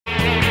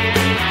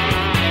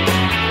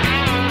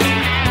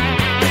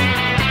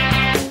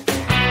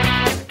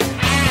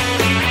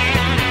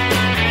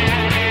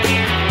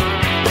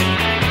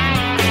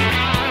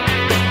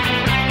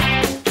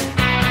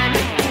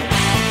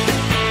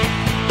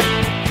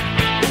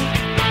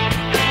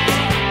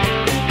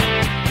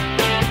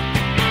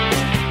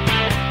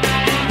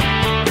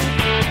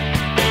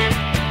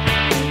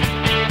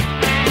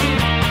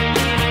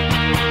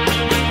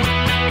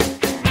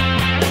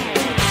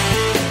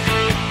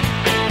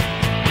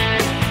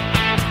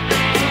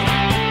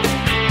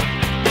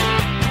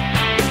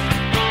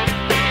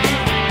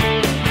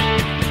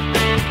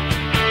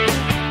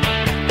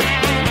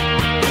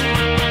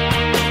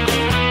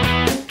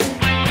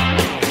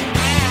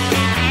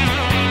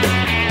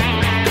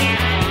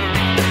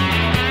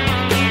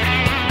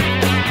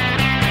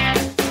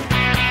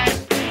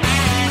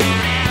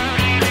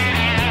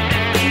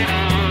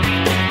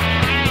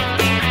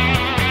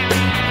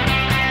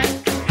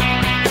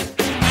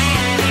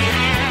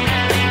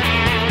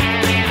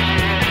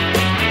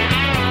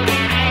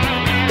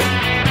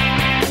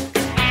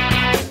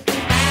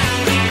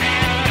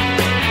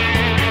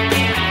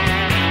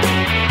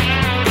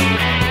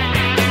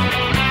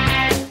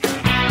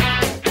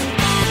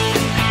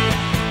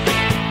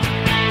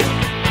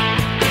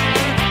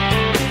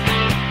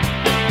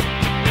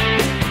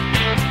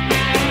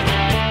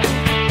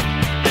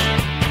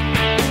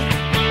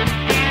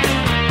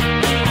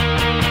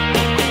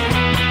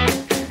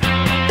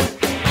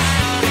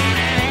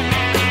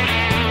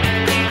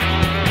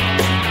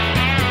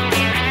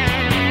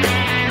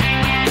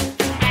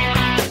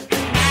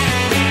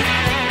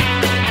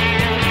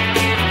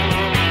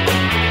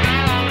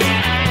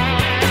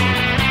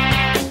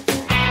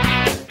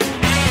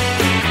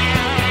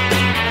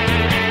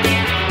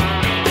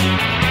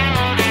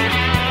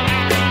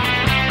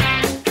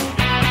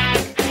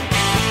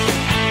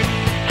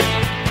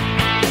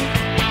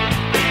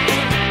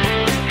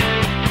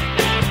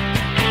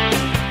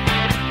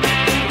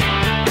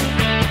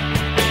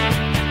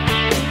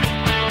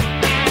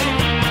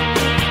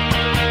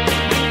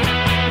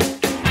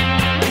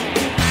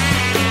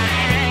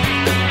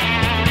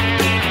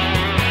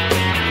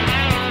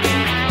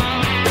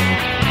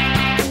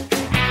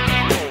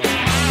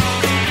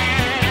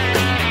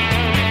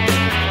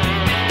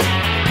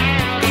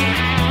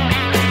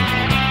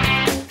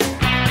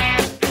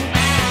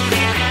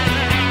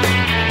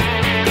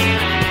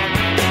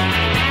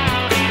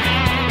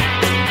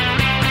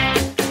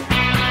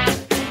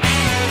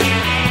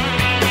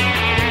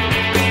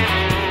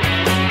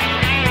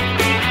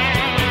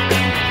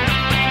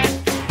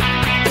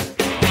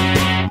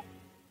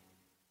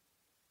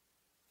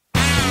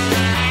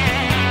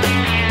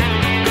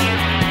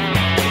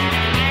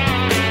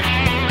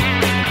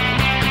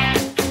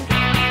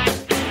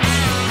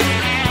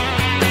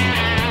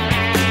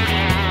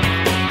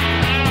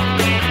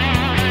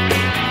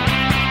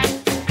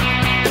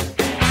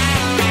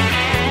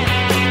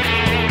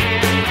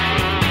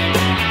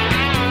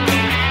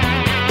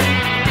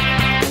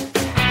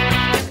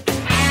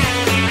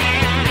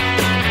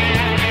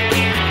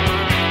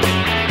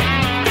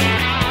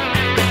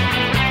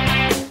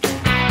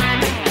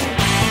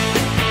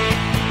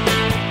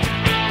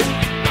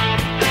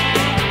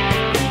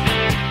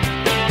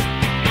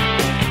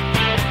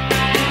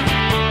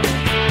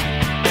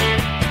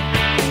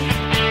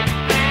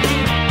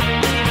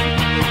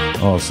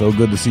Oh, so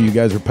good to see you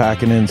guys are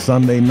packing in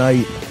Sunday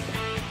night.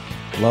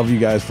 Love you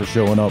guys for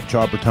showing up.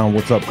 Chopper Town,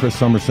 what's up? Chris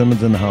Summer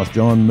Simmons in the house.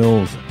 John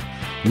Mills.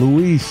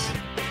 Luis,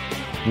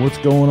 what's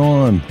going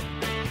on?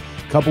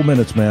 Couple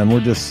minutes, man. We're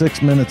just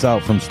 6 minutes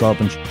out from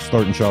starting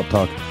Shop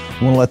Talk.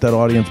 I want to let that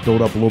audience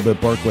build up a little bit.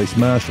 Barclay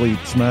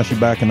Smashy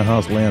back in the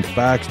house. Lance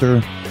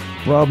Baxter.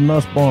 Rob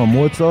Nussbaum,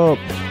 what's up?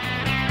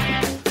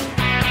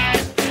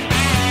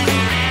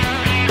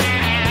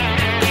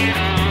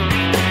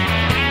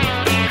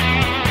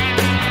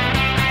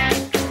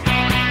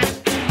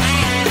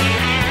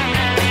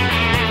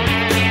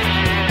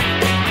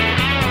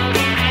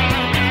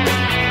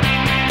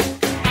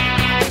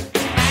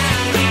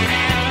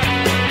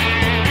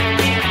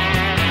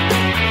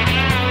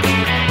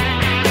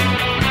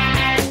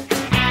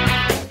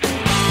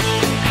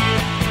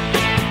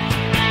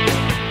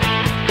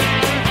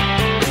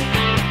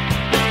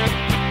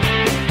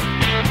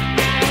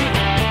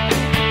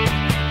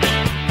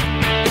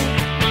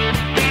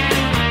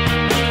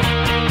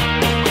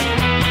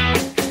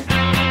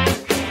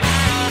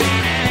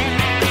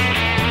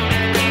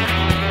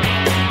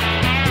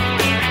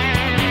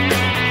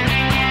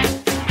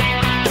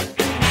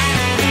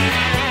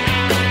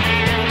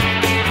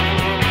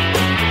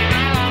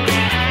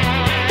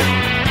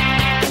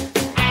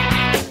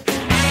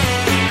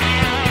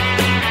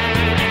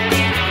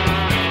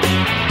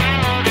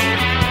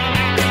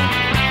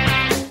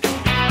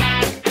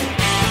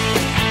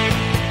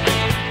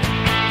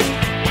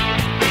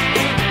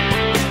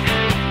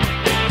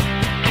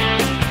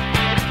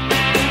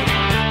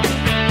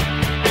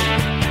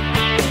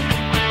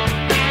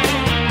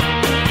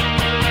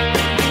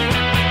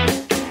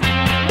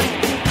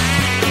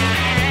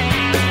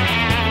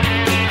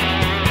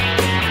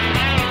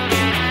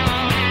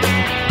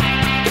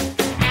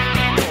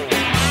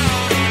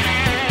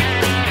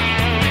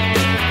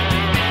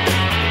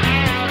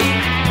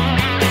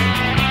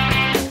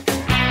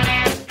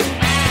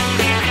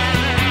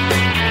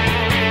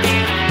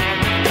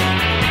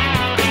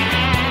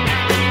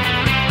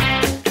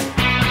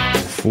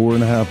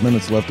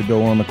 Minutes left to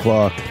go on the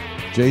clock.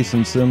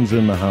 Jason Sims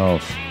in the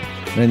house.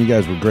 Man, you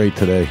guys were great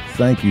today.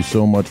 Thank you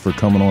so much for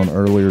coming on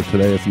earlier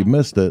today. If you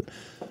missed it,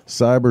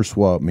 Cyber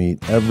Swap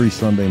Meet. Every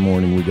Sunday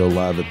morning we go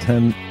live at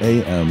 10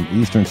 a.m.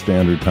 Eastern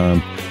Standard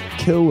Time.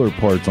 Killer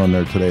parts on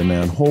there today,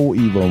 man. Whole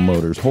Evo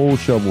motors, whole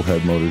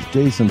shovelhead motors.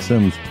 Jason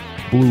Sims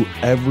blew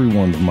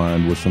everyone's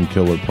mind with some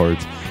killer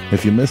parts.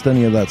 If you missed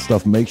any of that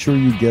stuff, make sure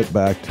you get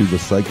back to the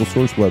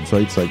CycleSource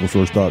website,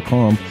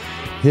 cyclesource.com.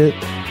 Hit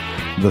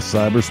the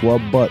Cyber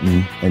Swap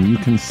button and you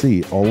can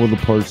see all of the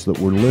parts that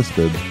were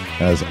listed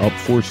as up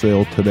for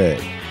sale today.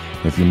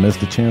 If you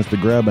missed a chance to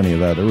grab any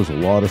of that, there was a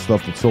lot of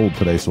stuff that sold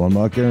today, so I'm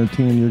not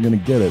guaranteeing you're going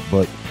to get it,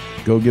 but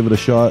go give it a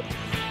shot.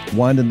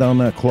 Winding down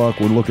that clock,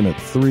 we're looking at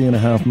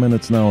 3.5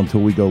 minutes now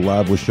until we go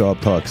live with Shop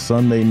Talk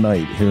Sunday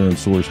night here in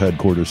Source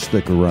headquarters.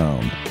 Stick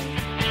around.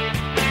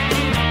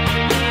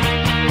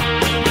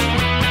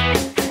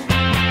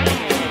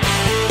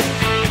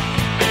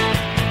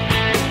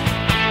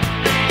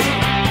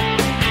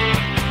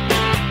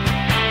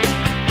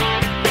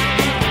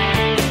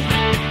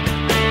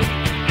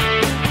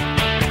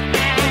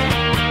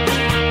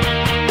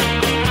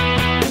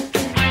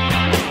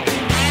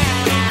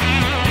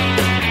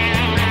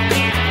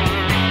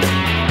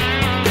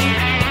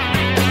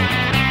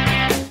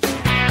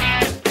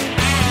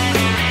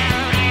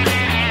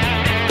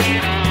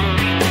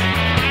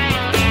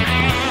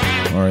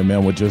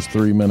 With just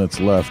 3 minutes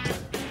left,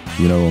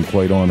 and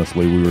quite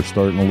honestly, we were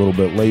starting a little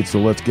bit late, so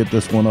let's get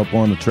this one up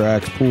on the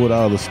tracks, pull it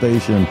out of the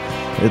station.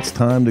 It's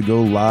time to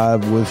go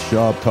live with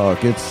Shop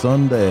Talk. It's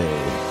Sunday.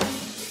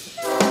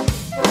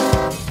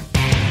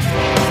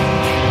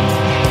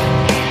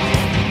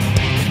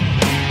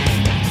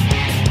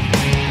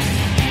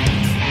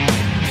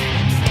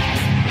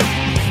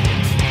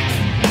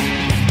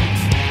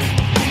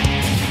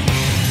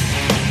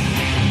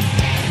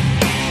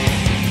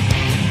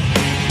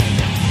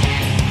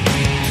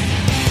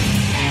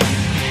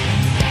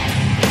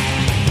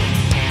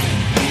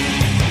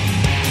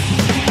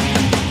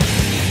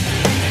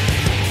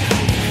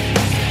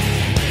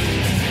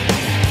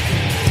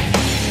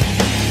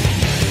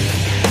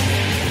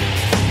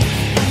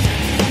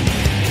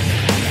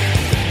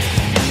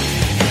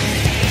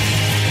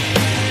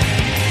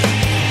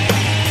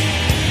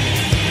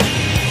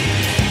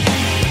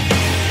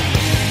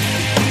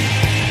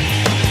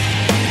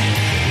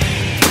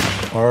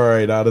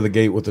 Out of the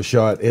gate with a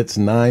shot. It's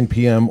 9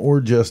 p.m.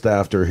 or just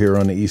after here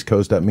on the East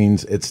Coast. That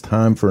means it's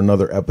time for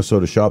another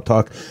episode of Shop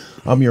Talk.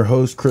 I'm your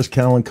host, Chris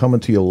Callen,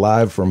 coming to you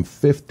live from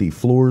 50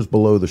 floors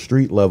below the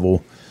street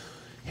level.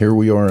 Here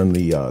we are in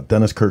the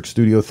Dennis Kirk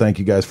studio. Thank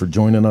you guys for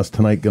joining us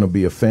tonight. Going to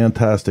be a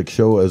fantastic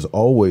show as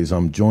always.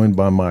 I'm joined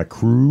by my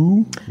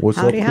crew. What's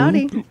up, crew?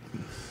 Howdy.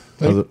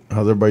 How's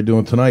everybody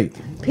doing tonight?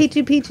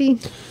 Peachy.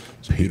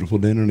 It's a beautiful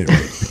day in the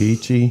neighborhood.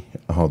 Peachy?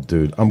 Oh,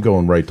 dude, I'm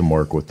going right to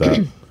Mark with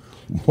that.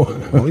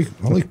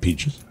 I like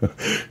peaches.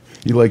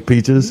 You like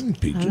peaches? I like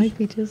peaches. I like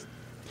peaches.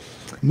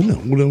 No,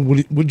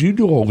 what did you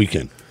do all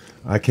weekend?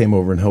 I came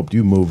over and helped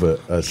you move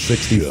a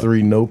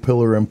 63 no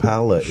pillar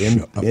Impala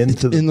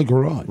into in the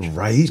garage.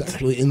 Right? It's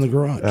actually in the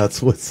garage.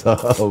 That's what's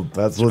up.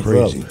 That's what's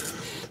crazy. up.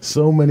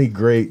 So many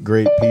great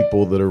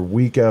people that are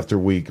week after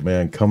week,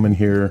 man, coming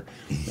here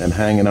and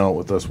hanging out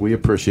with us. We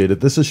appreciate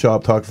it. This is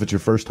Shop Talk. If it's your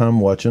first time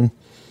watching,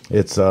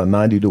 it's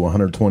 90 to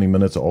 120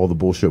 minutes of all the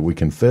bullshit we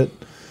can fit.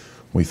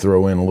 We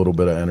throw in a little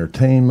bit of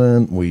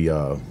entertainment. We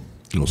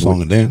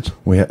song and dance.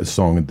 We have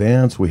song and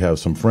dance. We have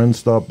some friends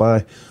stop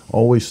by.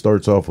 Always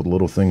starts off with a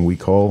little thing we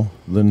call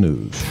the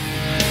news.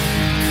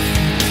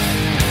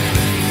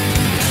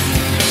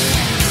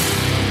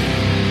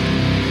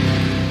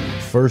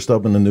 First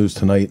up in the news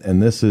tonight,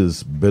 and this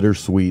is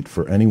bittersweet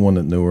for anyone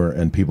that knew her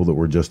and people that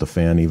were just a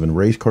fan. Even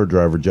race car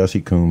driver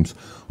Jessie Coombs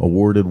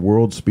awarded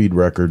world speed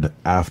record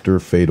after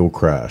fatal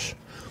crash.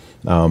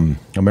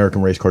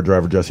 American race car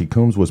driver Jessie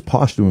Coombs was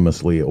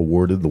posthumously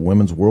awarded the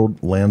women's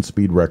world land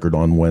speed record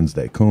on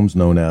Wednesday. Coombs,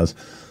 known as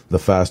the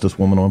fastest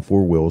woman on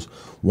four wheels,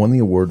 won the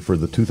award for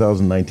the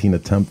 2019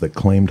 attempt that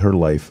claimed her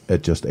life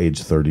at just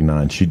age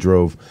 39. She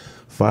drove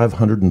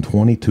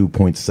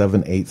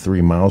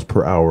 522.783 miles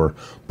per hour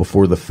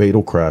before the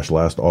fatal crash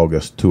last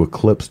August to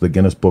eclipse the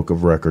Guinness Book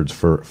of Records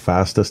for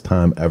fastest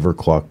time ever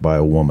clocked by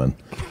a woman.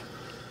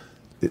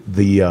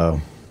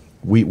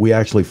 We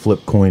actually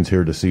flipped coins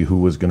here to see who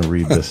was going to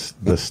read this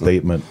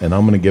statement, and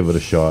I'm going to give it a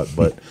shot.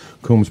 But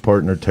Coombs'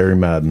 partner Terry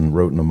Madden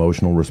wrote an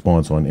emotional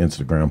response on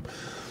Instagram.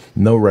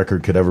 No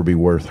record could ever be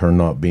worth her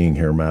not being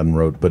here, Madden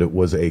wrote, but it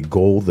was a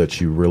goal that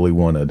she really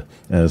wanted.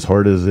 And as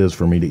hard as it is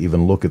for me to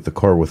even look at the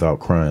car without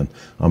crying,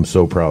 I'm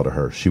so proud of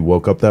her. She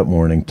woke up that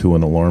morning to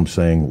an alarm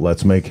saying,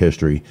 "Let's make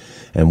history,"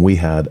 and we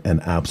had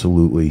an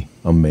absolutely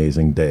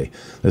amazing day.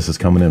 This is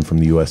coming in from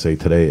the USA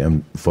Today,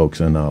 and folks,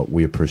 and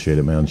we appreciate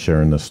it, man,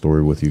 sharing this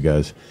story with you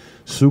guys.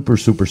 Super,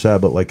 super sad,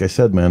 but like I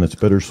said, man, it's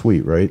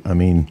bittersweet, right? I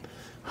mean,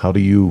 how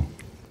do you...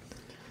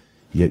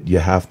 You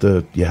have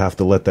to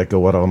let that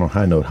go out on a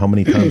high note. How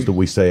many times do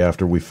we say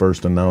after we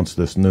first announced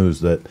this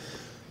news that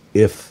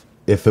if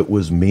it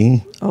was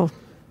me,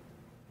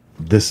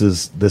 this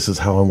is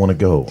how I want to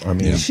go. I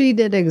mean, she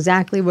did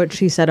exactly what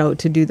she set out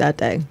to do that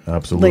day.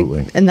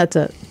 Absolutely, and that's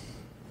it.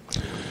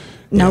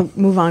 Now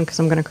move on because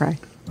I'm going to cry.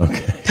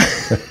 Okay,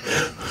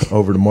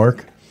 over to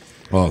Mark.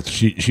 Well,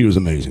 she was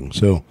amazing.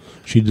 So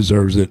she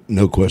deserves it.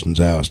 No questions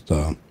asked.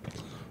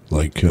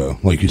 Like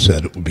you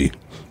said, it would be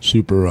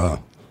super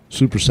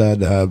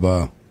sad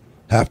to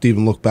have to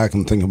even look back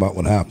and think about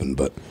what happened,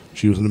 but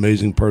she was an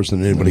amazing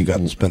person. Anybody got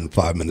to spend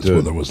 5 minutes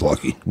with her was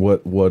lucky.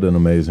 What an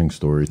amazing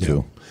story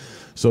too. Yeah.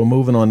 So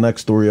moving on,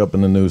 next story up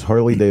in the news: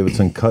 Harley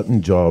Davidson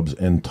cutting jobs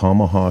in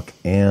Tomahawk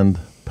and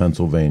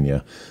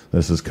Pennsylvania.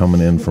 This is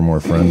coming in from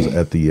our friends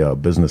at the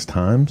Business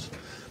Times.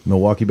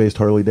 Milwaukee-based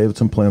Harley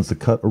Davidson plans to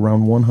cut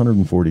around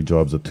 140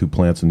 jobs at two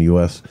plants in the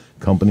U.S.,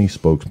 company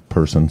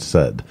spokesperson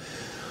said.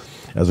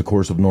 As a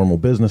course of normal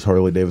business,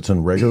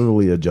 Harley-Davidson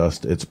regularly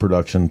adjusts its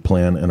production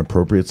plan and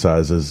appropriate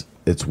sizes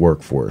its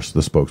workforce,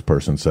 the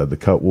spokesperson said. The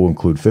cut will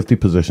include 50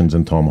 positions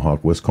in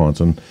Tomahawk,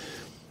 Wisconsin,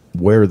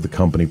 where the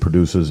company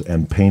produces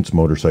and paints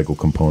motorcycle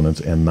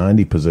components, and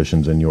 90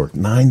 positions in York.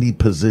 90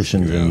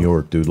 positions in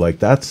York, dude. Like,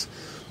 that's...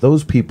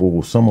 Those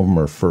people, some of them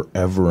are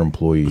forever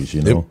employees,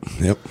 you know?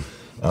 Yep.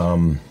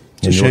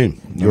 It's a shame.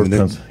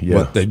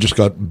 They just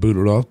got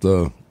booted off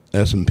the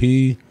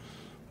S&P.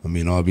 I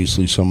mean,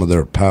 obviously, some of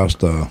their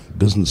past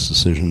business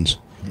decisions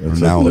are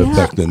now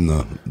affecting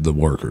the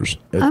workers.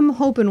 I'm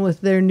hoping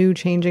with their new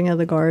changing of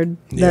the guard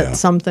that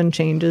something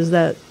changes.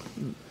 That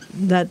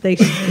they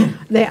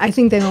I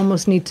think they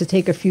almost need to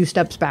take a few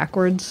steps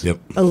backwards,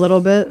 a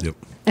little bit,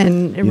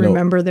 and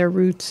remember their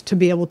roots to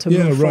be able to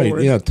move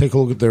forward. Yeah, take a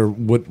look at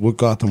what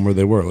got them where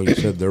they were. Like you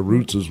said, their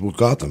roots is what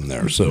got them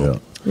there.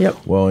 So.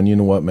 Yep. Well, and you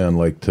know what, man,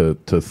 like to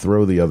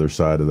throw the other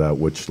side of that,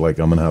 which like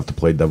I'm going to have to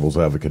play devil's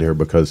advocate here,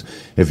 because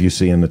if you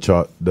see in the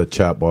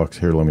chat box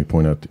here, let me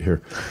point out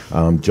here,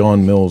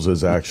 John Mills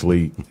is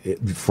actually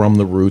from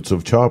the roots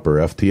of Chopper,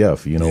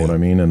 FTF, you know what I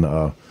mean? And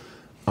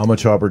I'm a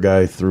Chopper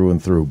guy through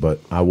and through, but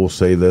I will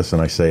say this, and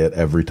I say it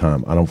every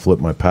time. I don't flip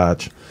my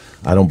patch.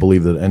 I don't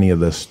believe that any of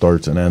this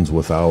starts and ends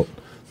without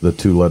the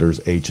two letters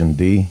H and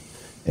D,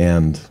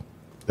 and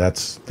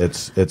it's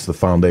the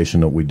foundation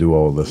that we do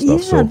all of this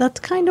stuff. Yeah, so that's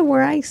kind of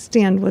where I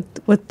stand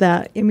with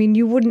that. I mean,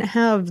 you wouldn't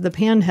have the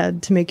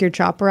panhead to make your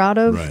chopper out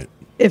of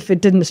if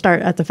it didn't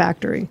start at the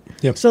factory.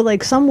 Yep. So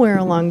like somewhere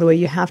along the way,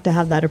 you have to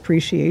have that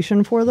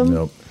appreciation for them.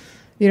 Yep.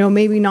 You know,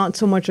 maybe not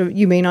so much of,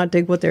 you may not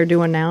dig what they're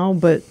doing now,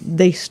 but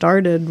they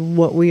started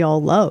what we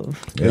all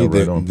love. Yeah,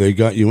 they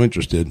got you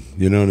interested.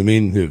 You know what I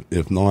mean?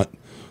 If not,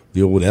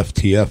 the old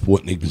FTF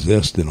wouldn't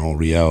exist in all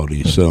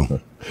reality.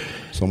 So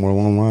somewhere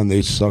along the line,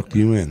 they sucked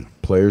you in.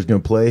 Players gonna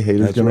play,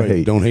 haters gonna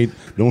hate. Don't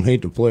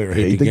hate the player,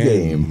 hate the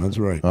game. That's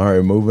right. All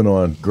right, moving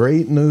on.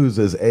 Great news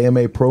as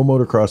AMA Pro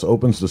Motocross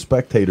opens to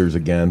spectators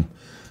again.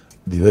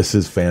 This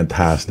is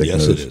fantastic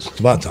news. Yes, it is. It's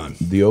about time.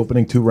 The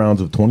opening two rounds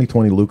of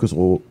 2020 Lucas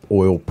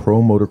Oil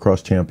Pro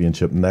Motocross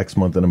Championship next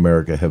month in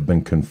America have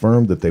been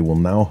confirmed that they will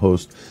now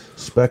host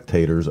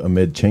spectators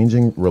amid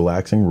changing,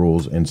 relaxing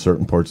rules in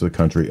certain parts of the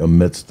country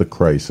amidst the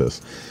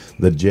crisis.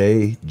 The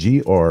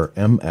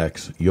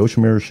JGR-MX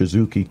Yoshimura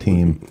Suzuki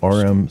Team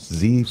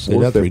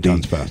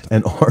RMZ450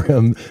 and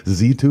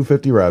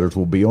RMZ250 riders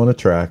will be on a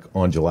track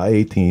on July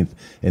 18th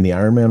in the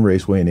Ironman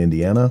Raceway in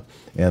Indiana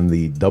and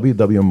the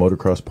WWM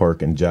Motocross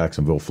Park in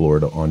Jacksonville,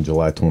 Florida on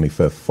July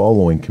 25th,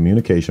 following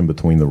communication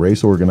between the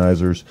race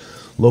organizers,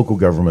 local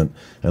government,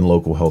 and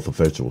local health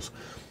officials.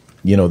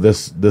 You know,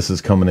 this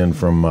is coming in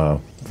from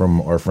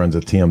our friends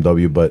at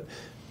TMW, but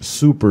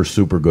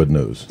super good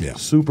news. Yeah.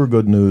 Super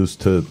good news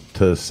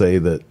to say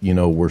that, you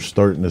know, we're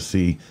starting to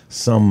see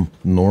some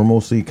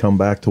normalcy come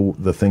back to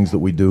the things that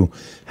we do.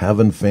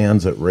 Having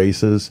fans at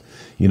races,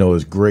 you know,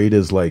 as great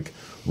as like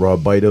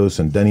Rob Bitos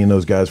and Denny and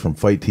those guys from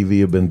Fight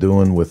TV have been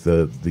doing with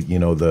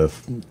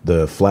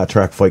the Flat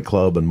Track Fight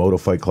Club and Moto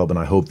Fight Club, and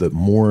I hope that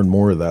more and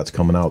more of that's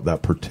coming out,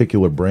 that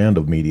particular brand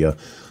of media.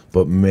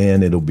 But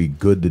man, it'll be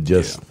good to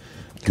just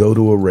go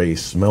to a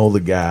race, smell the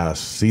gas,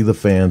 see the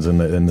fans in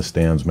the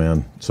stands,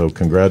 man. So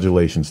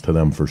congratulations to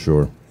them for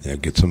sure. Yeah,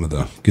 get some of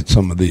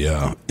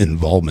the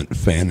involvement,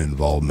 fan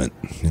involvement,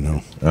 you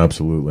know.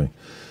 Absolutely.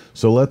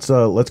 So let's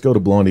go to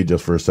Blondie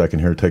just for a second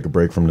here, take a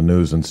break from the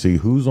news and see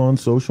who's on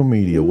social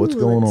media. What's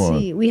going on?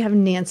 See. We have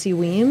Nancy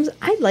Weems.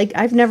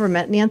 I've never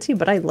met Nancy,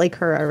 but I like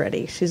her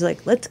already. She's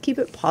like, let's keep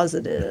it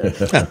positive.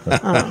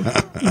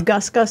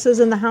 Gus is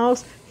in the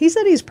house. He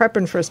said he's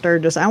prepping for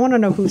Sturgis. I want to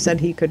know who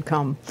said he could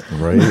come.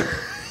 Right.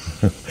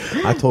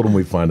 I told him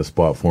we'd find a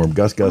spot for him.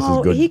 Gus is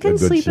good. He can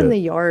sleep shit. in the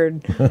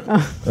yard.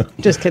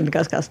 Just kidding,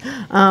 Gus.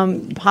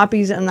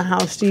 Poppy's in the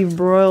house. Steve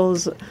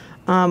Broyles,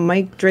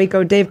 Mike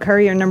Draco, Dave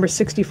Curry, our number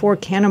 64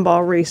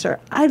 Cannonball Racer.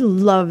 I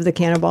love the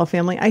Cannonball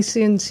family. I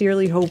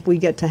sincerely hope we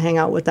get to hang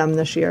out with them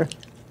this year.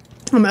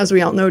 As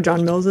we all know,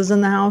 John Mills is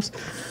in the house.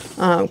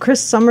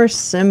 Chris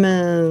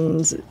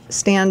Simmons,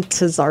 Stan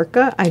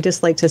Tazarka. I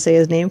just like to say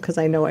his name because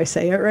I know I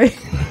say it right.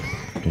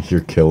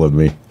 You're killing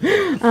me.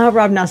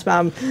 Rob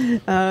Nussbaum.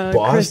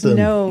 Boston.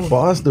 Chris,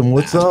 Boston,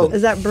 what's up?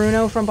 Is that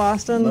Bruno from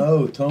Boston?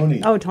 No,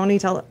 Tony. Oh, Tony,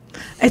 tell it.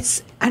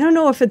 I don't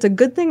know if it's a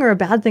good thing or a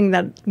bad thing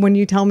that when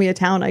you tell me a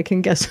town, I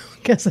can guess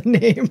a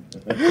name.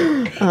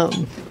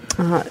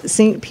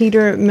 St.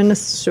 Peter,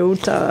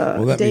 Minnesota.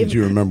 Well, that means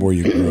you remember where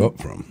you grew up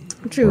from.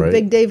 True. Right.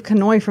 Big Dave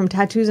Canoy from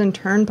Tattoos and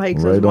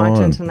Turnpikes Right is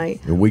watching on.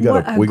 tonight. We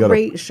got a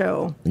great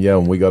show. Yeah,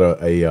 and we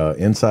got a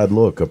inside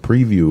look, a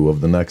preview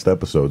of the next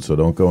episode, so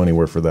don't go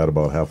anywhere for that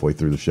about halfway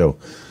through the show.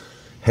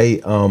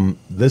 Hey,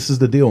 this is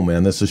the deal,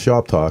 man. This is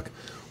Shop Talk.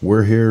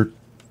 We're here.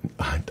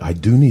 I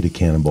do need a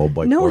Cannonball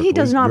bike. No, Barkley. he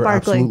does not, You're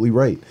Barkley. absolutely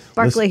right.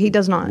 Barkley, he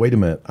does not. Wait a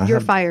minute. You're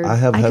fired. I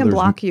can Heather's,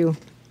 block you.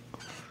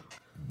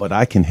 But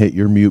I can hit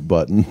your mute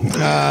button.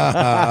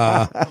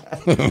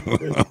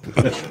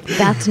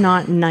 That's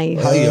not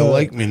nice. How you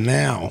like me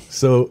now?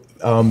 So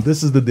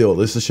this is the deal.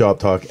 This is Shop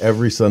Talk.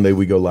 Every Sunday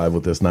we go live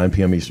with this, 9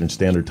 p.m. Eastern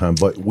Standard Time.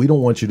 But we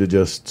don't want you to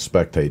just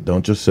spectate.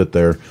 Don't just sit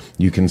there.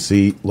 You can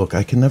see. Look,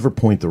 I can never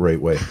point the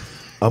right way.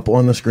 Up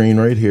on the screen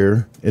right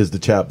here is the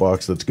chat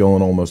box that's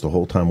going almost the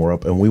whole time we're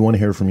up, and we want to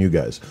hear from you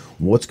guys.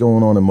 What's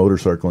going on in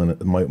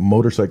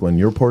motorcycle in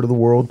your part of the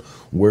world?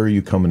 Where are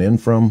you coming in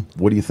from?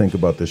 What do you think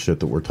about this shit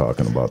that we're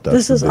talking about?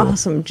 This is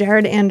awesome.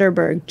 Jared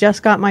Anderberg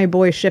just got my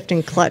boy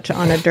shifting clutch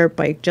on a dirt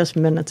bike just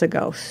minutes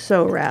ago.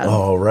 So rad.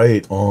 Oh,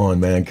 right on,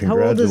 man. Congratulations. How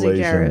old is he,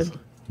 Jared?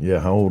 Yeah,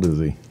 how old is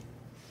he?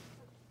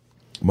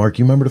 Mark,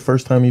 you remember the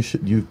first time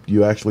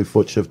you actually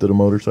foot shifted a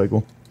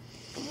motorcycle?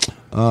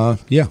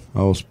 Yeah,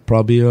 I was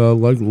probably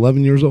like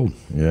 11 years old.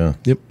 Yeah.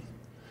 Yep.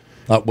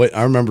 Wait,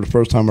 I remember the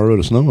first time I rode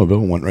a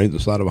snowmobile and went right to the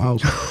side of a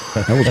house.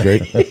 That was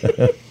great.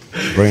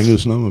 Brand new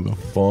snowmobile.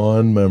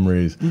 Fun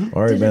memories. Mm-hmm.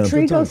 All right, man. Did a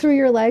tree go through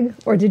your leg,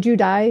 or did you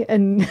die?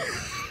 And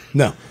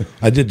No,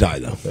 I did die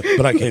though,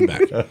 but I came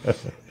back.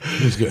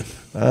 It was good.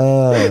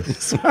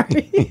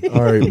 sorry.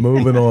 All right,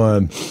 moving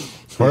on.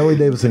 Harley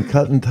Davidson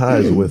cutting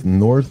ties with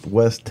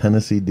Northwest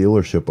Tennessee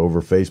dealership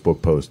over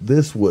Facebook post.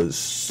 This was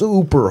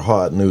super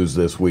hot news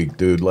this week,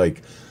 dude.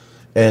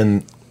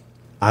 And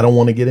I don't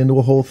want to get into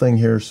a whole thing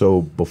here,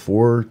 so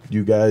before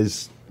you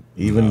guys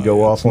even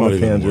go off on a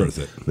tangent,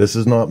 this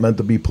is not meant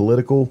to be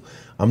political.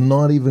 I'm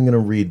not even going to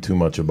read too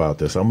much about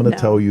this. I'm going to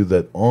tell you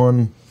that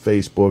on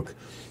Facebook,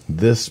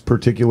 this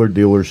particular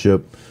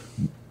dealership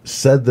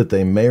said that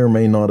they may or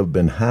may not have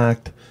been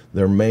hacked.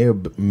 There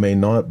may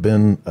not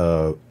been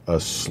a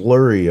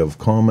slurry of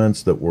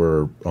comments that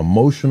were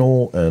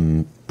emotional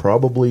and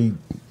probably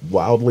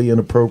wildly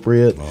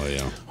inappropriate. Oh,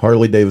 yeah.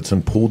 Harley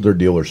Davidson pulled their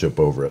dealership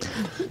over it.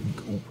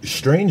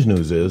 Strange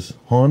news is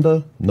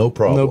Honda, no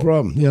problem. No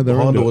problem. Yeah,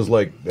 Honda was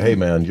like, "Hey,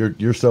 man,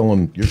 you're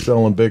selling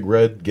Big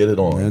Red. Get it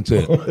on." That's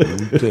it.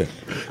 That's it.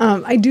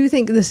 I do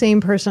think the same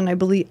person, I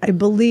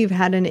believe,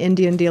 had an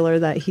Indian dealer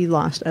that he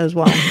lost as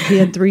well. He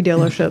had 3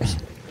 dealerships.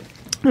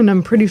 And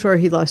I'm pretty sure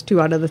he lost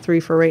 2 out of the 3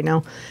 for right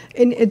now.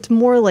 And it's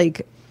more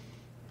like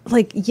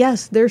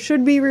yes, there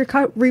should be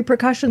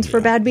repercussions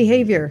for bad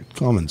behavior.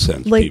 Common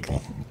sense,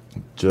 people.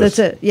 That's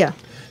it. Yeah.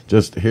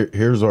 Just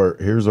here's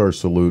our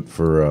salute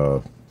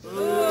for.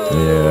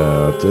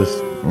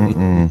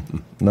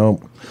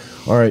 Nope.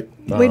 All right.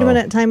 Wait a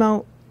minute. Time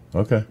out.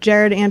 Okay.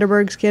 Jared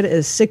Anderberg's kid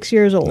is 6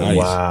 years old. Nice.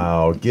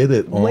 Wow. Get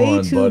it Way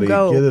on, to buddy.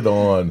 go. Get it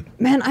on.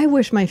 Man, I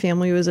wish my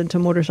family was into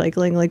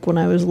motorcycling like when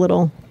I was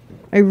little.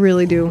 I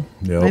really do.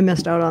 Yep. I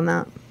missed out on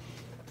that.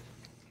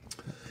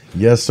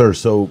 Yes, sir.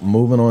 So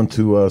moving on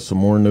to some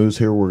more news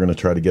here. We're going to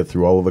try to get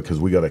through all of it because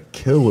we got a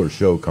killer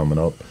show coming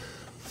up.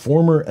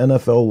 Former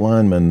NFL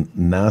lineman,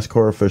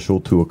 NASCAR official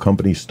to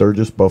accompany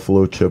Sturgis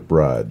Buffalo Chip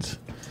rides.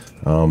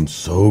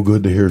 So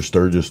good to hear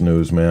Sturgis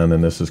news, man.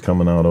 And this is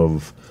coming out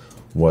of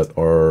what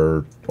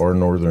our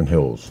Northern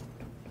Hills.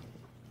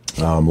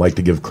 Like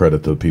to give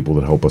credit to the people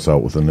that help us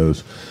out with the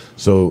news.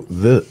 So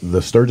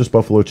the Sturgis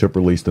Buffalo Chip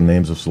released the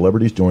names of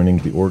celebrities joining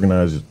the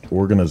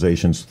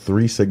organization's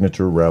 3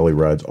 signature rally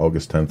rides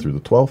August 10th through the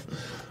 12th.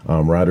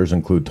 Riders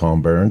include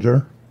Tom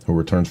Berenger, who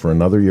returns for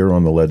another year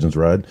on the Legends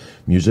ride,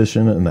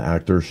 musician and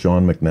actor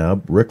Sean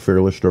McNabb, Rick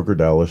Fearless, Stroker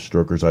Dallas,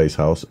 Stroker's Ice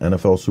House,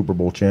 NFL Super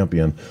Bowl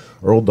champion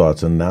Earl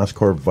Dotson,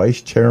 NASCAR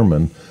vice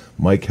chairman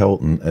Mike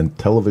Helton, and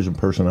television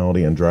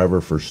personality and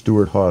driver for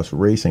Stewart Haas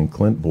Racing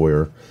Clint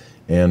Boyer,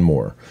 and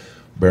more.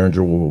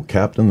 Berenger will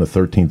captain the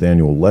 13th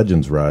annual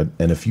Legends ride,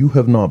 and if you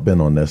have not been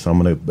on this,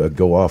 I'm going to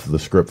go off the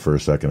script for a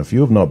second. If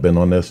you have not been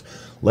on this,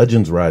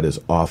 Legends ride is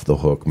off the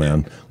hook,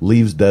 man.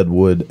 Leaves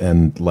Deadwood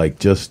and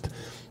just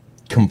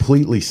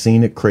completely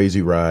scenic,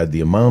 crazy ride.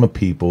 The amount of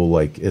people,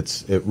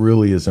 it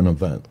really is an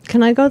event.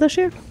 Can I go this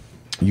year?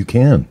 You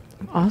can.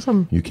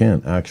 Awesome. You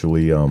can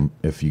actually.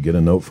 If you get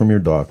a note from your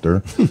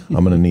doctor,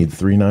 I'm going to need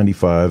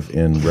 $3.95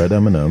 in red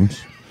M&Ms.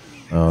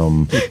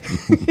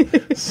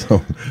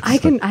 So I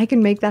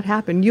can make that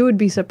happen. You would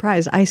be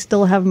surprised. I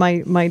still have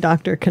my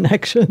doctor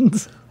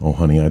connections. Oh,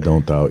 honey, I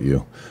don't doubt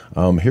you.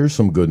 Here's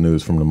some good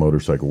news from the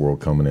motorcycle world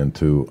coming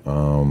into.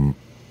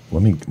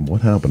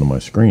 What happened to my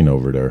screen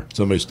over there?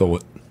 Somebody stole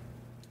it.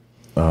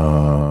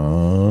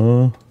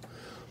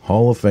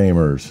 Hall of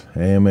Famers,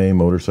 AMA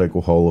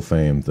Motorcycle Hall of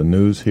Fame. The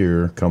news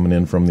here coming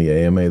in from the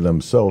AMA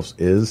themselves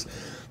is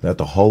that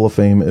the Hall of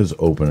Fame is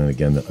open. And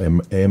again,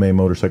 the AMA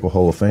Motorcycle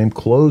Hall of Fame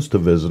closed to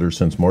visitors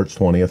since March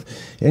 20th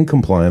in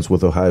compliance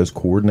with Ohio's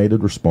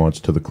coordinated response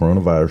to the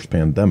coronavirus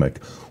pandemic,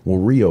 will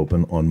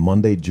reopen on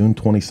Monday, June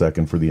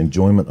 22nd for the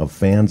enjoyment of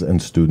fans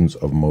and students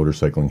of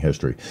motorcycling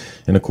history.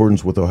 In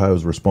accordance with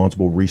Ohio's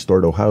Responsible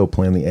Restart Ohio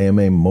plan, the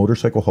AMA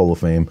Motorcycle Hall of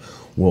Fame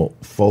will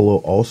follow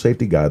all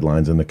safety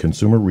guidelines in the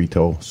consumer,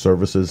 retail,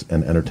 services,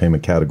 and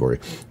entertainment category.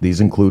 These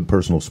include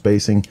personal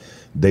spacing,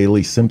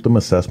 daily symptom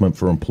assessment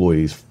for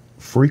employees,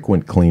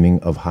 frequent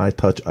cleaning of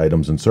high-touch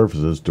items and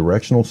surfaces,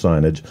 directional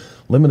signage,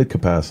 limited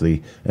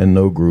capacity, and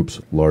no groups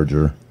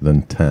larger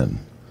than 10.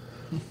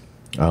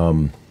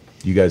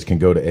 You guys can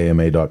go to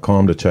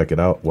AMA.com to check it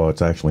out. Well,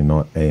 it's actually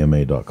not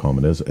AMA.com.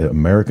 It is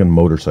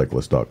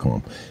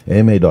AmericanMotorcyclist.com.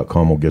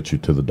 AMA.com will get you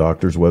to the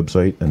doctor's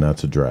website, and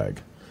that's a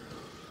drag.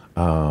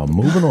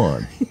 Moving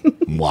on.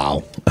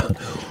 Wow.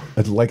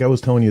 Like I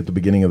was telling you at the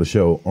beginning of the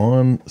show,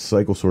 on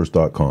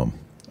CycleSource.com,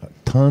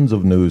 tons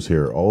of news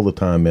here all the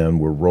time, man.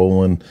 We're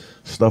rolling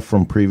stuff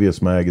from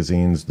previous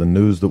magazines, the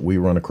news that we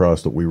run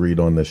across that we read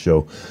on this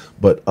show.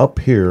 But up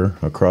here,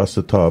 across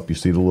the top, you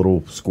see the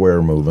little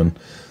square moving.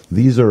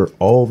 These are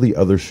all the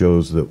other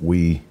shows that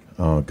we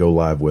go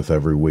live with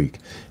every week.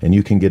 And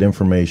you can get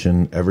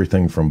information,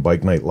 everything from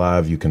Bike Night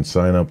Live. You can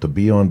sign up to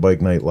be on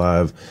Bike Night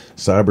Live,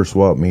 Cyber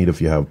Swap Meet. If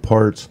you have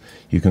parts,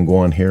 you can go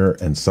on here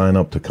and sign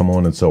up to come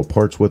on and sell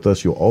parts with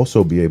us. You'll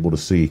also be able to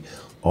see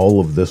all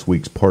of this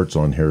week's parts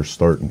on here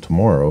starting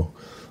tomorrow.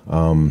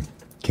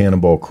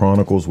 Cannonball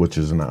Chronicles, which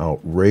is an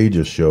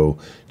outrageous show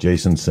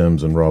Jason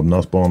Sims and Rob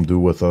Nussbaum do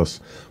with us.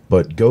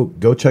 But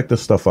go check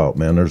this stuff out,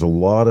 man. There's a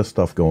lot of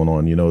stuff going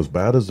on. You know, as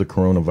bad as the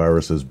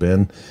coronavirus has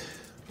been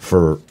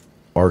for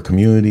our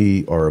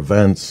community, our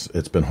events,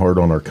 it's been hard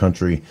on our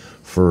country.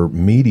 For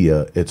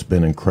media, it's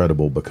been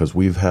incredible because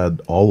we've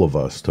had all of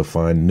us to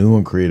find new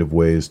and creative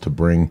ways to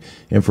bring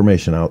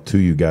information out to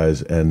you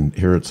guys. And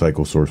here at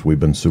CycleSource, we've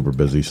been super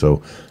busy.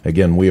 So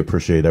again, we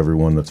appreciate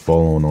everyone that's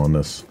following on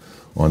this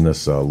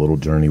little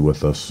journey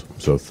with us.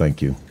 So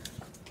thank you.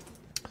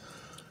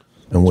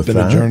 And with it's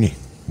been that, a journey.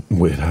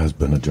 It has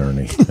been a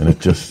journey, and it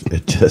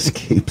just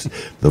keeps,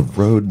 the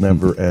road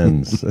never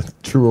ends.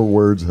 Truer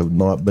words have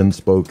not been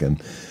spoken.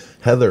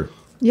 Heather.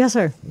 Yes,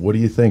 sir. What do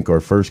you think? Our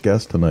first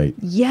guest tonight.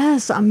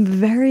 Yes, I'm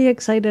very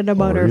excited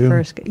about our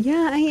first guest.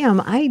 Yeah, I am.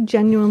 I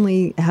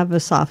genuinely have a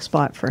soft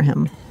spot for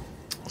him.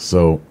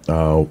 So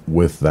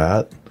with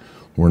that,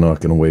 we're not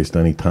going to waste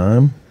any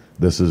time.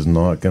 This is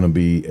not going to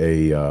be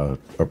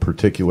a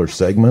particular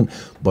segment,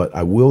 but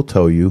I will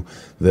tell you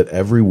that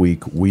every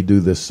week we do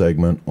this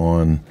segment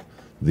on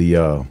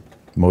the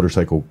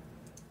Motorcycle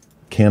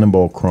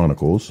Cannonball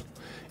Chronicles,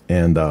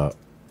 and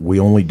we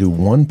only do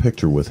one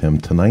picture with him.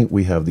 Tonight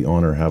we have the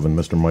honor of having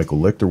Mr. Michael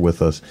Lichter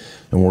with us,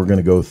 and we're going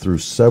to go through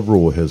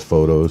several of his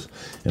photos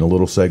in a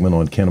little segment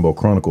on Cannonball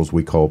Chronicles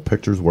we call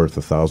Pictures Worth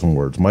 1,000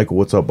 Words. Michael,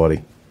 what's up,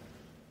 buddy?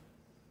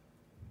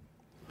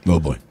 Oh,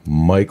 boy.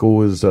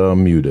 Michael is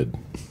muted.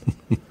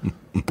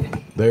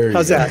 There you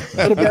How's go. that?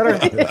 A little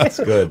better? That's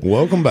good.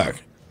 Welcome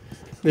back.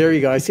 There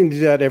you go. I seem to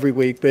do that every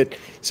week, but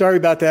sorry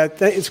about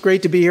that. It's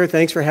great to be here.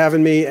 Thanks for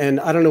having me. And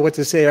I don't know what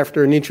to say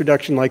after an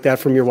introduction like that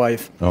from your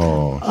wife.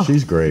 Oh,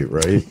 she's great,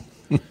 right?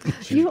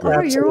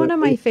 You're one of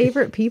my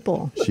favorite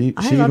people.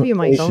 I love you,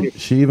 Michael.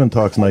 She even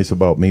talks nice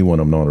about me when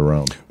I'm not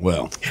around.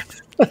 Well,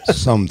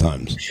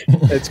 sometimes.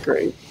 That's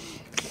great.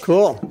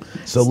 Cool.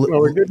 So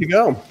we're good to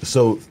go.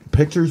 So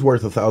Pictures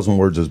Worth 1,000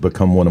 Words has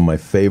become one of my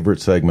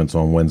favorite segments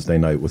on Wednesday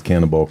night with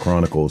Cannonball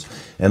Chronicles.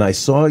 And I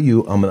saw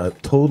you, I'm going to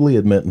totally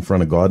admit in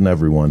front of God and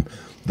everyone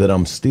that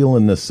I'm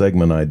stealing this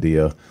segment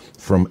idea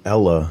from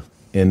Ella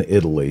in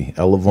Italy,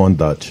 Ella Von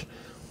Dutch.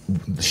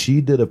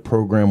 She did a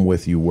program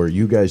with you where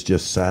you guys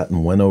just sat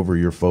and went over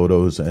your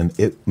photos, and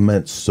it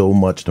meant so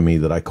much to me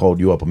that I called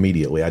you up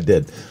immediately. I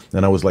did.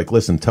 And I was like,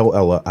 listen, tell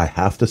Ella I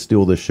have to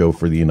steal this show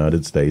for the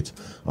United States.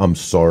 I'm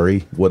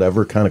sorry.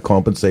 Whatever kind of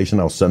compensation,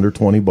 I'll send her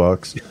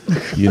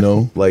 $20, you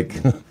know, like,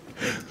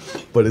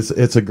 but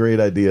it's a great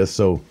idea.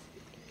 So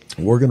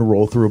we're going to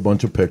roll through a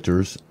bunch of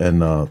pictures,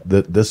 and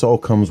this all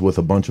comes with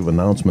a bunch of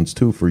announcements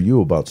too for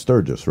you about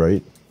Sturgis,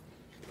 right?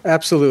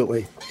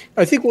 Absolutely.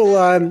 I think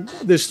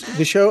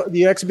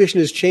the exhibition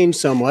has changed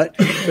somewhat,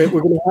 but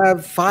we're going to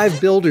have 5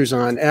 builders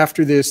on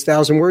after this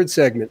 1,000-word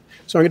segment.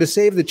 So I'm going to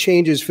save the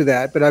changes for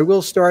that, but I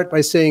will start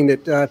by saying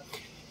that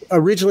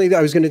originally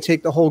I was going to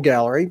take the whole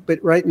gallery,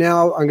 but right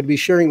now I'm going to be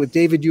sharing with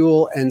David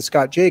Ewell and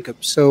Scott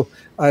Jacobs. So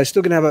I'm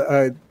still going to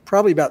have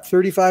probably about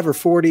 35 or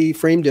 40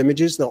 framed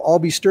images. They'll all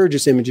be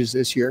Sturgis images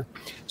this year.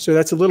 So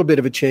that's a little bit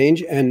of a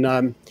change,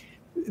 and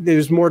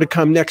there's more to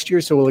come next year,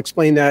 so we'll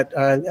explain that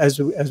as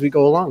we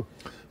go along.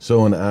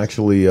 So, and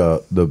actually,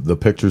 the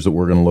pictures that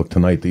we're going to look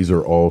tonight, these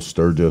are all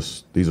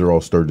Sturgis. These are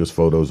all Sturgis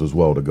photos as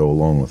well to go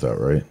along with that,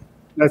 right?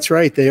 That's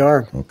right, they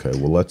are. Okay,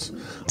 well,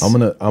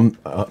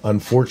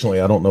 unfortunately,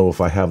 I don't know if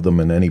I have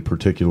them in any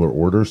particular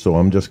order, so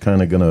I'm just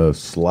kind of going to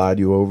slide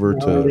you over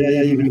to.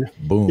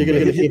 Boom. You're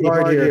going to hit me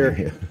hard here.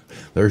 Yeah.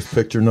 There's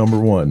picture number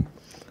 1.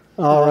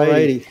 All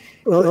righty.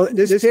 Well,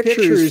 this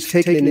picture is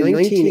taken in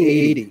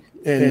 1980.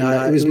 And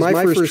it was my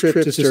first trip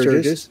to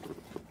Sturgis,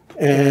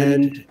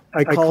 and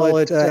I call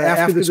it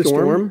After the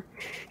Storm.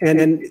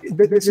 And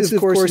this,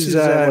 of course, is,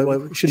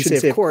 well, I shouldn't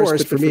say of course,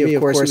 but for me,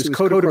 of course, it was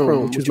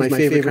Kodachrome, which was my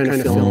favorite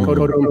kind of film.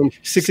 Kodachrome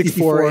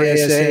 64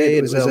 ASA.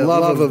 It was a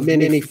love of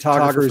many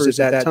photographers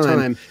at that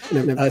time.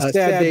 A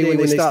sad day when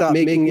they stopped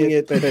making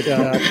it, but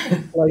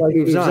life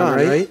moves on,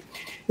 right?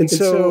 And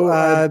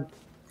so...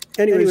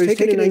 Anyway, it was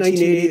taken in the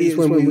 1980s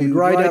when we would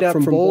ride up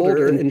from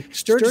Boulder, and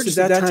Sturgis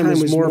at that time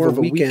was more of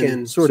a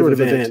weekend sort of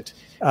event.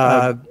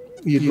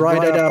 You'd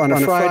ride up on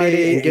a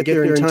Friday and get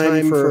there in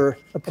time for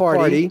a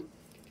party,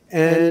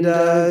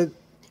 and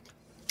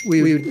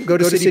we would go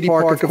to City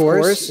Park, of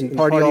course, and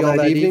party all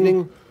that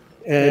evening.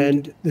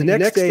 And the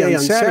next day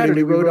on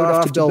Saturday, we rode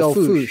off to Belle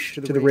Fourche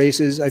to the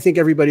races. I think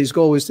everybody's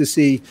goal was to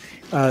see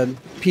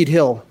Pete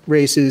Hill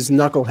races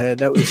Knucklehead.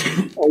 That was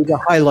always a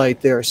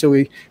highlight there. So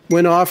we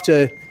went off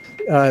to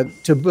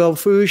Belle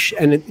Fourche,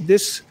 and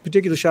this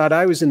particular shot,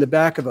 I was in the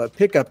back of a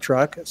pickup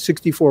truck, a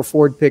 64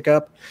 Ford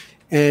pickup,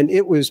 and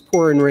it was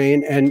pouring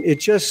rain, and it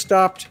just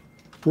stopped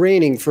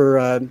raining for,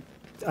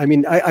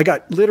 I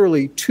got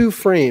literally 2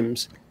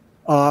 frames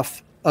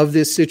off of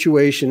this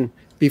situation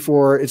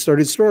before it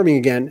started storming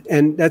again,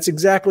 and that's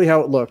exactly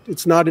how it looked.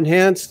 It's not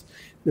enhanced.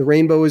 The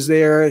rainbow was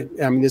there.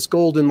 This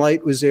golden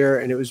light was there,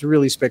 and it was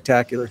really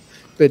spectacular.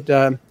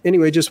 But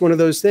anyway, just one of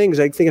those things.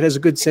 I think it has a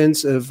good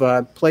sense of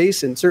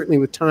place, and certainly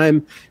with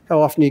time,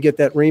 how often you get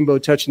that rainbow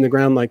touching the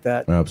ground like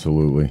that.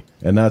 Absolutely.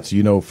 And that's,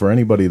 for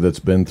anybody that's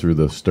been through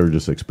the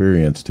Sturgis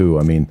experience too,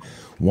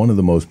 one of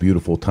the most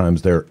beautiful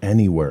times there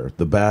anywhere,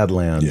 the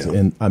Badlands,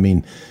 and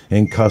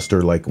in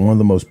Custer, like one of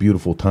the most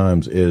beautiful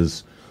times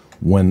is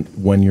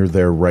when you're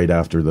there right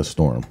after the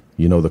storm.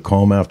 The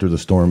calm after the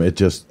storm,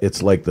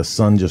 it's like the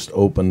sun just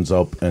opens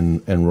up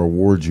and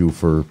rewards you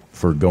for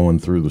going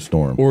through the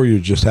storm. Or you're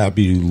just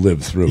happy you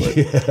lived through it.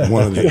 Yeah.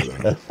 One or the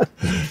other.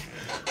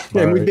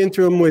 And we've been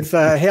through them with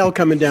hail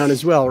coming down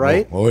as well,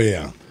 right? Oh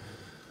yeah.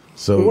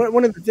 So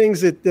one of the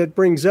things that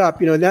brings up,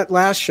 in that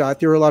last shot,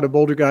 there were a lot of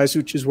Boulder guys,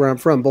 which is where I'm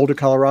from, Boulder,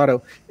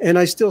 Colorado. And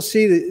I still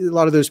see a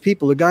lot of those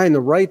people. The guy on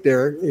the right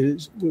there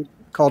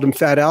called him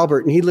Fat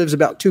Albert, and he lives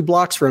about 2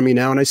 blocks from me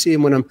now, and I see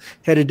him when I'm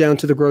headed down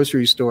to the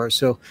grocery store.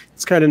 So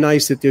it's kind of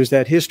nice that there's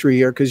that history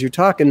here, because you're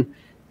talking,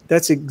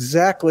 that's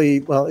exactly,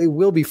 it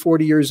will be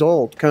 40 years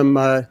old come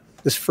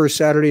this first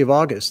Saturday of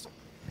August.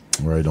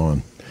 Right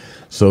on.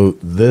 So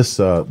this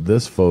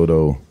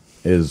photo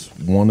is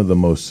one of the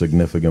most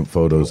significant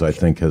photos I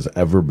think has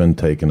ever been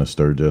taken of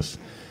Sturgis,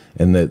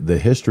 and the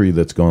history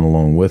that's gone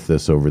along with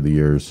this over the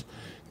years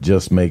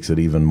just makes it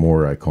even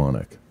more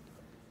iconic.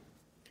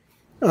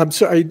 I'm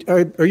sorry.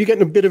 Are you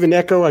getting a bit of an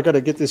echo? I got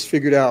to get this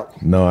figured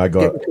out. No, I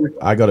got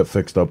it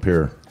fixed up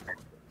here.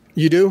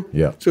 You do?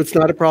 Yeah. So it's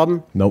not a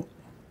problem? Nope.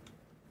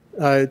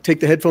 Take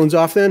the headphones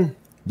off then?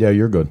 Yeah,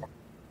 you're good.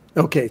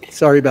 Okay.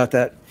 Sorry about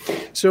that.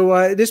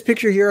 So this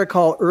picture here I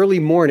call Early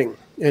Morning,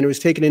 and it was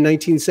taken in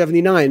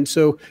 1979.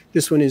 So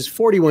this one is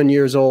 41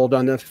 years old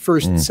on the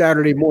first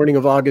Saturday morning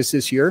of August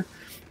this year.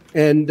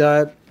 And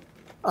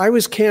I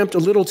was camped a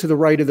little to the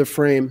right of the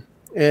frame.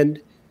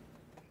 And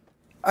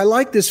I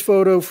like this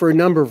photo for a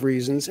number of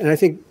reasons, and I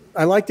think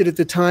I liked it at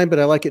the time, but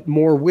I like it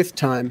more with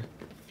time.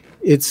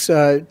 It's,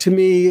 to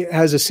me,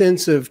 has a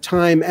sense of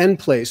time and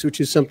place, which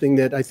is something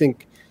that I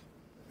think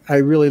I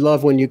really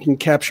love when you can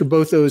capture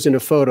both those in a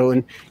photo.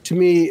 And to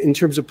me, in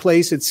terms of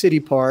place, it's City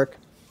Park.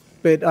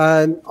 But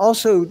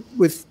also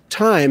with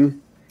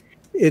time,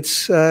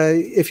 it's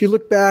if you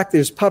look back,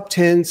 there's pup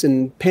tents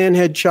and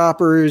panhead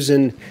choppers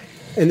and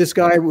this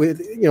guy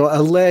with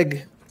a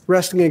leg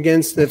resting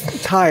against the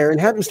tire and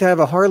happens to have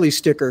a Harley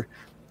sticker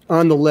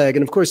on the leg.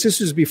 And of course, this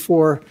was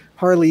before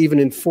Harley even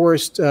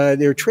enforced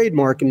their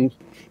trademark. And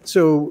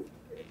so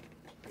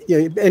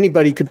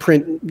anybody could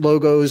print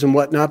logos and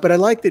whatnot. But I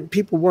like that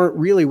people weren't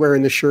really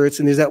wearing the shirts.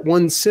 And there's that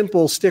one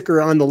simple sticker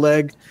on the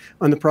leg,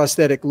 on the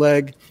prosthetic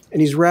leg,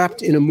 and he's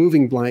wrapped in a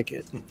moving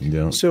blanket.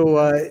 Yeah. So,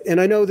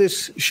 and I know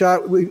this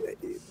shot,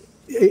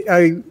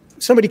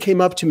 somebody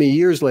came up to me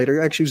years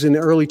later, actually it was in the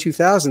early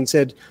 2000s,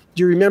 said,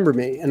 "Do you remember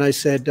me?" And I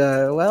said,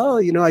 well,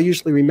 I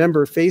usually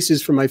remember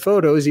faces from my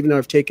photos, even though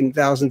I've taken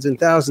thousands and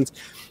thousands. And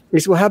he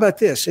said, "Well, how about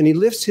this?" And he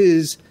lifts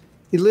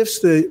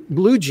the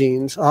blue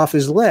jeans off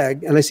his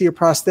leg, and I see a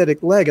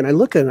prosthetic leg. And I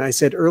look at him, and I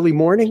said, "Early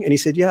morning?" And he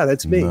said, "Yeah,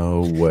 that's me."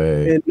 No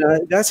way.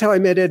 And that's how I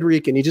met Ed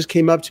Rieken. He just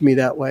came up to me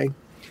that way.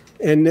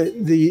 And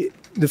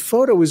the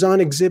photo was on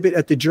exhibit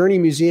at the Journey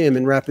Museum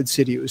in Rapid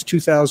City. It was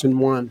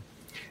 2001.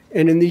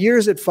 And in the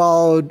years that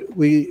followed,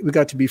 we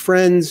got to be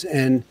friends,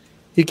 and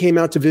he came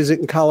out to visit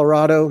in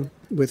Colorado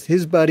with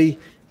his buddy.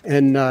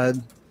 And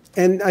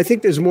I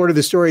think there's more to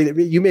the story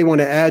that you may want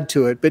to add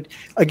to it. But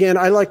again,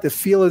 I like the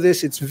feel of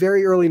this. It's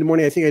very early in the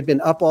morning. I think I'd been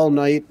up all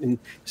night and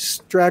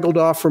straggled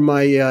off from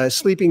my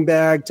sleeping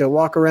bag to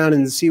walk around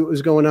and see what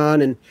was going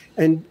on,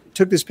 and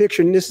took this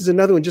picture. And this is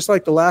another one, just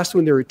like the last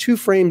one. There were 2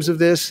 frames of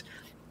this,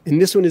 and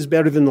this one is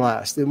better than the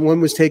last. And one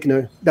was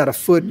taken about a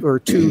foot or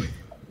 2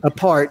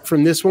 apart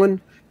from this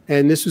one.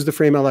 And this was the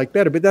frame I liked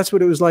better. But that's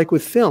what it was like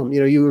with film.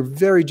 You were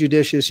very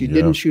judicious. You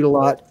didn't shoot a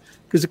lot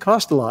because it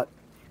cost a lot.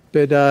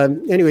 But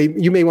anyway,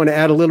 you may want to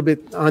add a little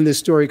bit on this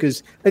story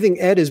because I think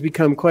Ed has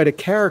become quite a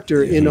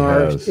character in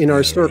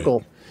our circle.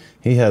 Right.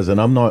 He has, and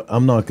I'm not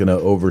going to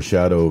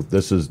overshadow.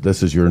 This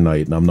is your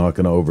night, and I'm not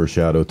going to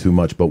overshadow too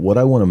much. But what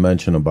I want to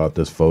mention about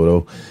this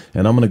photo,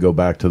 and I'm going to go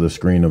back to the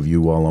screen of you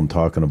while I'm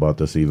talking about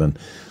this even.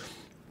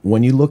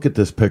 When you look at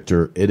this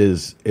picture, it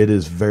is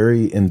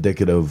very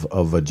indicative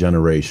of a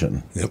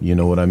generation. Yep. You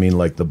know what I mean?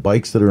 Like the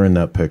bikes that are in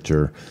that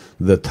picture,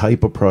 the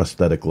type of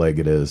prosthetic leg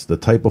it is, the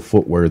type of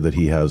footwear that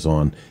he has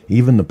on,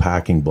 even the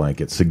packing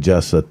blanket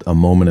suggests a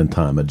moment in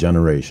time, a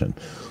generation.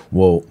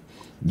 Well,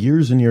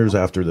 years and years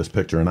after this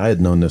picture, and I had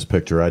known this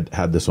picture, I'd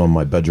had this on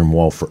my bedroom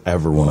wall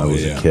forever when I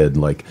was a kid.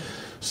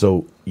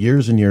 So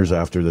years and years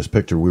after this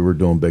picture, we were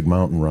doing Big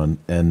Mountain Run,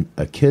 and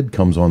a kid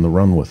comes on the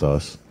run with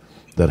us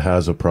that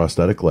has a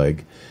prosthetic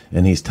leg,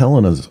 and he's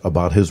telling us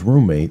about his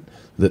roommate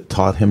that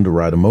taught him to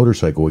ride a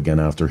motorcycle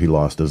again after he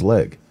lost his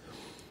leg.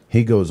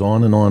 He goes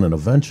on, and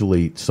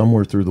eventually,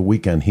 somewhere through the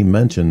weekend, he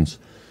mentions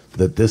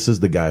that this is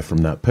the guy from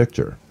that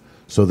picture.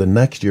 So the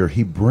next year,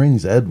 he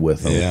brings Ed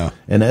with him,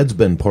 and Ed's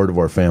been part of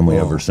our family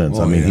ever since.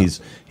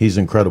 He's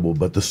incredible.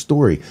 But the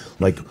story,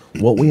 like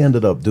what we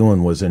ended up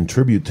doing was in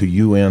tribute to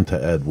you and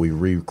to Ed, we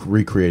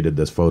recreated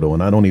this photo,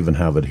 and I don't even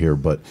have it here,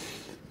 but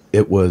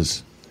it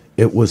was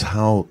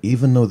how,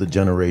 even though the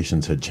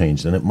generations had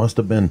changed, and it must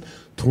have been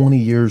 20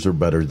 years or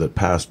better that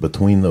passed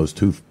between those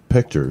 2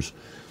 pictures,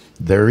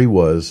 there he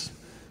was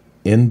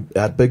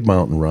at Big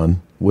Mountain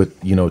Run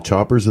with,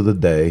 choppers of the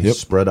day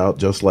spread out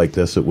just like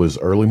this. It was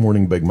early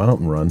morning Big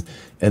Mountain Run,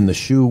 and the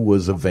shoe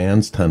was a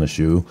Vans tennis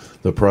shoe.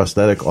 The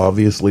prosthetic,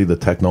 obviously, the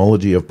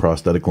technology of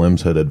prosthetic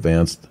limbs had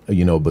advanced,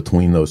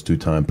 between those 2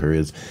 time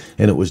periods,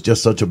 and it was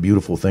just such a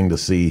beautiful thing to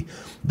see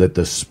that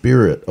the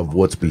spirit of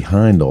what's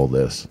behind all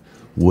this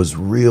was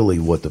really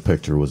what the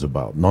picture was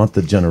about. Not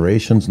the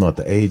generations, not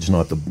the age,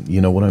 not the,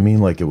 you know what I mean?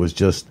 Like it was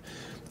just,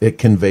 it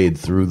conveyed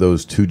through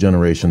those 2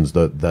 generations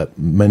that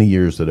many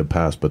years that had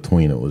passed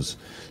between. It was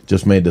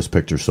just made this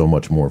picture so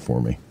much more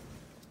for me.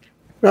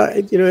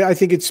 I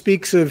think it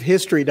speaks of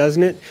history,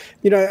 doesn't it?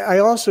 I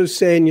also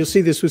say, and you'll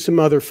see this with some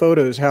other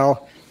photos,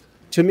 how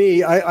to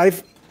me,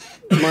 I've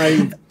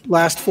my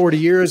last 40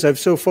 years, I've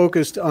so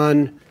focused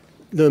on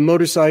the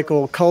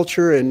motorcycle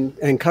culture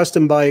and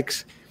custom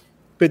bikes.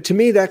 But to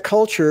me, that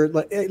culture,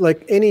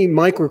 like any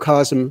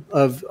microcosm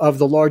of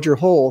the larger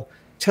whole,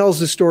 tells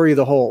the story of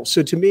the whole.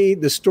 So to me,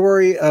 the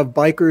story of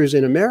bikers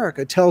in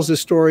America tells the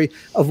story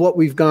of what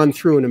we've gone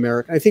through in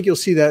America. I think you'll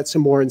see that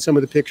some more in some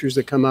of the pictures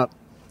that come up.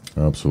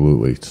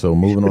 Absolutely. So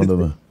moving on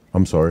to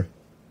I'm sorry.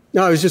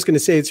 No, I was just going to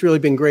say it's really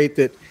been great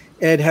that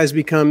Ed has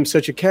become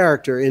such a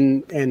character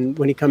and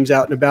when he comes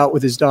out and about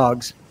with his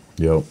dogs.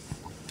 Yep.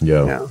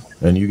 Yeah.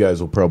 And you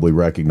guys will probably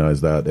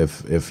recognize that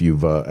if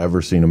you've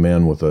ever seen a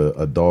man with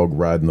a dog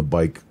riding the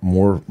bike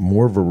more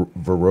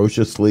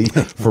ferociously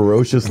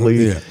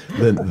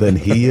than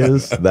he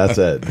is, that's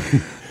Ed.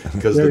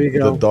 Because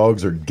the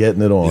dogs are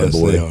getting it on,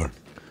 boy. They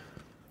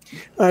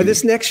are.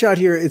 This next shot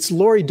here, it's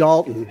Lori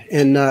Dalton,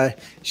 and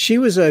she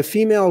was a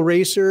female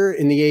racer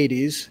in the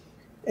 80s,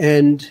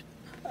 and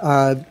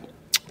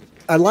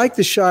I like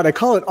the shot. I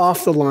call it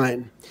off the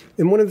line.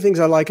 And one of the things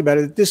I like about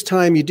it, at this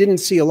time, you didn't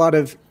see a lot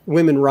of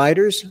women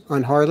riders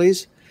on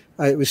Harleys.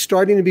 It was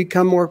starting to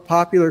become more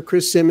popular.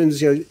 Chris Simmons,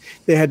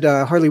 they had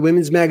Harley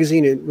Women's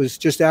Magazine. It was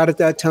just out at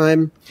that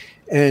time.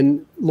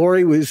 And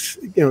Lori was,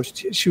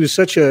 she was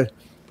such a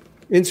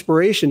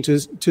inspiration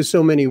to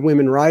so many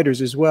women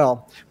riders as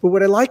well. But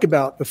what I like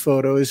about the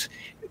photo is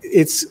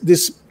it's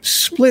this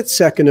split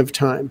second of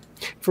time.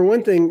 For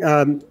one thing,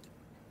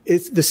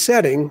 it's the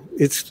setting.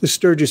 It's the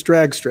Sturgis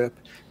drag strip,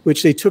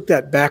 which they took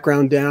that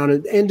background down.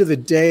 At the end of the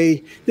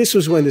day, this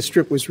was when the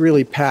strip was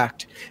really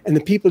packed, and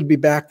the people would be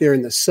back there,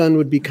 and the sun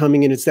would be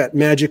coming in. It's that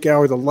magic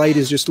hour. The light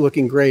is just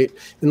looking great.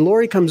 And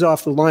Lori comes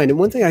off the line. And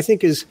one thing I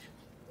think is,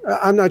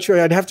 I'm not sure,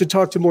 I'd have to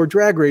talk to more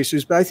drag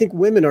racers, but I think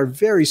women are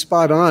very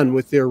spot on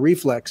with their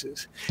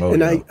reflexes. Oh,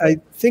 and yeah. I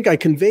think I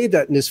conveyed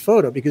that in this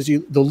photo because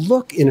the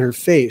look in her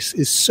face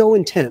is so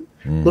intent.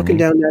 Mm-hmm. Looking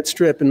down that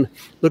strip and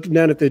looking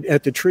down at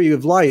the tree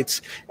of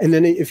lights. And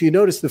then if you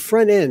notice the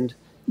front end,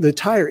 the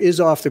tire is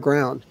off the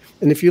ground.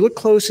 And if you look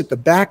close at the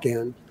back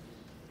end,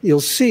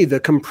 you'll see the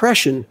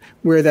compression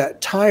where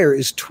that tire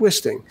is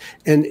twisting.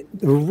 And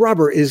the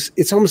rubber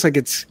it's almost like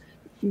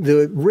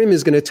the rim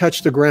is going to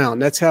touch the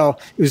ground. That's how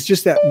it was,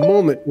 just that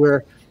moment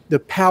where the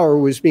power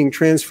was being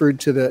transferred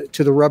to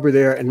the rubber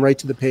there and right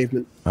to the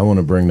pavement. I want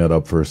to bring that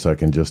up for a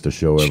second just to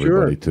show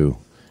everybody too.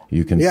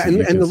 You can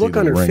and the look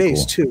on her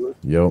face too.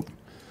 Yep.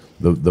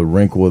 The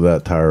wrinkle of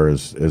that tire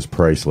is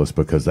priceless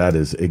because that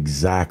is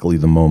exactly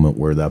the moment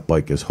where that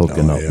bike is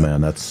hooking up,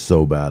 man. That's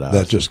so badass.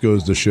 That just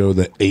goes to show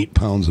that 8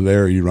 pounds of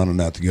air you're running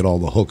out to get all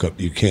the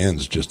hookup you can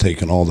is just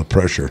taking all the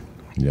pressure.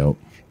 Yep.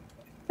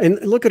 And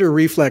look at her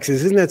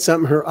reflexes. Isn't that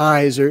something? Her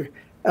eyes are,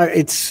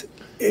 it's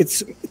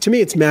to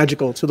me, it's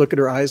magical to look at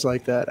her eyes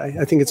like that.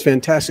 I think it's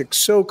fantastic.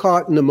 So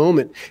caught in the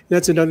moment. And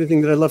that's another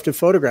thing that I love to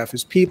photograph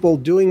is people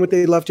doing what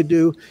they love to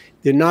do.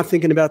 They're not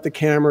thinking about the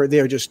camera. They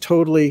are just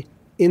totally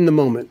in the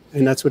moment.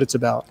 And that's what it's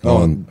about.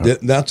 Oh, and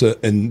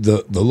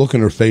the look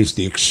in her face,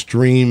 the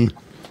extreme,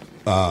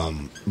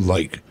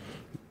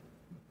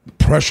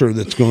 pressure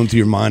that's going through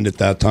your mind at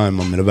that time.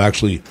 I mean, I've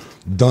actually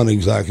done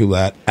exactly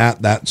that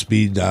at that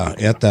speed,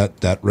 at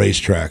that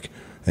racetrack.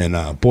 And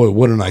boy,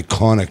 what an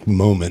iconic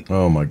moment.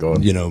 Oh, my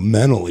God.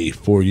 Mentally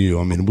for you.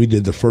 I mean, we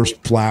did the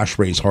first flash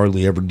race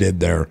Harley ever did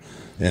there.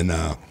 And,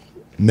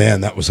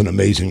 man, that was an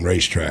amazing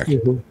racetrack.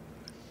 Mm-hmm.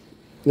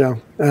 Yeah,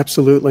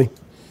 absolutely.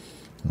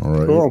 All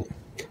right. Cool.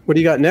 What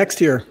do you got next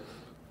here?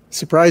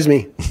 Surprise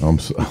me. I'm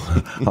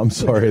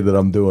sorry that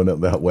I'm doing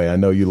it that way. I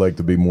know you like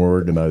to be more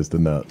organized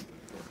than that.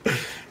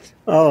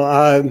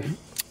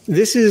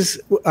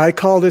 I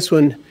call this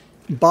one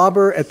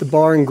Bobber at the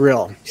Bar and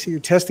Grill. See, you're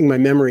testing my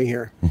memory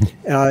here.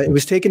 It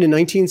was taken in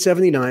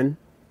 1979.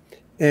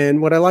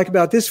 And what I like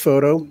about this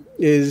photo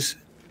is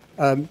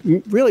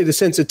really the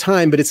sense of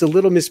time, but it's a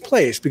little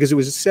misplaced because it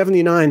was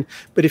 79.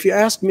 But if you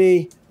ask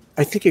me,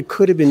 I think it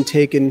could have been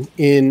taken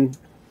in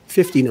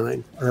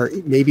 59 or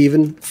maybe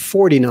even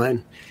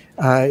 49.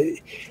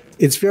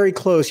 It's very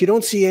close. You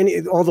don't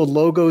see all the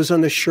logos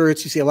on the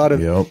shirts. You see a lot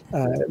of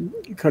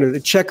kind of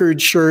the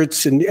checkered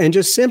shirts and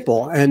just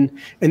simple. And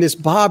this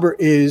bobber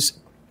is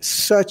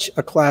such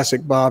a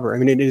classic bobber. I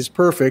mean, it is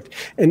perfect.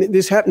 And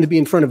this happened to be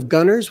in front of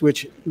Gunners,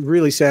 which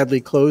really sadly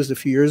closed a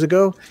few years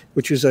ago,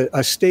 which was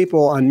a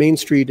staple on Main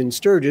Street in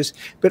Sturgis.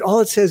 But all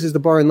it says is the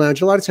Bar and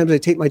Lounge. A lot of times I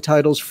take my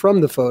titles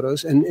from the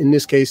photos. And in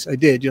this case, I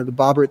did. The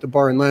bobber at the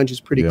Bar and Lounge is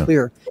pretty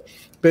clear.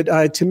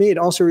 But to me, it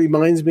also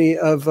reminds me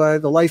of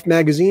the Life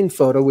magazine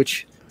photo,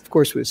 which, of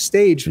course, was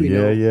staged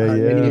many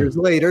years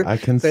later. I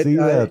can see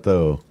that,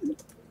 though.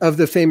 Of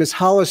the famous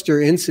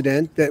Hollister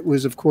incident that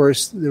was, of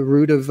course, the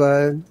root of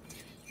the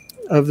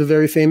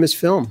very famous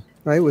film,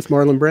 right, with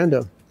Marlon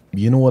Brando.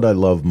 You know what I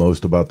love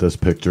most about this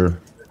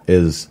picture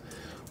is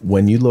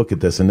when you look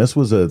at this, and this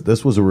was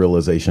a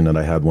realization that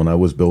I had when I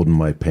was building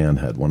my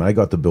panhead. When I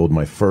got to build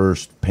my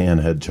first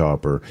panhead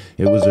chopper,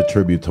 it was a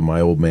tribute to my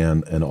old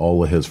man and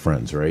all of his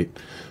friends, right?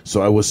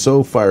 So I was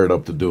so fired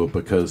up to do it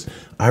because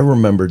I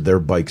remembered their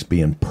bikes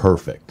being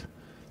perfect,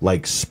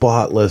 like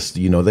spotless.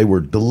 They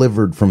were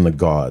delivered from the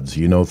gods,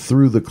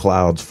 through the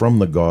clouds from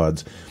the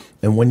gods.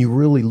 And when you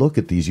really look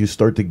at these, you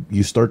start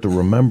to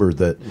remember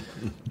that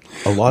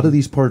a lot of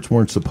these parts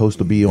weren't supposed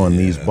to be on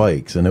these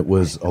bikes, and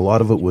a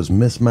lot of it was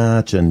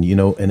mismatch, and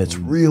and it's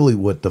really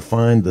what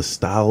defined the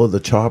style of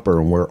the chopper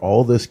and where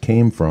all this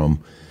came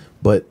from.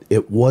 But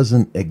it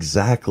wasn't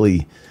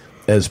exactly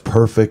as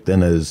perfect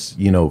and as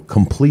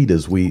complete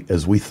as we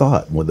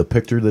thought. With the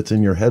picture that's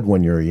in your head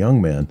when you're a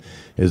young man,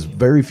 is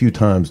very few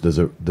times does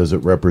it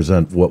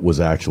represent what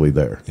was actually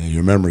there. Yeah,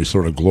 your memory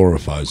sort of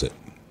glorifies it.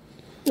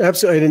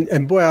 Absolutely.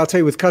 And boy, I'll tell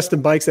you, with custom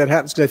bikes, that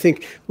happens because I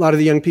think a lot of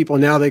the young people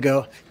now,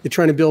 they're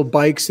trying to build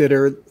bikes that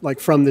are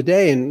like from the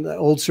day and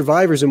old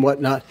survivors and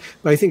whatnot.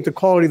 But I think the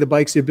quality of the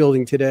bikes they're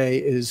building today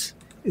is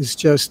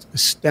just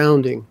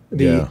astounding.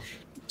 The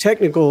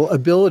technical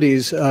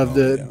abilities of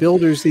the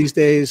builders these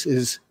days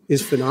is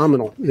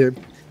phenomenal. Their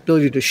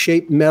ability to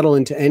shape metal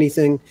into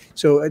anything.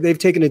 So they've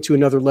taken it to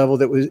another level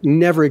that was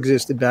never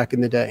existed back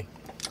in the day.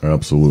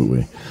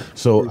 Absolutely.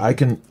 So I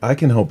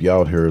can help you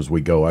out here as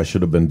we go. I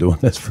should have been doing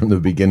this from the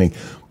beginning,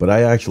 but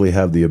I actually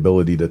have the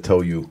ability to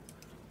tell you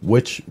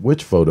which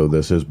photo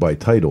this is by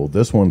title.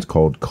 This one's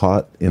called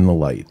Caught in the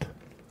Light.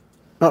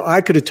 Oh,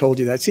 I could have told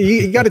you that.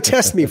 See, you got to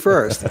test me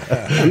first.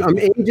 I'm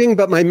aging,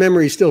 but my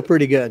memory's still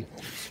pretty good.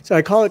 So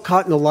I call it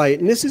Caught in the Light.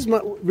 And this is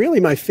really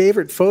my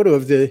favorite photo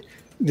of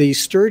the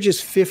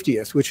Sturgis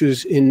 50th, which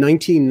was in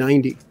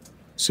 1990.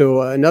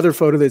 So another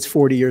photo that's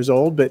 40 years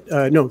old, but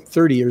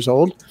 30 years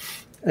old.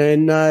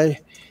 And the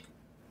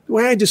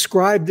way I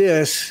describe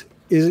this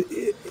is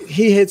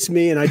he hits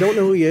me, and I don't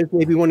know who he is.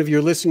 Maybe one of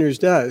your listeners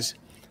does.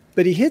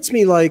 But he hits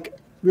me like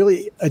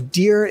really a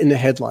deer in the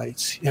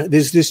headlights.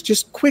 There's this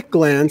just quick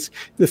glance.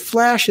 The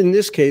flash in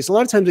this case, a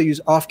lot of times I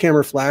use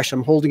off-camera flash.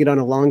 I'm holding it on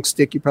a long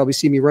stick. You probably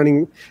see me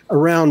running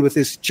around with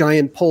this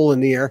giant pole in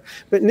the air.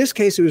 But in this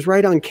case, it was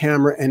right on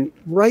camera and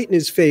right in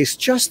his face,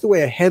 just the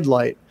way a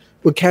headlight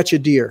would catch a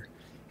deer.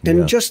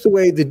 And just the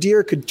way the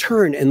deer could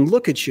turn and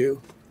look at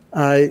you.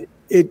 To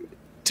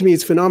me,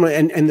 it's phenomenal.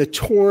 And the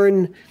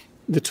torn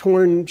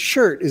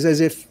shirt is as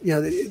if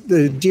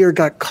the deer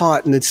got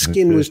caught and the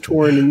skin was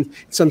torn in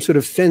some sort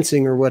of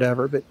fencing or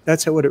whatever. But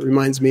that's what it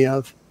reminds me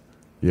of.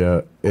 Yeah,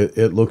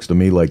 it looks to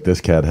me like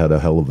this cat had a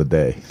hell of a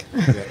day.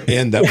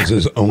 And that was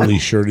his only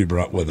shirt he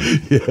brought with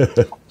him.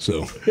 Yeah.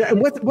 So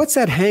and what's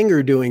that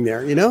hanger doing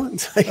there?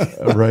 It's like,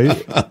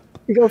 right.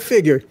 Go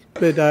figure.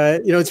 But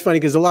it's funny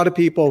because a lot of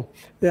people,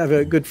 they have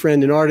a good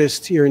friend, an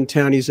artist here in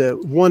town. He's a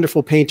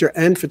wonderful painter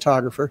and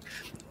photographer.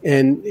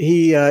 And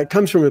he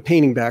comes from a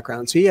painting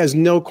background. So he has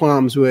no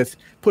qualms with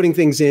putting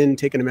things in,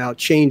 taking them out,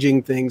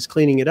 changing things,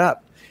 cleaning it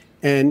up.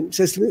 And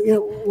says,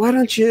 why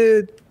don't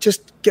you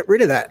just get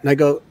rid of that? And I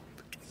go,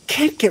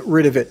 can't get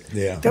rid of it.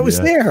 Yeah. That was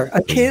there.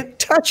 I can't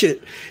touch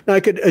it. Now I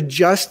could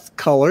adjust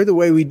color the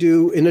way we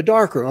do in a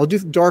darkroom. I'll do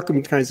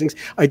darkroom kinds of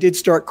things. I did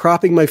start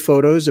cropping my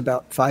photos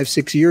about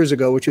 5-6 years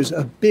ago, which was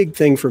a big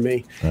thing for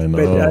me. I know.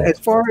 But as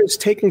far as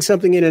taking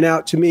something in and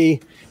out, to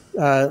me,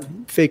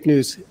 fake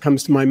news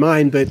comes to my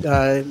mind, but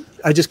I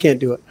just can't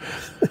do it.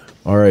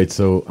 All right,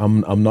 so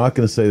I'm not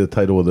going to say the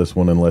title of this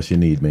one unless you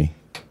need me.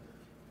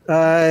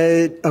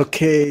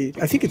 Okay,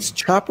 I think it's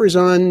Choppers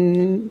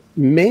on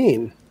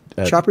Main.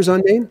 Choppers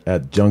on Main?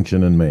 At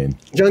Junction in Maine.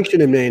 Junction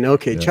in Maine.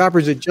 Okay, yeah.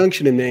 Choppers at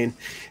Junction in Maine.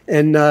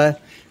 And I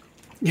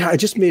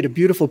just made a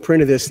beautiful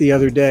print of this the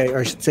other day, or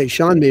I should say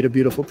Sean made a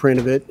beautiful print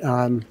of it.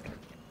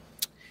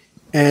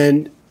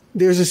 And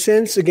there's a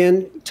sense,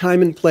 again,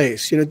 time and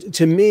place.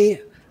 To me,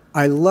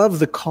 I love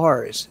the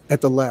cars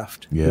at the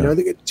left. Yeah.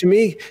 To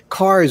me,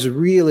 cars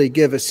really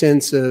give a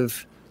sense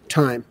of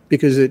time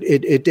because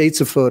it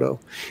dates a photo.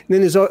 And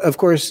then there's, of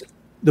course,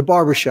 the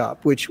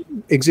barbershop, which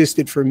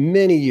existed for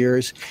many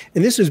years.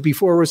 And this was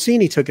before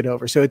Rossini took it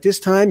over. So at this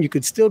time, you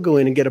could still go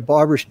in and get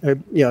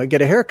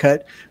get a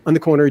haircut on the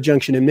corner of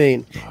Junction and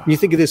Main. And you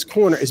think of this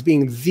corner as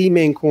being the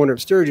main corner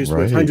of Sturgis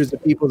with hundreds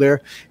of people there.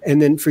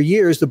 And then for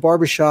years, the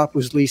barbershop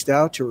was leased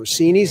out to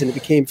Rossini's, and it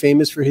became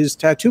famous for his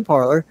tattoo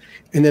parlor.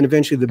 And then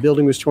eventually the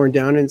building was torn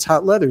down, and it's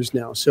Hot Leathers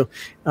now. So,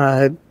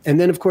 and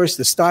then, of course,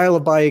 the style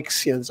of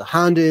bikes, there's a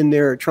Honda in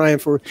there, a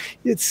Triumph.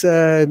 It's...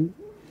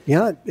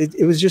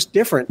 it was just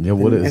different. Yeah,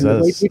 what is and that?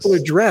 The way people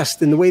are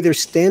dressed and the way they're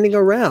standing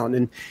around,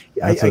 and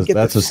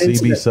that's a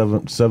CB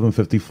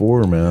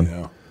 754,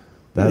 man.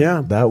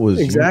 Yeah, that was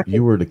exactly.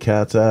 You were the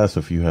cat's ass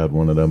if you had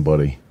one of them,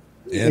 buddy.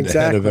 And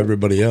ahead of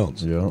everybody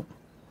else. Yeah.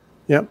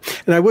 Yeah,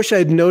 and I wish I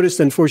had noticed.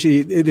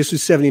 Unfortunately, this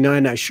was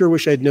 79. I sure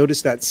wish I had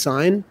noticed that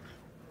sign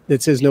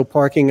that says no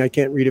parking. I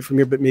can't read it from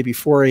here, but maybe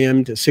 4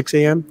 a.m. to 6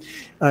 a.m.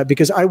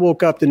 Because I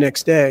woke up the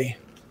next day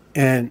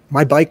and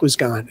my bike was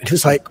gone. It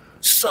was like,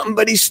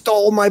 somebody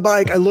stole my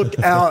bike. I looked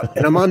out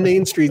and I'm on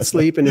Main Street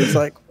sleeping. It's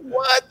like,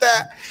 what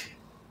the?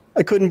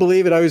 I couldn't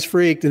believe it. I was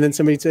freaked. And then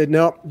somebody said,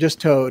 nope, just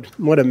towed.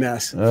 What a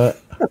mess.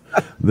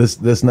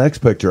 This next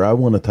picture, I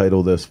want to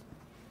title this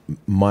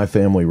My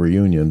Family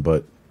Reunion,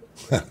 but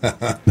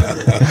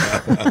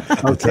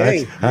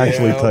okay.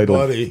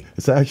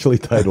 It's actually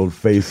titled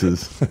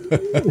Faces.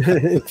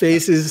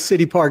 Faces,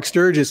 City Park,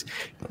 Sturgis,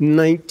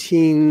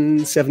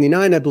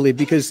 1979, I believe,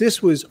 because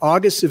this was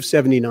August of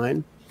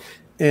 79.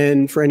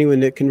 And for anyone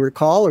that can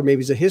recall, or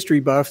maybe is a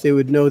history buff, they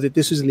would know that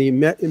this was in the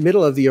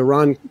middle of the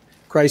Iran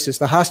crisis,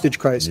 the hostage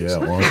crisis.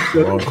 Yeah,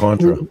 Iran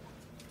Contra.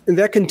 And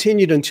that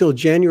continued until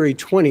January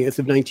 20th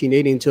of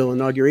 1980, until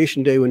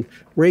Inauguration Day when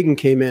Reagan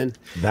came in.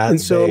 The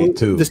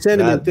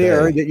sentiment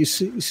that you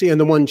see on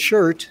the one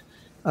shirt,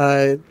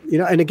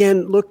 and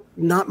again, look,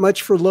 not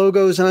much for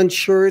logos on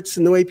shirts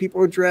and the way people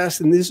were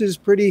dressed. And it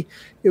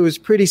was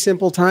pretty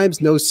simple times.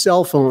 No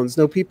cell phones,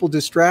 no people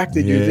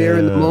distracted. You're there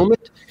in the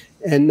moment.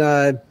 And,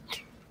 and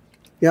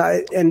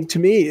to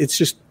me, it's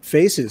just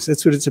faces.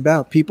 That's what it's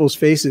about, people's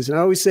faces. And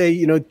I always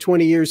say,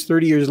 20 years,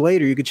 30 years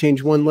later, you could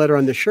change one letter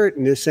on the shirt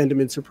and the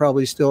sentiments are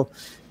probably still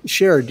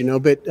shared,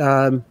 But,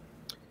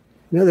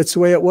 that's the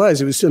way it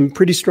was. It was some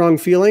pretty strong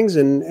feelings,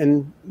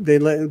 and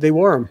they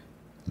wore them.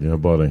 Yeah,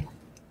 buddy.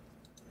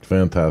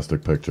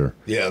 Fantastic picture.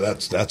 Yeah,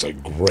 that's a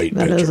great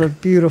picture. That is a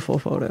beautiful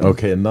photo.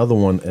 Okay, another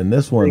one. And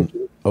this one,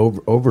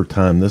 over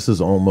time, this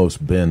has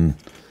almost been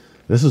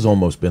This has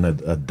almost been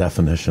a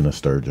definition of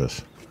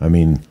Sturgis. I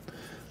mean,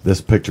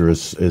 this picture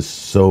is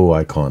so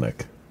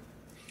iconic.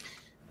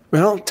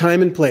 Well,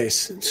 time and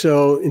place.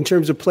 So in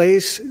terms of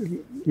place,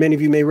 many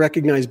of you may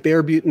recognize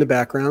Bear Butte in the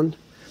background.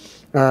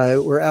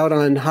 We're out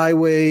on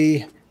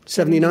Highway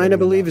 79, I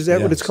believe. Is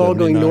that what it's called,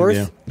 going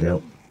north? Yeah.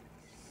 Yep.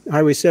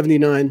 Highway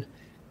 79.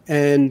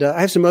 And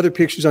I have some other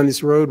pictures on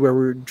this road where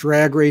we're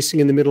drag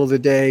racing in the middle of the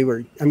day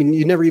where, I mean,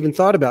 you never even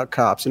thought about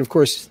cops. And of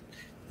course,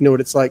 you know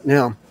what it's like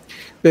now,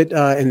 but,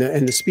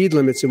 and the speed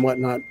limits and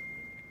whatnot.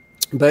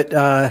 But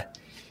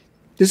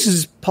this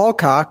is Paul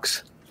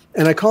Cox,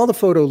 and I call the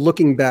photo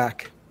Looking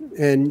Back.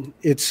 And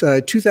it's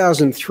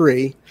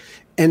 2003.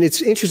 And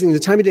it's interesting, the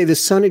time of day, the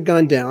sun had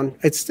gone down.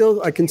 It's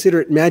still, I consider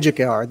it magic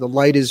hour. The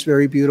light is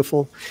very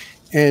beautiful.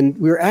 And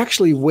we were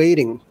actually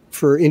waiting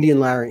for Indian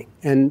Larry.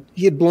 And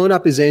he had blown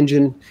up his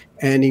engine,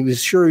 and he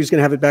was sure he was going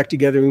to have it back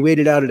together. And we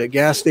waited out at a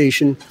gas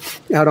station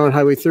out on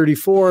Highway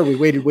 34. We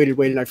waited.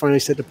 And I finally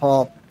said to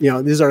Paul,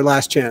 this is our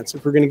last chance.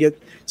 If we're going to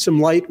get some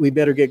light, we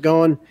better get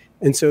going.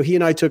 And so he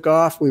and I took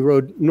off. We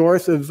rode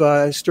north of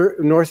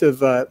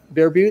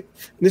Bear Butte.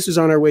 And this is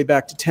on our way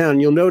back to town.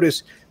 You'll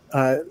notice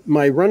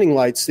my running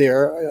lights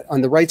there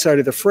on the right side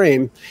of the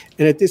frame.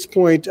 And at this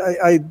point,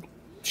 I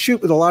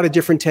shoot with a lot of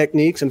different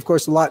techniques. And, of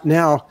course, a lot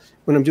now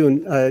when I'm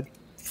doing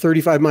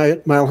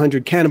 35-mile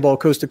 100 cannonball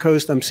coast to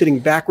coast, I'm sitting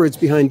backwards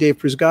behind Dave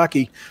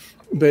Przgocki.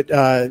 But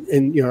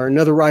and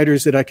another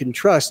riders that I can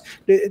trust.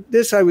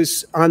 This, I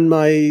was on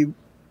my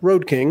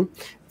Road King,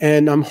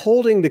 and I'm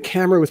holding the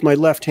camera with my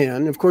left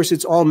hand. Of course,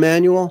 it's all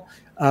manual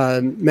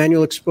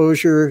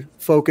exposure,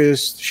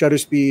 focus, shutter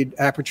speed,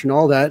 aperture, and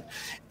all that.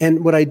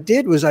 And what I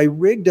did was I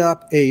rigged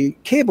up a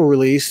cable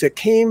release that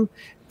came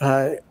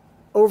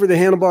over the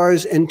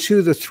handlebars and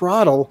to the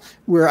throttle,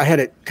 where I had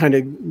it kind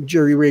of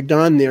jury-rigged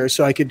on there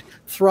so I could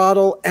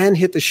throttle and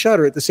hit the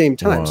shutter at the same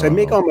time. Wow. So I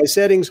make all my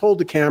settings, hold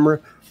the camera,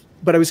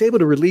 but I was able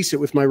to release it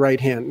with my right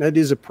hand. That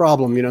is a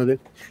problem,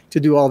 to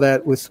do all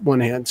that with one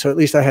hand. So at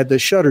least I had the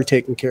shutter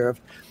taken care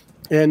of.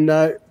 And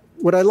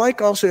what I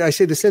like also, I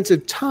say the sense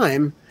of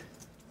time.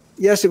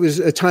 Yes, it was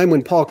a time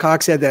when Paul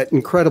Cox had that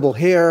incredible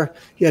hair.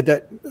 He had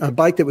that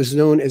bike that was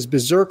known as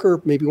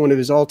Berserker, maybe one of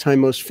his all-time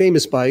most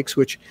famous bikes,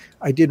 which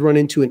I did run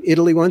into in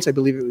Italy once. I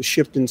believe it was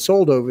shipped and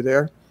sold over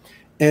there.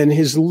 And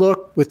his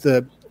look with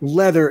the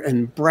leather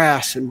and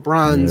brass and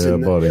bronze. Yeah,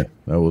 buddy.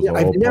 That was all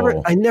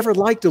Paul. I never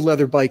liked a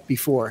leather bike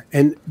before.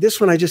 And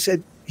this one, I just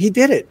said, he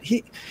did it.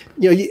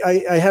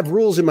 I have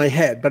rules in my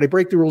head, but I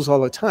break the rules all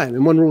the time.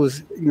 And one rule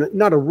is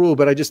not a rule,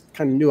 but I just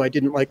kind of knew I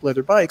didn't like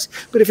leather bikes.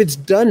 But if it's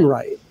done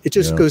right, it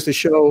just goes to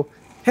show,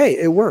 hey,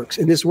 it works,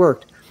 and this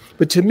worked.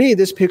 But to me,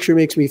 this picture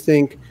makes me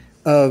think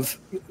of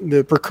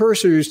the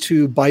precursors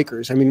to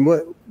bikers. I mean,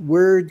 who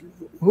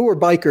were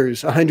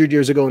bikers 100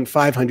 years ago and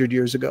 500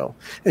 years ago?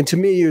 And to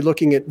me, you're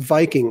looking at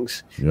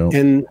Vikings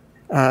and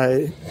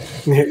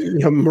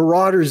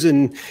marauders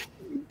and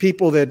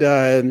people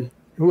that.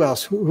 Who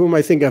else? Who am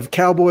I thinking of?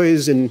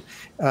 Cowboys and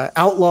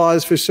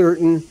outlaws for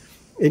certain.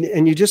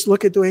 And you just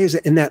look at the way he's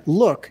in that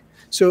look.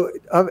 So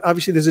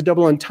obviously there's a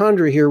double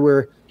entendre here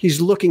where he's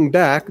looking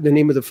back, the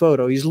name of the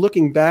photo, he's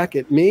looking back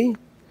at me,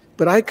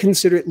 but I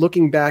consider it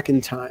looking back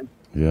in time.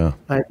 Yeah.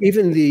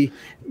 Even the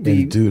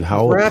dude,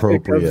 how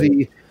graphic appropriate.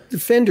 of the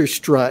fender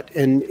strut,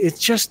 and it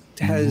just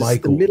has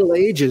the Middle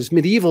Ages,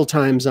 medieval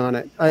times on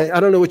it.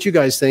 I don't know what you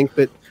guys think,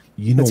 but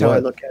that's how I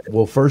look at it.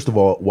 Well, first of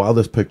all, while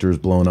this picture is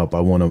blown up,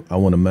 I want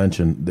to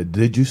mention that.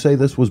 Did you say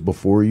this was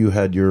before you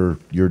had your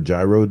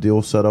gyro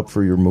deal set up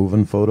for your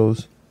moving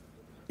photos?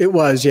 It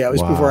was, yeah. It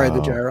was before I had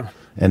the gyro.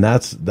 And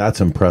that's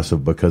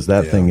impressive because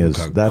that thing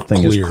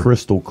is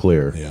crystal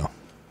clear. Yeah.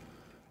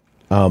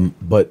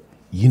 But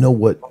you know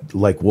what?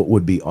 Like, what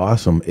would be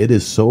awesome? It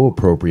is so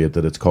appropriate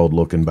that it's called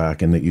Looking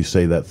Back, and that you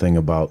say that thing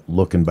about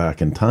looking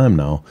back in time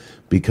now,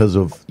 because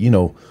of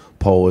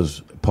Paul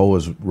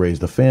has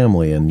raised a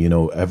family, and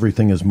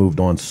everything has moved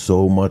on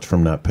so much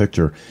from that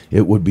picture.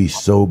 It would be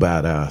so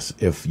badass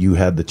if you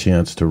had the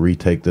chance to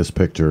retake this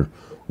picture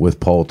with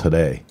Paul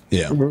today.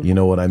 Yeah. Mm-hmm. You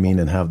know what I mean?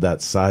 And have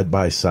that side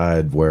by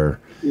side where,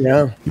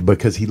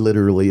 because he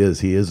literally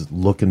is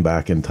looking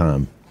back in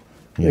time.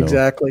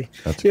 Exactly.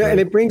 That's and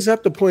it brings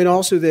up the point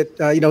also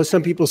that,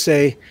 some people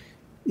say,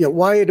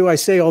 why do I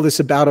say all this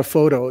about a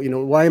photo?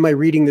 Why am I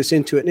reading this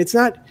into it? And it's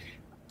not,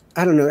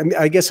 I don't know. I mean,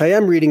 I guess I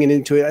am reading it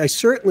into it. I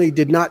certainly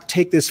did not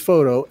take this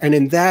photo and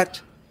in that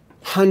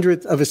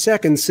 100th of a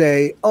second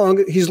say,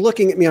 he's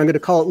looking at me. I'm going to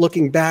call it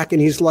looking back.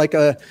 And he's like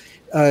like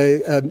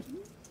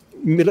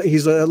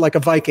a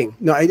Viking.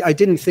 No, I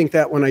didn't think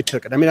that when I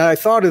took it. I mean, I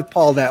thought of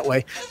Paul that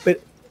way,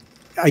 but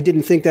I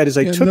didn't think that as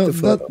I took the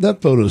photo.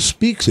 That photo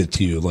speaks it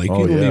to you. Like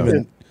you don't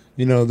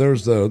even,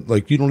 there's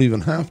you don't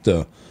even have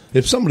to.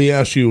 If somebody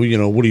asks you,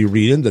 what do you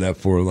read into that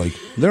for? Like,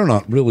 they're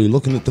not really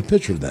looking at the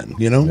picture then,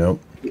 Yep.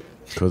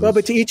 Well,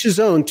 but to each his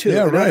own too.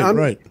 Yeah,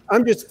 right.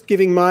 I'm just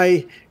giving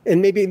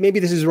and maybe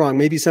this is wrong.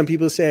 Maybe some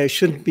people say I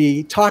shouldn't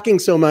be talking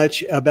so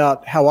much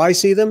about how I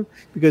see them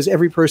because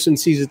every person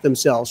sees it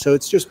themselves. So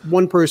it's just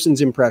one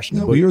person's impression.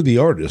 No, you're the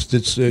artist.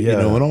 It's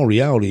in all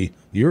reality,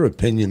 your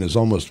opinion is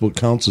almost what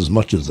counts as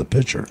much as the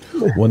picture.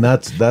 Well,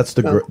 that's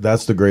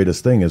the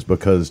greatest thing, is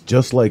because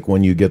just like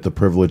when you get the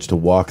privilege to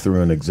walk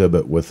through an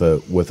exhibit with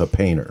a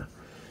painter,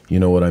 you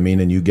know what I mean,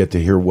 and you get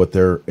to hear what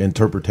their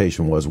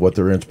interpretation was, what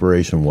their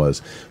inspiration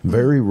was.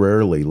 Very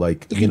rarely,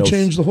 like, it can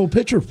change the whole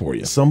picture for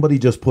you. Somebody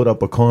just put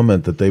up a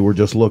comment that they were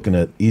just looking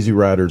at Easy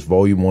Riders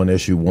Volume 1,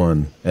 Issue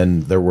 1,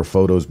 and there were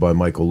photos by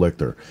Michael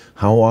Lichter.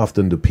 How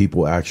often do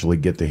people actually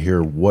get to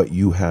hear what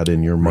you had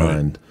in your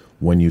mind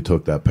when you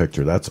took that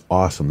picture? That's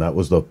awesome. That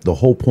was the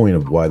whole point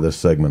of why this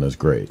segment is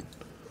great.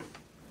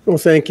 Well,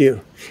 thank you.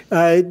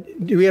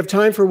 Do we have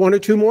time for one or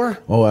two more?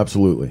 Oh,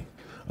 absolutely.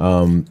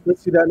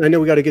 Let's do that. And I know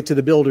we got to get to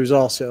the builders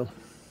also.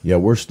 Yeah,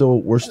 we're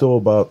still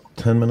about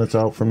 10 minutes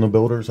out from the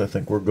builders. I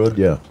think we're good.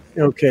 Yeah.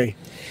 Okay.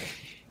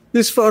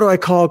 This photo I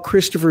call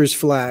Christopher's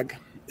flag.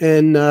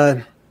 And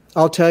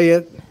I'll tell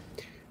you,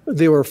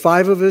 there were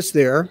 5 of us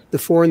there, the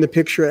 4 in the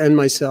picture and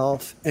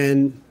myself,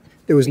 and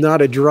there was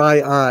not a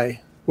dry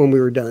eye when we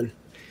were done.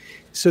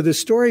 So the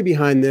story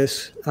behind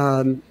this,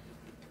 well,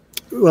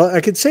 I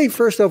could say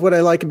first off what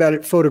I like about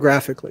it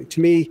photographically.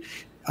 To me,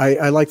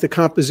 I like the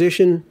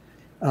composition.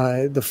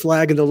 The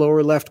flag in the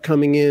lower left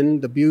coming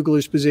in, the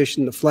bugler's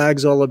position, the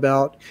flag's all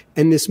about,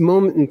 and this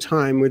moment in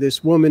time where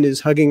this woman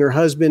is hugging her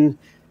husband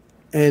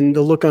and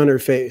the look on her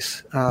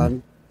face.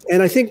 And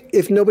I think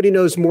if nobody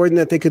knows more than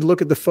that, they could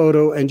look at the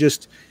photo and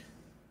just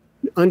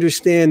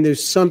understand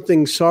there's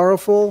something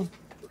sorrowful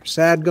or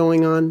sad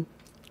going on.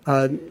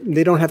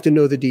 They don't have to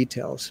know the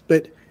details,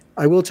 but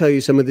I will tell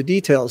you some of the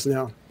details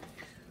now.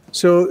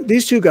 So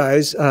these 2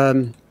 guys,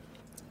 and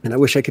I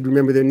wish I could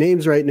remember their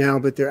names right now,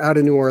 but they're out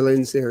of New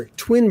Orleans. They're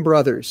twin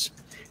brothers,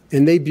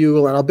 and they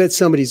bugle. And I'll bet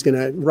somebody's going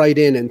to write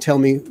in and tell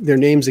me their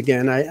names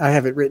again. I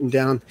have it written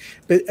down.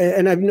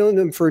 And I've known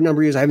them for a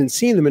number of years. I haven't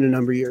seen them in a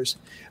number of years.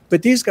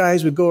 But these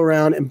guys would go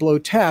around and blow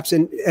taps.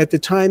 And at the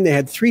time, they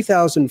had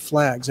 3,000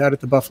 flags out at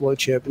the Buffalo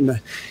Chip.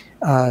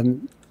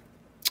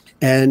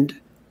 And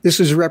this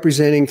was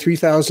representing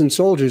 3,000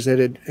 soldiers that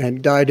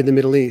had died in the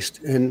Middle East.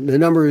 And the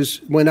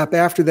numbers went up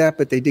after that,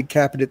 but they did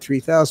cap it at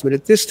 3,000. But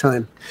at this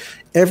time,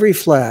 every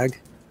flag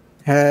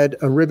had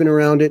a ribbon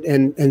around it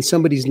and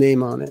somebody's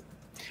name on it.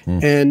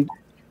 And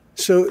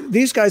so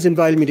these guys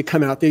invited me to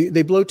come out.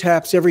 They blow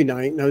taps every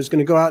night, and I was going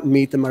to go out and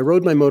meet them. I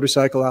rode my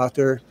motorcycle out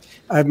there.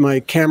 I have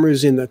my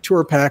cameras in the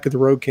tour pack of the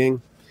Road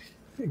King.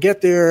 I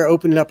get there,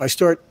 open it up. I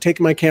start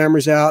taking my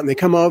cameras out, and they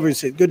come over and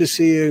say, "Good to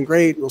see you," and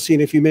 "Great, we'll see you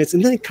in a few minutes."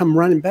 And then they come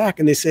running back,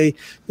 and they say,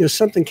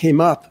 something came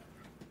up,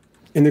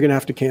 and they're going to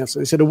have to cancel.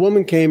 They said a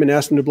woman came and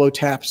asked them to blow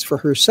taps for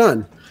her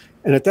son.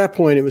 And at that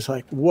point, it was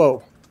like,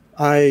 whoa,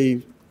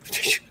 I'm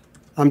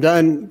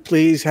done.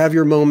 Please have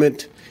your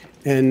moment,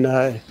 and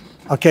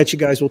I'll catch you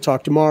guys. We'll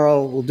talk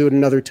tomorrow. We'll do it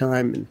another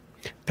time. And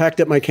packed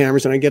up my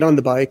cameras, and I get on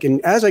the bike.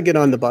 And as I get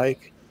on the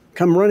bike,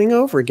 come running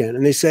over again.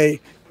 And they say,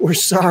 "We're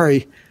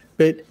sorry,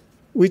 but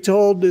we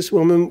told this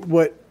woman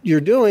what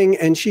you're doing,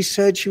 and she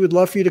said she would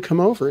love for you to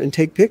come over and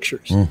take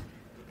pictures."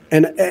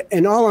 And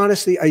in all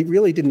honesty, I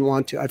really didn't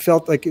want to. I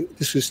felt like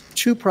this was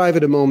too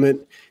private a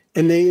moment,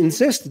 and they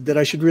insisted that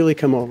I should really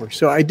come over.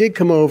 So I did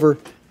come over,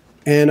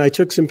 and I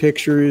took some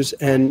pictures,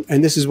 and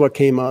this is what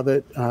came of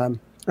it.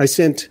 I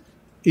sent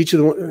each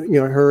of the,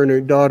 her and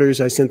her daughters,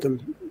 I sent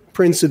them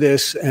prints of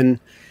this, and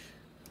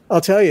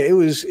I'll tell you, it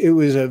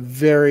was a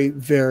very,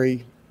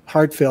 very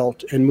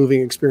heartfelt and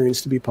moving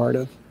experience to be part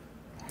of.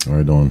 All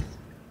right, Dawn.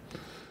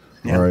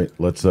 Yeah. All right,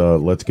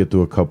 let's get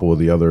to a couple of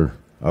the other.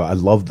 I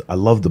love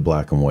the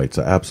black and whites.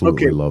 I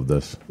absolutely love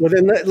this. Well,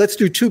 then let's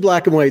do 2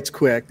 black and whites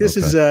quick. This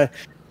is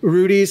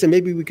Rudy's, and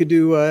maybe we could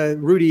do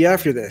Rudy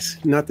after this.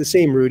 Not the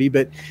same Rudy,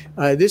 but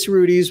this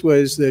Rudy's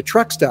was the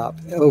truck stop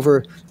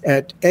over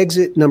at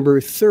exit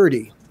number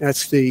 30.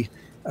 That's the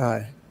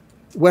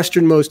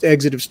westernmost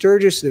exit of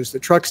Sturgis. There's the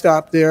truck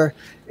stop there,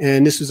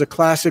 and this was a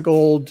classic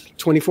old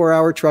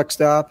 24-hour truck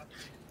stop.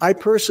 I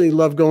personally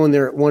love going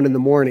there at 1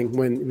 a.m.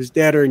 when it was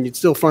deader, and you'd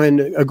still find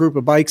a group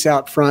of bikes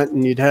out front,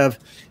 and you'd have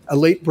a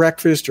late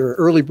breakfast or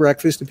early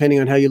breakfast, depending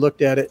on how you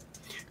looked at it.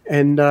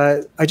 And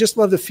I just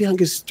love the feeling,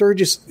 because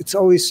Sturgis, it's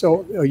always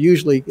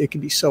usually it can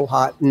be so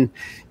hot, and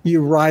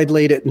you ride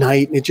late at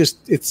night, and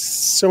it's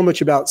so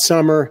much about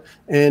summer.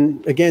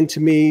 And again, to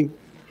me,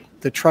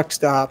 the truck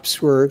stops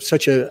were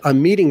such a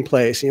meeting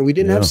place. We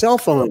didn't have cell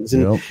phones,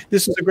 and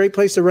this was a great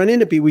place to run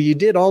into people. You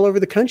did all over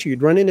the country.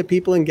 You'd run into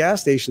people in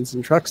gas stations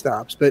and truck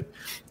stops. But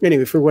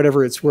anyway, for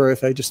whatever it's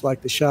worth, I just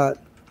like the shot.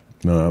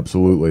 No,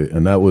 absolutely.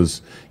 And that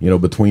was,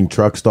 between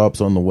truck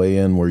stops on the way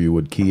in where you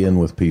would key in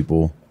with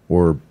people,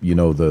 or,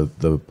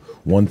 the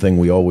one thing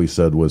we always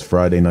said was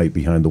Friday night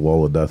behind the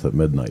wall of death at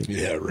midnight.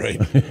 Yeah,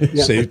 right.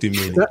 Safety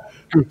meeting.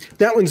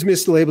 That one's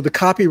mislabeled. The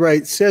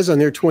copyright says on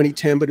there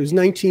 2010, but it was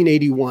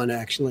 1981,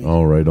 actually.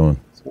 Oh, right on.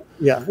 So,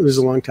 yeah, it was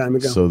a long time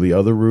ago. So the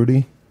other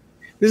Rudy?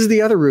 This is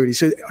the other Rudy.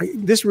 So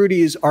this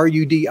Rudy is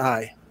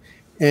RUDI.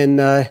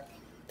 And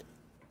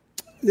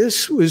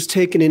this was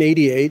taken in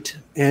 88.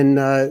 And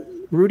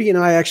Rudy and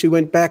I actually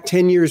went back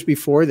 10 years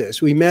before this.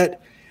 We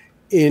met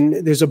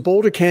there's a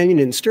Boulder Canyon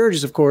in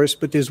Sturgis, of course,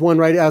 but there's one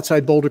right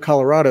outside Boulder,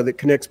 Colorado that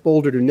connects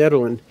Boulder to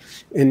Nederland.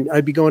 And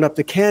I'd be going up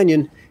the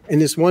canyon,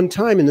 and this one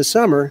time in the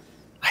summer,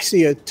 I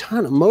see a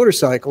ton of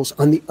motorcycles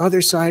on the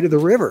other side of the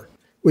river,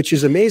 which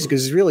is amazing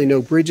because there's really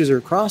no bridges or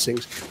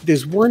crossings.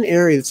 There's one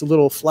area that's a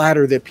little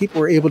flatter that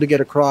people were able to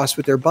get across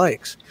with their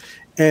bikes.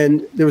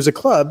 And there was a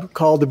club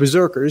called the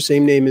Berserkers,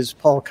 same name as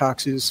Paul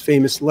Cox's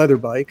famous leather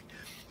bike.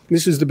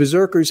 This was the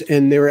Berserkers,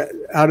 and they were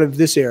out of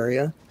this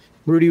area.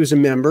 Rudy was a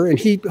member, and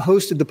he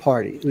hosted the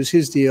party. It was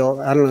his deal.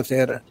 I don't know if they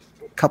had a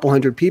couple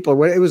hundred people or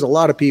what. It was a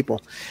lot of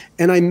people.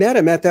 And I met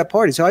him at that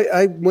party. So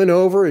I went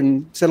over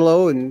and said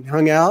hello and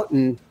hung out,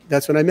 and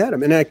that's when I met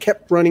him. And I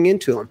kept running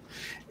into him.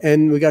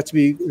 And we got to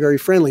be very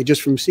friendly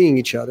just from seeing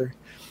each other.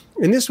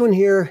 And this one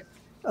here,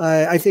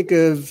 I think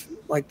of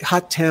like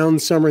hot town,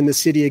 summer in the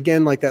city.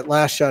 Again, like that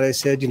last shot I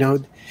said,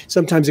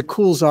 sometimes it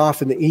cools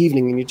off in the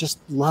evening and you just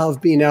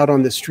love being out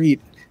on the street.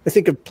 I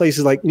think of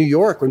places like New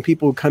York when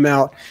people would come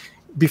out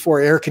before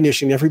air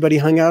conditioning, everybody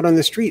hung out on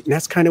the street, and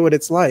that's kind of what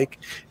it's like.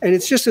 And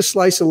it's just a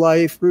slice of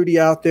life. Rudy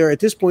out there.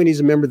 At this point, he's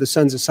a member of the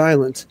Sons of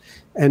Silence.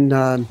 And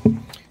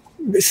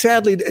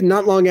sadly,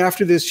 not long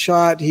after this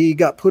shot, he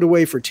got put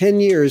away for 10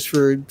 years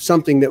for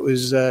something that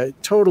was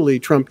totally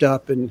trumped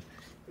up and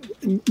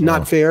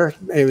not fair.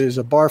 It was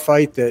a bar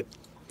fight that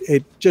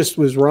it just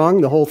was wrong,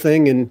 the whole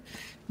thing. And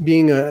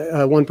being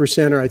a one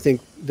percenter, I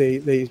think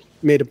they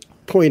made a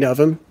point of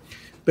him.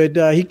 But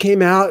he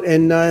came out,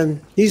 and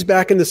he's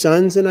back in the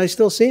Suns, and I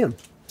still see him.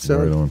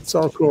 So it's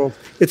all cool.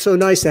 It's so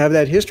nice to have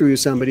that history with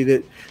somebody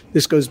that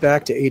this goes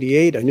back to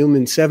 88. I knew him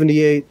in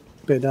 78,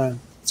 but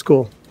it's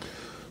cool.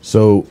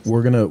 So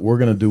we're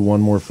gonna do one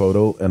more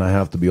photo, and I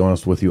have to be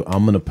honest with you.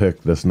 I'm gonna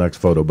pick this next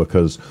photo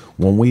because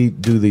when we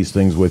do these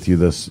things with you,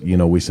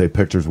 we say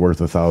picture's worth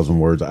 1,000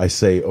 words. I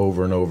say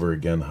over and over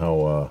again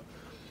how.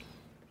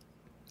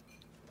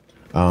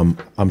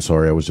 I'm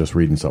sorry, I was just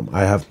reading something.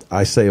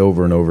 I say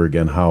over and over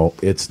again how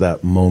it's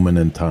that moment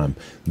in time.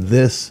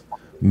 This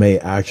may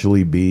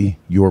actually be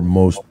your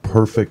most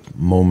perfect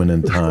moment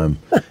in time,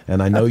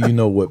 and I know you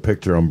know what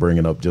picture I'm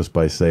bringing up just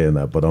by saying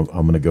that. But I'm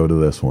going to go to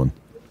this one.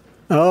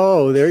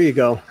 Oh, there you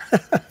go.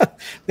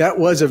 That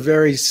was a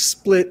very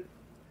split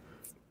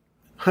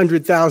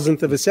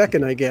 100,000th of a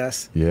second, I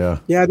guess. Yeah.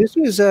 Yeah, this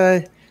was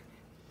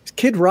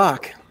Kid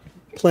Rock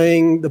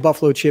playing the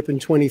Buffalo Chip in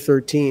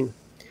 2013.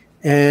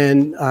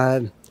 And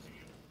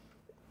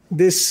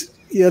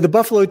the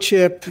Buffalo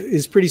Chip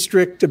is pretty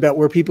strict about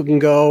where people can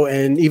go.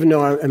 And even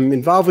though I'm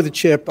involved with the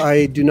Chip,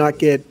 I do not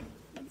get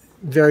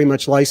very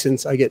much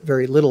license. I get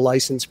very little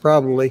license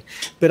probably.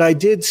 But I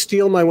did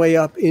steal my way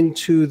up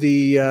into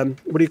the,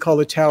 what do you call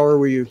the tower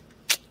where you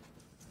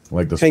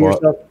like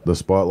the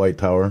spotlight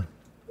tower?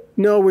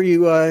 No, where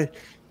you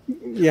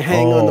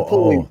hang on the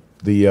pulley.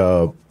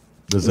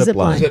 The zip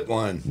line. Zip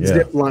line. Yeah.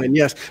 Zip line,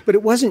 yes. But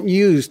it wasn't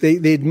used.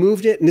 They'd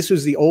moved it, and this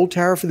was the old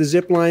tower for the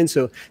zip line,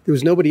 so there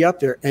was nobody up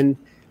there. And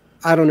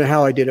I don't know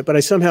how I did it, but I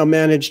somehow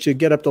managed to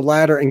get up the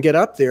ladder and get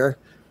up there.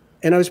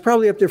 And I was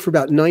probably up there for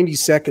about 90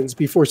 seconds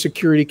before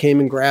security came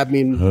and grabbed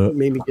me and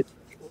made me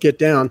get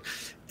down.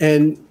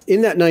 And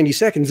in that 90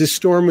 seconds, this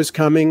storm was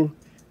coming.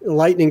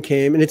 Lightning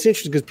came, and it's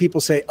interesting because people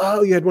say,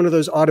 "Oh, you had one of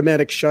those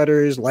automatic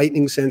shutters,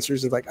 lightning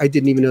sensors." And like, I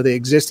didn't even know they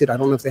existed. I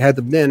don't know if they had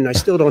them then, and I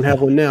still don't have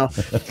one now.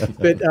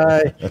 But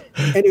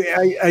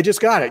anyway, I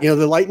just got it.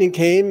 The lightning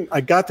came. I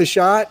got the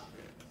shot.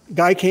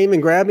 Guy came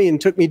and grabbed me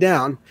and took me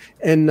down.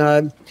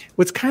 And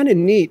what's kind of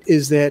neat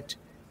is that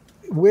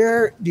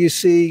where do you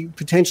see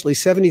potentially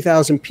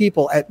 70,000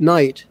 people at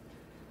night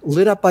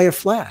lit up by a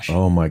flash?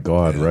 Oh my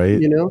God! Right?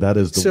 That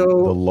is the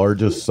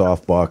largest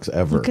softbox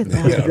ever. Look at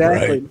that. Yeah,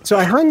 exactly. Right. So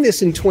I hung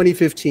this in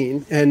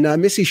 2015, and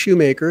Missy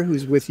Shoemaker,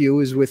 who's with you,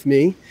 was with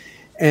me,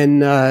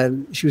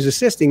 and she was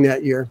assisting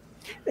that year.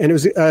 And it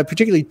was a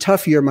particularly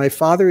tough year. My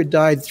father had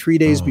died 3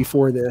 days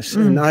before this,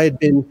 and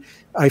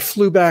I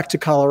flew back to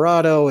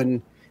Colorado,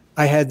 and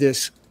I had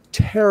this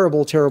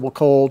terrible, terrible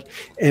cold,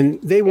 and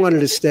they wanted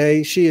to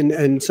stay. She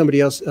and somebody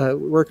else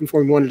working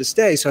for me wanted to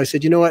stay. So I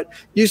said, you know what?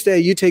 You stay,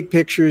 you take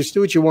pictures, do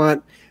what you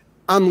want.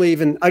 I'm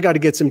leaving. I got to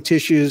get some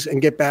tissues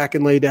and get back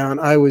and lay down.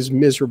 I was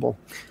miserable.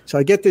 So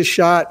I get this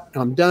shot.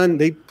 I'm done.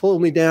 They pull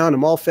me down.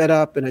 I'm all fed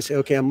up, and I say,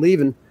 okay, I'm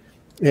leaving.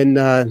 And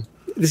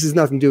this has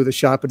nothing to do with the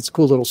shot, but it's a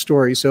cool little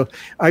story. So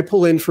I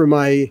pull in for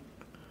my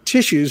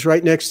tissues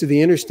right next to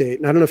the interstate.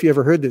 And I don't know if you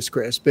ever heard this,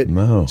 Chris, but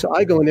no. So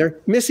I go in there.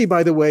 Missy,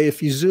 by the way,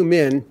 if you zoom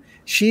in,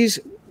 she's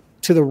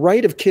to the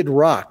right of Kid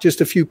Rock,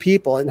 just a few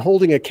people, and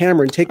holding a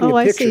camera and taking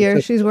a picture. I see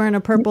her. She's wearing a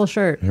purple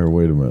shirt. Here,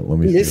 wait a minute. Let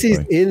me see. Missy's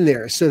in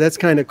there, so that's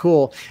kind of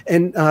cool.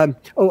 And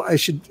I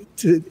should,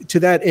 to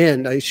that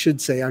end, I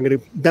should say, I'm going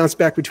to bounce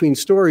back between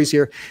stories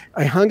here.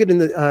 I hung it in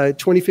the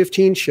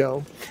 2015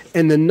 show,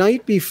 and the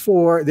night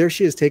before, there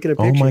she is taking a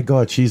picture. Oh my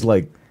God, she's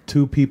like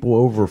 2 people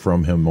over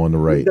from him on the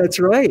right. That's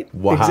right.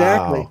 Wow.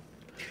 Exactly.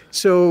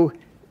 So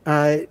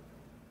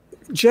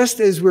just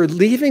as we're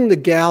leaving the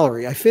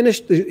gallery, I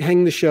finished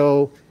hanging the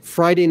show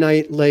Friday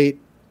night late,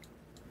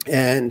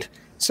 and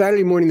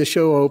Saturday morning the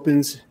show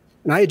opens,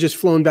 and I had just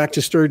flown back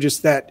to Sturgis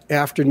that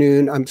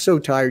afternoon. I'm so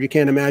tired, you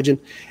can't imagine.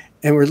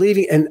 and we're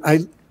leaving. And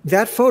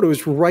that photo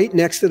is right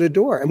next to the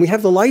door. And we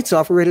have the lights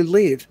off. We're ready to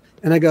leave.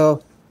 And I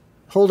go,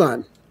 hold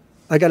on.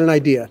 I got an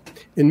idea.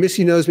 And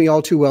Missy knows me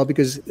all too well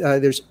because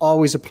there's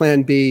always a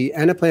plan B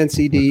and a plan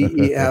C, D,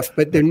 E, F,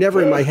 but they're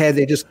never in my head.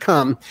 They just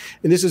come.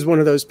 And this is one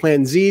of those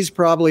plan Zs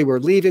probably. We're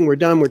leaving. We're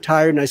done. We're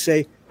tired. And I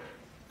say,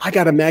 I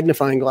got a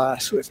magnifying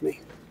glass with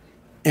me.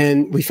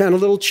 And we found a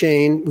little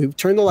chain. We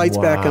turned the lights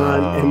back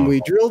on, and we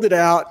drilled it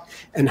out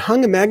and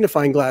hung a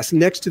magnifying glass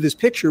next to this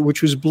picture,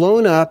 which was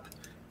blown up.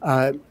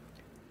 I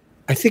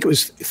think it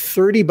was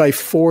 30 by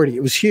 40.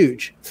 It was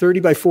huge,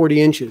 30 by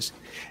 40 inches.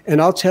 And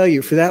I'll tell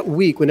you, for that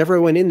week, whenever I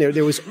went in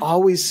there was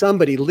always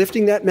somebody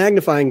lifting that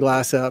magnifying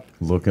glass up.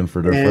 Looking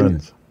for their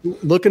friends.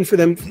 Looking for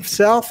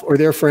themselves or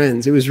their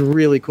friends. It was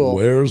really cool.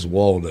 Where's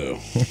Waldo?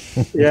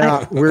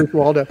 Yeah, where's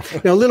Waldo?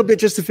 Now, a little bit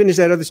just to finish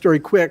that other story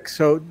quick.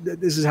 So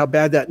this is how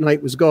bad that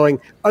night was going.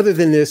 Other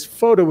than this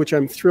photo, which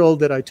I'm thrilled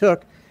that I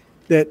took,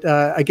 that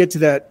I get to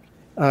that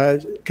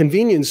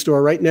convenience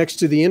store right next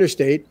to the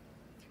interstate,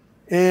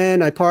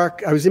 and I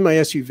park. I was in my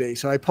SUV,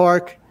 so I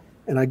park,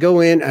 and I go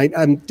in.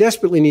 I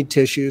desperately need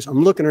tissues.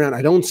 I'm looking around.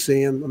 I don't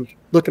see them. I'm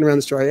looking around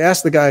the store. I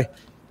ask the guy,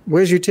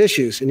 where's your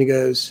tissues? And he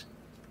goes,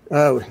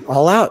 oh,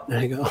 all out. And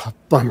I go, oh,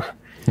 bummer.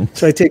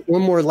 So I take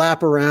one more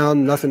lap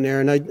around, nothing there,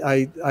 and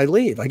I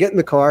leave. I get in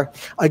the car.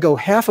 I go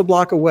half a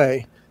block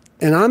away,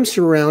 and I'm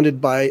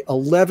surrounded by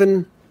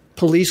 11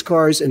 police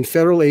cars and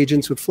federal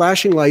agents with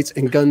flashing lights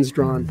and guns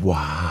drawn.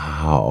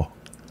 Wow.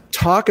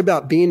 Talk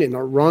about being in the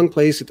wrong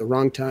place at the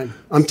wrong time.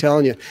 I'm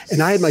telling you.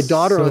 And I had my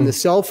daughter on the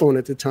cell phone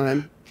at the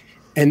time,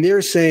 and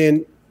they're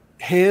saying,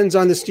 hands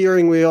on the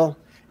steering wheel.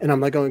 And I'm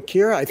like going,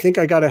 Kira, I think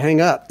I got to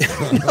hang up.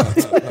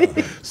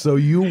 So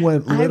you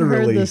went literally.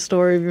 I've heard this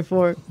story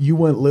before. You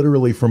went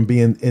literally from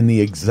being in the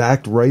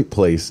exact right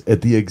place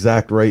at the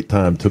exact right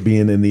time to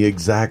being in the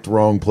exact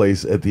wrong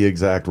place at the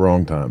exact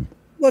wrong time.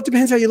 Well, it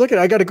depends how you look at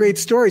it. I got a great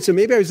story. So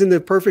maybe I was in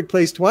the perfect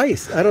place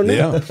twice. I don't know.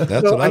 Yeah,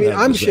 that's what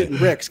I'm shitting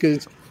bricks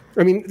because,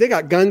 they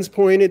got guns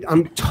pointed.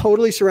 I'm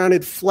totally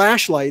surrounded,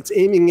 flashlights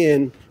aiming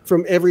in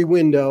from every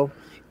window.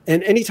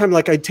 And anytime,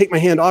 I take my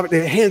hand off,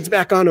 the hand's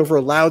back on over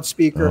a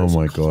loudspeaker. Oh,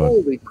 my God.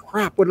 Holy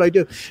crap, what did I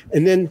do?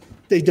 And then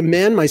they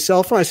demand my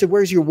cell phone. I said,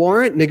 where's your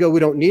warrant? And they go, we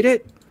don't need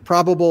it.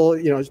 Probable,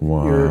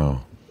 wow.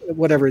 Your,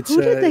 whatever it's.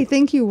 Who did they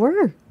think you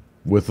were?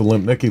 With the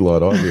Limp Nicky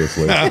lot,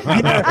 obviously.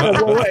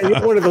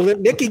 You're one of the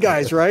Limp Nicky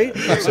guys, right?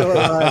 So,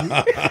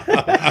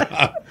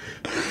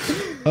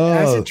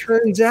 as it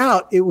turns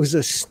out, it was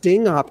a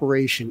sting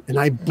operation, and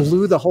I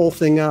blew the whole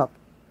thing up.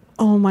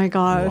 Oh, my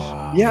gosh.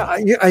 Wow.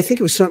 Yeah, I think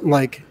it was something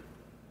like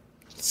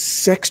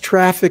sex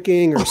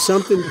trafficking or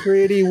something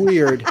pretty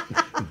weird,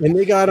 and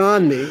they got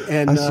on me.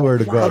 And I swear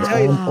to God,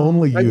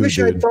 only you. I wish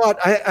dude. I thought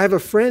I have a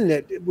friend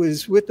that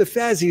was with the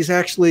Feds. He's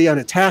actually on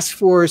a task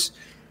force,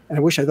 and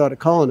I wish I thought of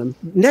calling him.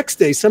 Next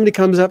day, somebody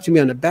comes up to me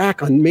on the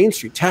back on Main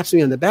Street, taps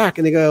me on the back,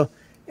 and they go,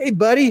 "Hey,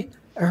 buddy,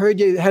 I heard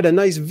you had a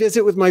nice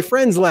visit with my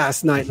friends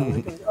last night." And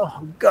I'm like,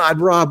 "Oh God,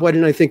 Rob, why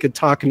didn't I think of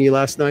talking to you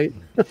last night?"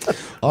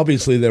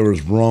 Obviously, they were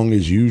as wrong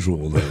as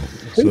usual, though.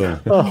 So.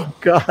 Oh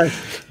God.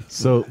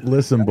 So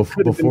listen,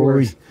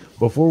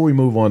 before we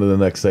move on to the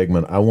next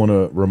segment, I want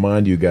to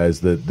remind you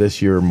guys that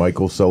this year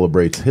Michael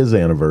celebrates his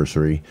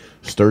anniversary.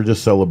 Sturgis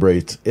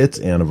celebrates its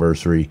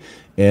anniversary,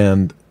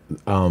 and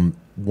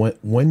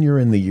when you're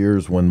in the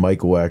years when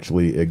Michael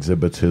actually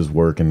exhibits his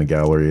work in the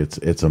gallery,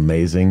 it's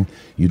amazing.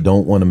 You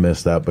don't want to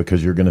miss that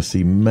because you're going to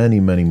see many,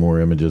 many more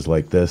images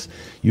like this.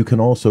 You can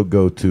also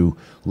go to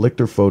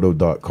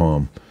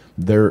lichterphoto.com.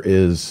 There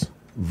is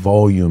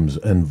volumes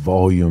and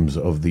volumes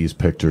of these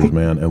pictures,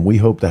 man, and we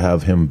hope to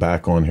have him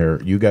back on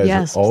here. You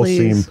guys all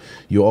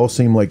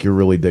seem like you're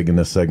really digging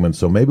this segment,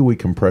 so maybe we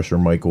can pressure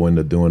Michael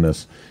into doing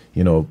this,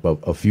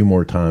 a few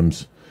more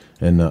times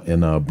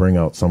and bring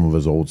out some of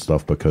his old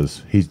stuff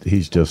because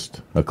he's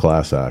just a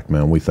class act,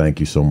 man. We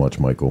thank you so much,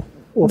 Michael.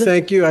 Well,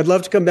 thank you. I'd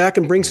love to come back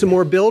and bring some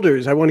more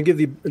builders. I want to give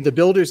the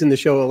builders in the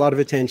show a lot of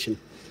attention.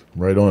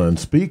 Right on. And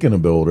speaking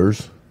of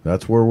builders,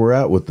 that's where we're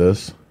at with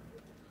this.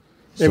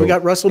 And we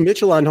got Russell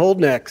Mitchell on hold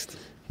next.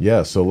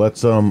 Yeah, so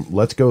let's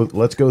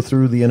go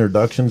through the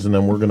introductions and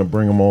then we're going to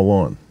bring them all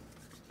on.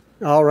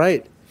 All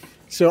right.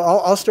 So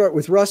I'll start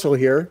with Russell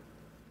here.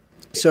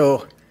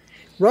 So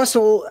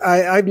Russell,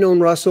 I've known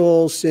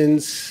Russell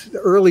since the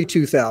early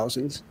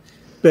 2000s,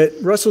 but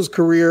Russell's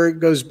career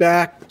goes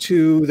back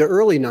to the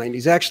early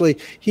 90s. Actually,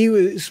 he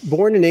was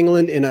born in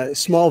England in a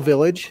small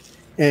village,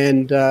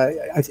 and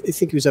I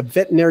think he was a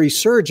veterinary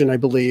surgeon, I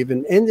believe,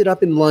 and ended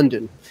up in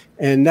London.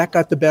 And that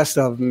got the best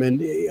of him.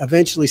 And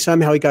eventually,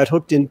 somehow, he got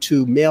hooked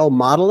into male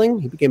modeling.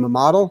 He became a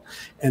model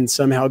and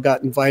somehow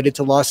got invited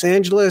to Los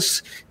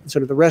Angeles. And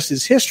sort of the rest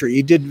is history.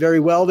 He did very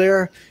well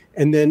there.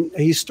 And then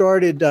he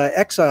started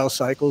Exile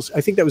Cycles.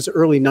 I think that was the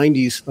early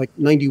 90s, like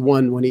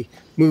 91, when he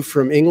moved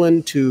from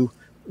England to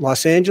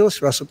Los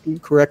Angeles. Russell can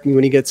correct me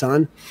when he gets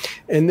on.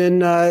 And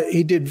then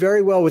he did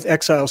very well with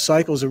Exile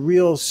Cycles, a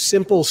real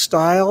simple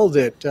style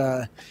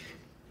that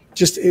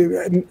just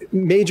a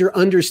major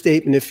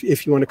understatement,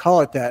 if you want to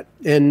call it that.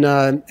 And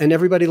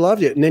everybody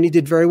loved it. And then he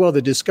did very well.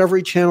 The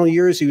Discovery Channel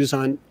years, he was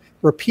on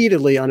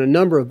repeatedly on a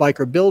number of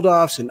biker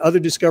build-offs and other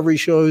discovery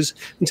shows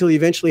until he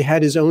eventually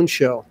had his own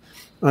show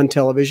on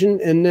television.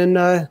 And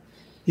then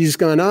he's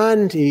gone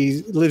on.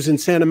 He lives in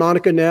Santa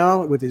Monica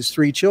now with his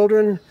 3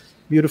 children,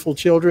 beautiful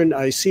children.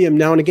 I see him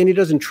now and again. He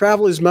doesn't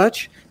travel as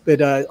much,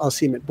 but I'll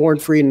see him at Born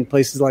Free and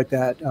places like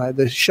that.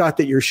 The shot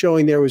that you're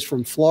showing there was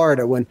from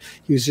Florida when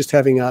he was just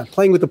having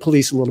playing with the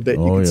police a little bit,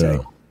 you could say.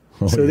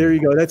 So there you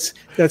go.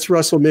 That's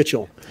Russell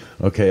Mitchell.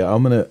 Okay,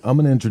 I'm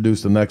gonna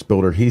introduce the next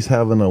builder. He's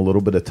having a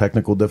little bit of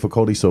technical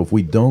difficulty, so if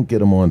we don't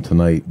get him on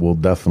tonight, we'll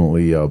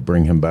definitely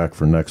bring him back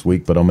for next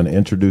week. But I'm going to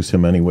introduce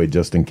him anyway,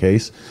 just in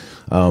case.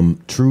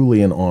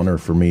 Truly an honor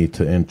for me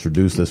to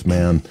introduce this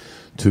man,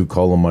 to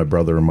call him my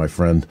brother and my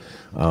friend.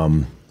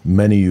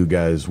 Many of you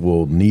guys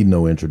will need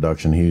no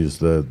introduction. He's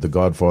the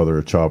godfather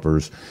of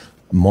choppers.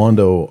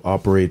 Mondo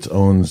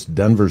owns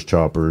Denver's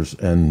Choppers,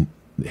 and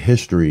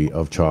history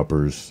of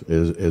choppers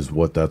is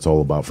what that's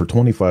all about. For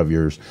 25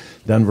 years,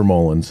 Denver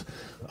Mullins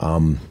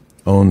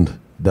owned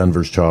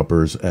Denver's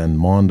Choppers, and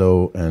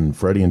Mondo and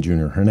Freddie and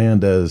Junior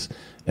Hernandez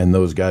and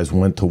those guys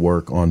went to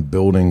work on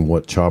building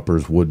what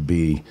choppers would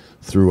be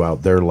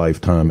throughout their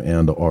lifetime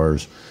and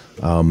ours.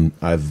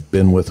 I've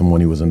been with him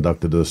when he was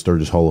inducted to the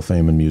Sturgis Hall of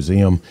Fame and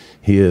Museum.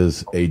 He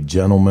is a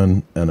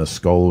gentleman and a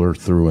scholar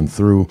through and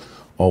through,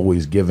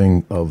 always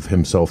giving of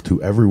himself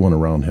to everyone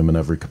around him in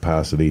every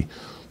capacity.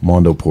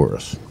 Mondo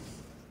Porras.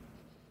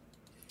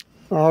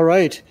 All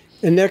right.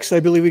 And next, I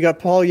believe we got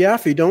Paul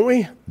Yaffe, don't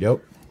we?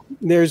 Yep.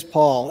 There's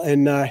Paul.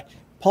 And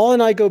Paul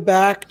and I go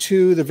back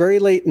to the very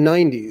late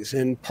 90s.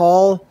 And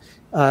Paul,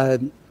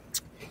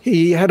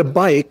 he had a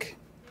bike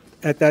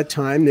at that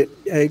time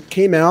that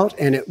came out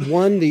and it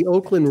won the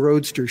Oakland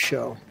Roadster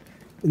Show.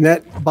 And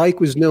that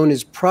bike was known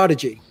as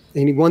Prodigy.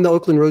 And he won the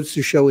Oakland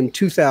Roadster Show in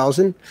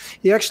 2000.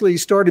 He actually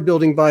started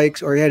building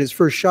bikes, or he had his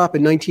first shop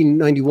in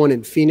 1991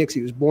 in Phoenix.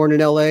 He was born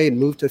in LA and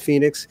moved to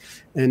Phoenix.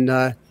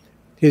 And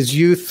his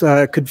youth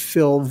could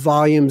fill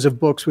volumes of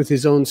books with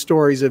his own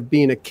stories of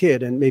being a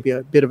kid, and maybe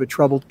a bit of a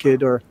troubled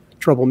kid, or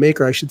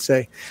troublemaker, I should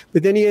say.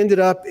 But then he ended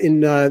up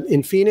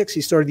in Phoenix.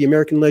 He started the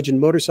American Legend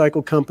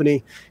Motorcycle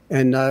Company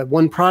and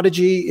won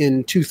Prodigy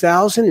in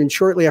 2000. And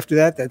shortly after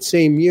that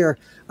same year,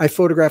 I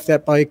photographed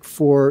that bike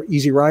for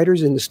Easy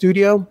Riders in the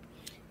studio.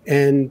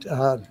 And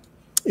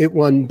it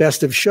won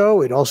Best of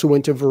Show. It also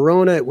went to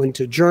Verona. It went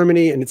to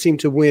Germany, and it seemed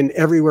to win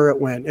everywhere it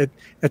went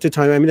at the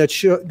time. I mean,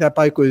 that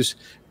bike was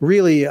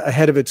really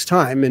ahead of its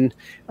time. And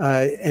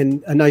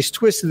a nice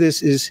twist to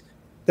this is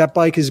that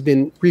bike has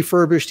been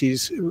refurbished.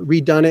 He's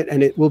redone it,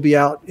 and it will be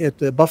out at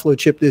the Buffalo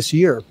Chip this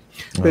year.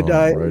 But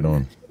right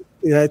on.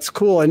 Yeah, it's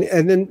cool.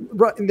 And then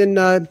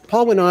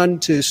Paul went on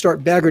to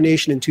start Bagger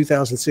Nation in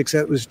 2006.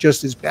 That was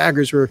just as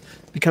baggers were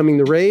becoming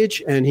the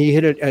rage, and he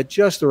hit it at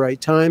just the right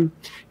time.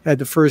 Had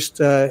the first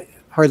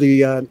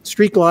Harley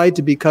Street Glide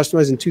to be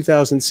customized in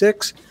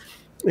 2006.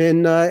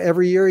 And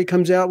every year he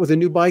comes out with a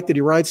new bike that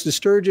he rides to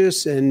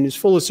Sturgis, and is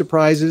full of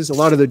surprises. A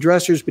lot of the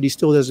dressers, but he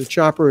still does a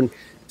chopper and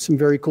some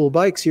very cool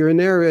bikes here and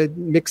there,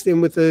 mixed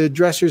in with the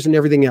dressers and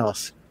everything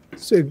else.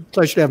 It's a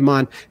pleasure to have him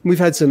on. We've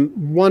had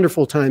some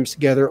wonderful times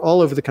together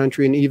all over the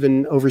country and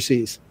even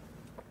overseas.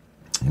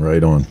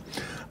 Right on.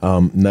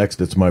 Next,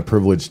 it's my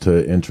privilege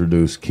to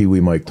introduce Kiwi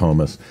Mike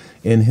Thomas.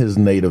 In his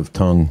native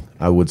tongue,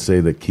 I would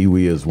say that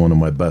Kiwi is one of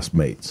my best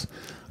mates.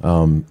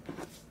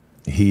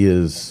 He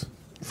is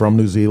from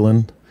New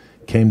Zealand,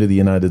 came to the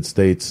United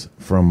States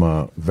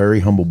from very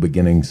humble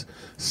beginnings,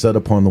 set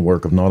upon the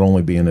work of not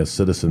only being a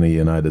citizen of the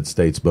United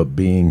States, but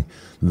being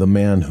the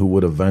man who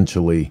would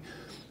eventually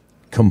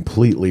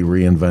completely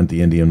reinvent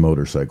the Indian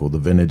motorcycle, the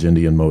vintage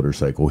Indian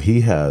motorcycle.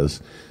 He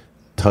has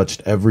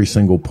touched every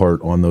single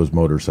part on those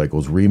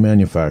motorcycles,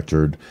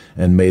 remanufactured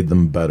and made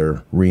them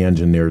better,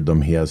 re-engineered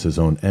them. He has his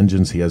own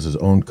engines. He has his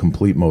own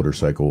complete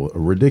motorcycle, a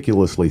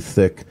ridiculously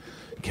thick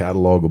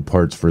catalog of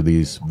parts for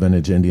these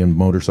vintage Indian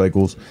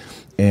motorcycles.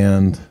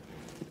 And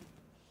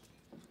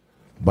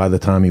by the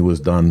time he was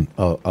done,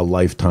 a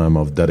lifetime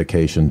of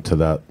dedication to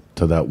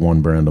that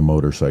one brand of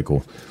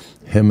motorcycle.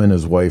 Him and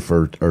his wife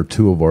are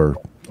two of our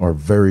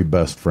very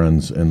best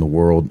friends in the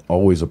world.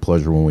 Always a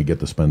pleasure when we get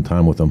to spend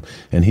time with him.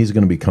 And he's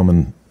going to be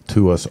coming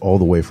to us all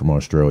the way from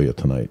Australia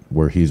tonight,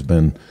 where he's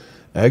been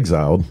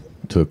exiled,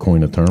 to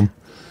coin a term,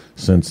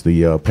 since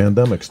the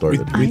pandemic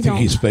started. We think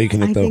he's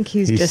faking it, though. I think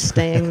he's just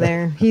staying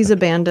there. He's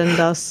abandoned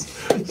us.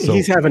 So,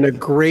 he's having a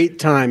great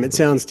time, it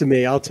sounds to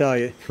me, I'll tell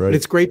you. Right. But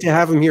it's great to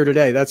have him here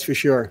today, that's for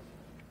sure.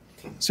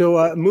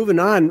 So moving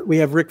on, we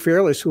have Rick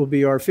Fairless, who will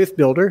be our fifth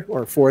builder,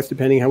 or fourth,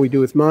 depending how we do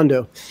with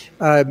Mondo.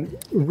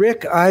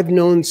 Rick, I've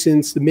known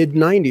since the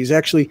mid-'90s.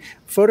 Actually,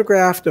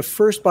 photographed the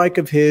first bike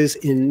of his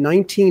in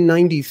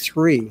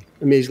 1993,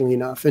 amazingly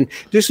enough. And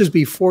this was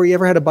before he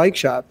ever had a bike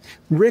shop.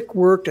 Rick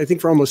worked, I think,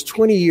 for almost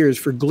 20 years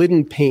for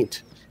Glidden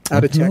Paint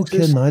out of Texas. No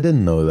kidding, I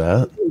didn't know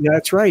that.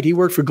 That's right. He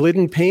worked for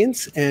Glidden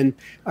Paints, and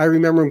I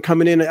remember him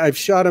coming in. I've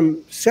shot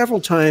him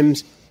several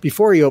times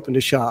before he opened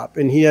a shop,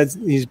 and he had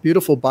these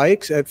beautiful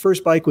bikes. That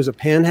first bike was a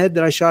Panhead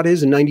that I shot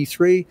his in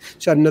 93.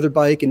 Shot another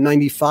bike in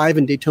 95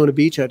 in Daytona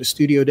Beach. I had a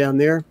studio down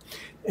there.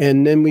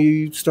 And then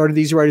we started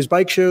the Easy Riders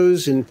bike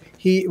shows, and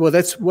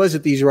was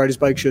at the Easy Riders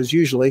bike shows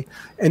usually.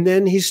 And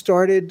then he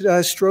started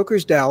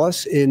Strokers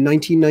Dallas in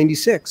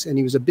 1996, and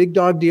he was a big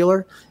dog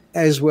dealer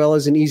as well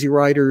as an Easy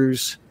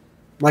Riders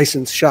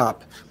licensed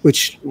shop,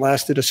 which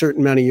lasted a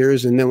certain amount of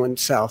years and then went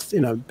south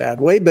in a bad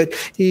way. But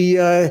he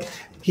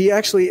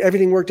actually,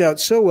 everything worked out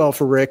so well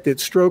for Rick that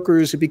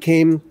Strokers, it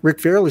became Rick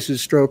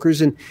Fairless's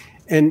Strokers, and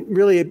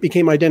really it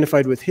became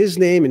identified with his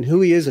name and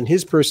who he is and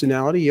his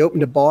personality. He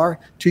opened a bar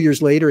 2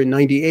 years later in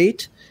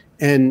 98,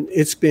 and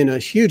it's been a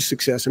huge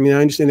success. I mean,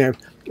 I understand there are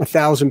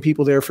 1,000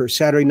 people there for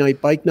Saturday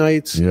night bike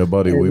nights. Yeah,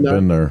 buddy, we've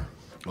been there.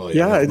 Oh,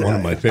 yeah, one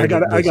of my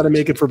favorite. I got to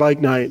make it for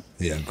bike night.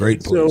 Yeah,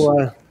 great place.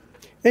 So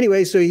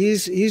anyway, so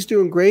he's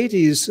doing great.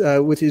 He's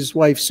with his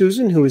wife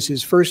Susan, who is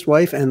his first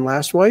wife and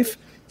last wife.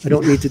 I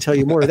don't need to tell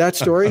you more of that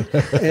story.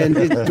 And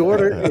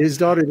his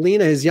daughter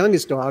Lena, his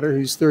youngest daughter,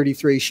 who's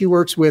 33, she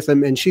works with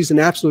him, and she's an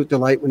absolute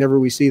delight whenever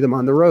we see them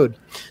on the road.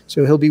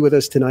 So he'll be with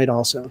us tonight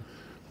also.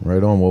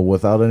 Right on. Well,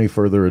 without any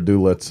further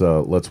ado,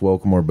 let's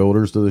welcome our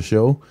builders to the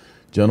show.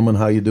 Gentlemen,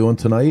 how you doing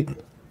tonight?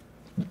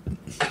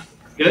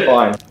 Good.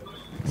 Fine.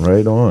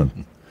 Right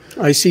on.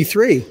 I see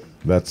three.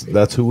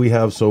 That's who we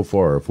have so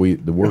far. If we're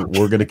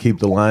going to keep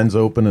the lines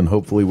open, and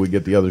hopefully we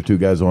get the other two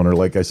guys on. Or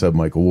like I said,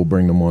 Michael, we'll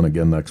bring them on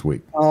again next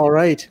week. All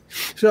right.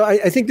 So I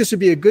think this would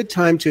be a good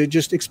time to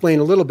just explain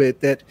a little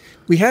bit that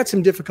we had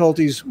some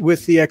difficulties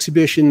with the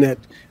exhibition that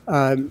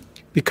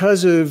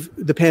because of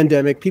the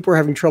pandemic, people were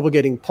having trouble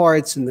getting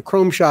parts and the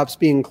chrome shops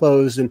being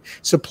closed and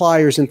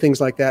suppliers and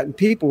things like that. And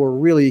people were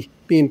really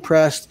being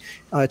pressed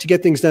to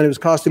get things done. It was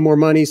costing more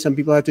money. Some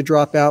people had to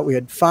drop out. We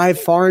had 5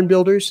 foreign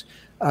builders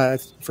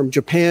from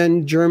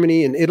Japan,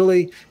 Germany, and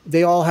Italy.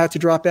 They all had to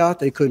drop out.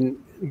 They couldn't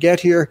get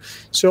here.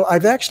 So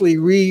I've actually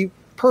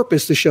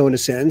repurposed the show in a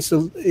sense.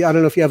 So I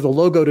don't know if you have the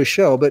logo to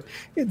show, but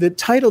the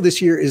title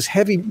this year is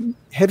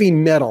Heavy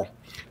Metal,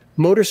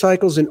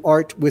 Motorcycles and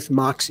Art with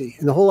Moxie.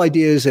 And the whole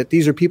idea is that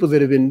these are people that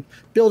have been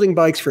building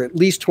bikes for at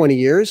least 20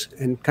 years,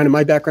 and kind of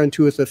my background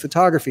too with the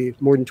photography,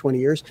 more than 20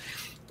 years.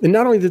 And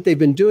not only that they've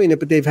been doing it,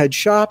 but they've had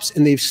shops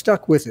and they've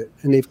stuck with it.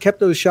 And they've kept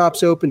those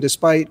shops open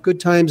despite good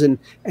times and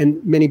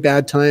many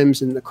bad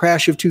times, and the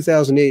crash of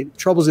 2008,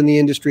 troubles in the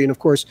industry, and of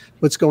course,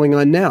 what's going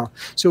on now.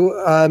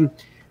 So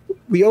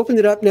we opened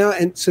it up now,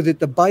 and so that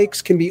the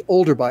bikes can be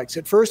older bikes.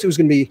 At first, it was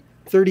going to be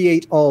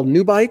 38 all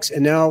new bikes,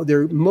 and now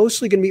they're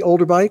mostly going to be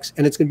older bikes,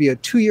 and it's going to be a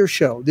 2-year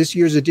show. This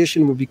year's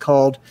edition will be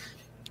called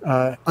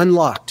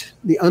Unlocked,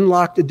 the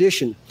Unlocked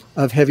edition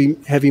of heavy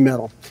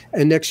metal.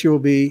 And next year will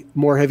be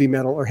more heavy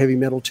metal or heavy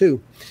metal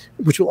 2,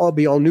 which will all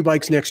be all new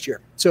bikes next year.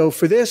 So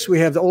for this, we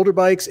have the older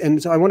bikes,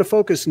 and so I want to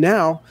focus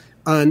now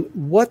on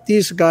what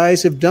these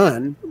guys have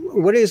done.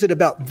 What is it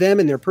about them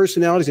and their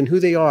personalities and who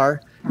they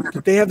are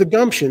that they have the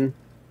gumption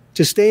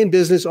to stay in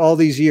business all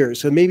these years?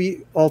 So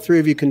maybe all three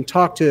of you can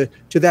talk to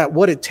that,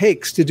 what it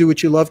takes to do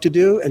what you love to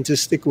do and to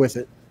stick with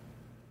it.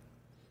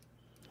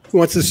 Who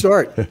wants to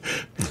start?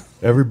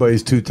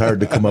 Everybody's too tired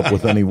to come up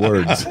with any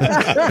words.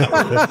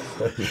 How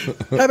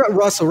about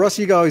Russell?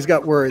 Russell, you always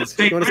got words.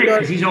 You want to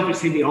start? He's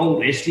obviously the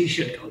oldest. He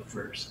should go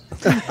first.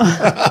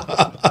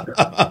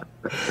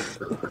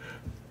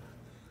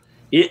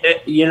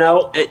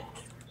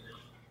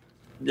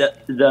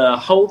 The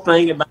whole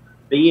thing about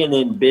being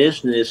in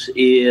business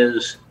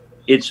is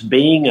it's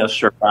being a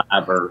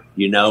survivor,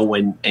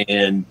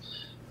 and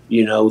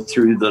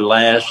through the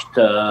last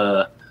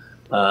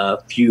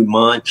few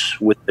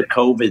months with the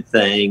COVID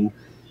thing,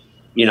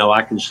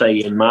 I can say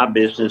in my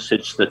business,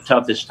 it's the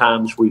toughest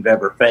times we've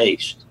ever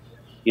faced.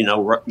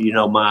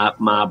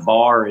 My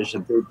bar is a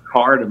big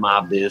part of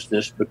my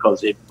business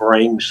because it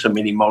brings so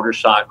many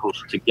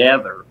motorcycles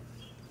together.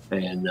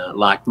 And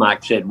like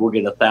Mike said, we'll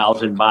get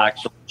 1,000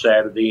 bikes on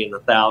Saturday and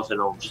 1,000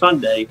 on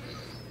Sunday.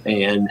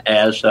 And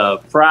as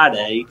of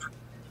Friday,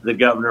 the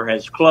governor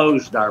has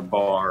closed our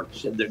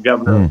bars. The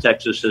governor of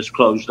Texas has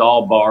closed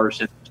all bars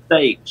in the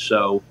state.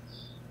 So,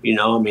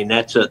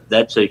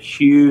 that's a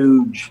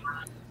huge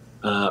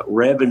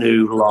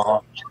revenue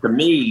loss to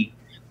me,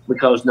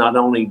 because not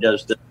only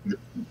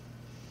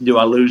do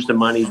I lose the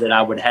money that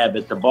I would have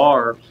at the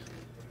bar,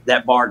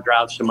 that bar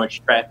drives so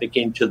much traffic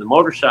into the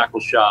motorcycle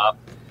shop,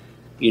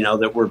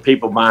 that were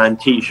people buying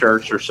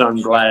T-shirts or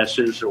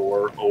sunglasses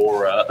or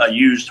a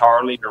used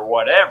Harley or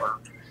whatever,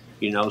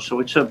 so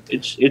it's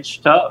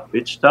tough.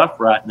 It's tough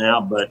right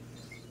now, but,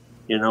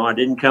 I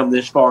didn't come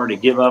this far to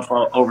give up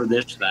over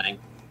this thing.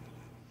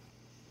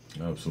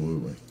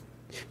 Absolutely.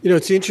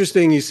 It's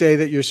interesting you say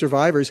that you're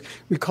survivors.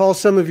 We call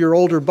some of your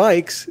older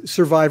bikes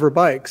survivor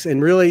bikes,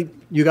 and really,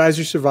 you guys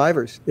are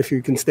survivors if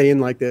you can stay in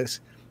like this.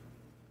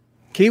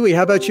 Kiwi,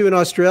 how about you in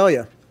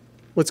Australia?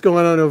 What's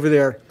going on over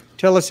there?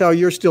 Tell us how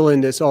you're still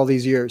in this all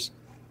these years.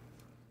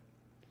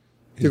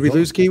 Did we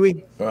lose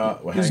Kiwi?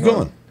 He's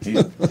gone.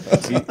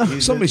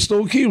 Somebody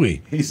stole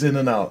Kiwi. He's in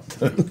and out.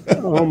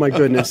 Oh, my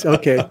goodness.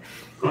 Okay.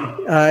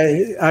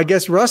 I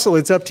guess, Russell,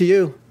 it's up to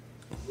you.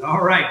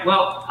 All right.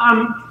 Well,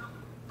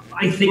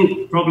 I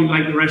think probably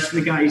like the rest of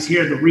the guys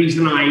here, the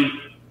reason I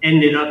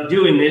ended up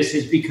doing this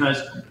is because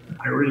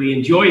I really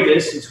enjoy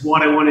this. It's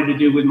what I wanted to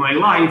do with my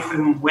life.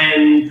 And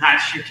when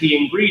that's your key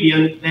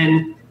ingredient,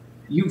 then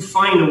you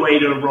find a way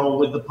to roll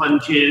with the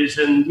punches,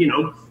 and, you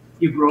know,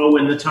 you grow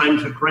when the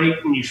times are great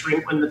and you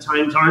shrink when the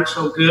times aren't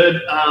so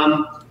good.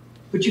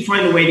 But you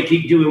find a way to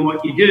keep doing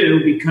what you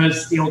do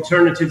because the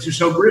alternatives are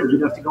so grim.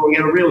 You have to go and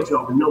get a real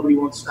job, and nobody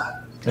wants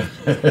that.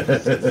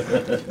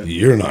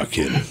 You're not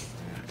kidding.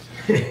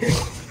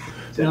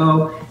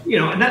 So, you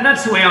know,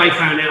 that's the way I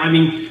found it. I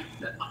mean,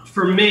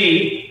 for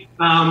me,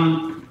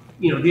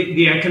 you know,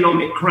 the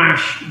economic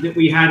crash that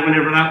we had,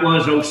 whenever that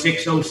was,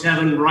 06,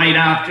 07, right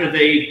after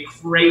the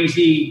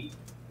crazy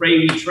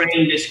Brady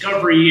train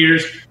discovery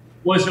years,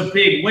 was a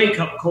big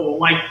wake-up call.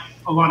 Like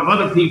a lot of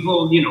other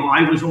people, you know,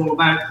 I was all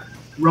about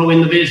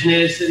growing the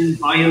business and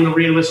buying the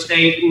real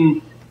estate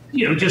and,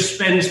 you know, just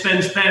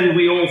spend.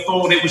 We all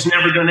thought it was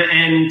never going to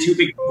end, too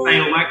big to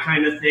fail, that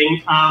kind of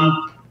thing.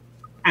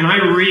 And I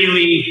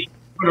really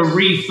sort of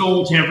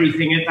rethought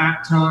everything at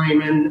that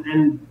time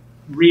and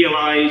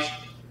realized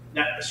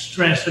that the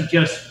stress of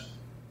just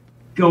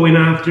going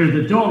after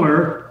the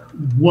dollar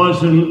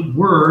wasn't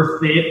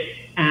worth it.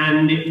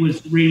 And it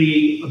was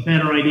really a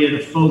better idea to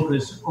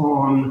focus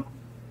on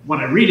what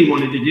I really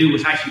wanted to do,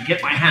 was actually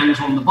get my hands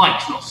on the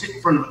bikes, not sit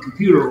in front of a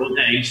computer all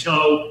day.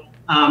 So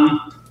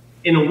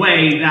in a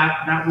way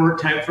that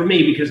worked out for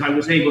me, because I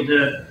was able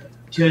to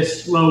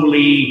just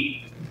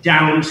slowly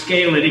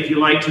downscale it, if you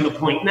like, to the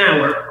point now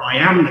where I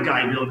am the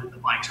guy building the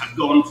bikes. I've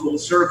gone full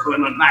circle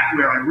and I'm back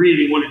where I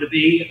really wanted to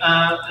be,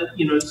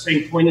 you know, at the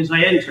same point as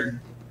I entered.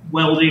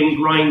 Welding,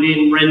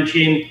 grinding,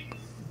 wrenching,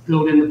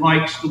 building the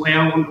bikes the way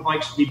I want the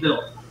bikes to be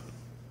built.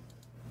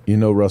 You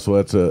know, Russell,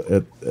 it's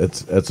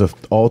a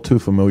all too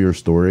familiar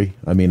story.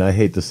 I mean, I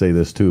hate to say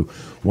this too.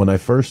 When I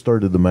first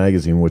started the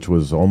magazine, which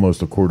was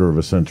almost a quarter of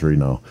a century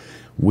now,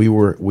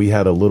 we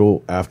had a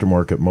little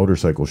aftermarket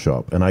motorcycle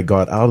shop, and I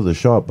got out of the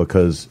shop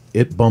because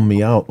it bummed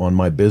me out on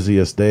my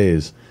busiest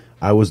days.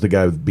 I was the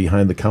guy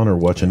behind the counter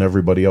watching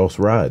everybody else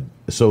ride.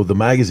 So the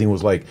magazine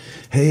was like,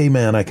 hey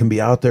man, I can be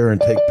out there and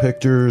take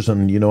pictures,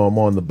 and, you know, I'm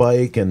on the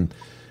bike, and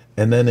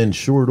then in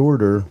short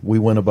order we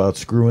went about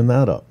screwing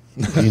that up.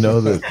 You know,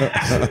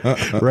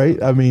 that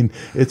right? I mean,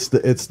 it's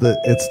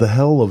the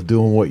hell of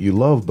doing what you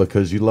love,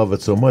 because you love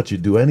it so much you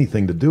do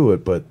anything to do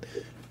it, but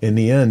in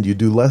the end you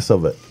do less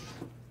of it.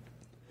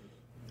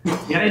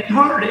 Yeah, it's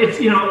hard. It's,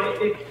 you know,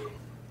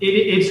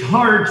 it's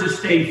hard to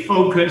stay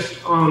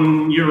focused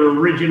on your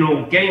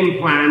original game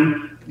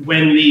plan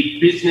when the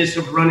business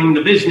of running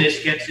the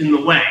business gets in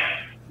the way,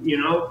 you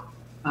know?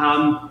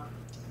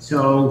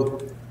 So,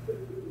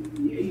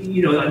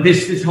 you know,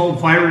 this whole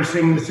virus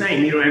thing was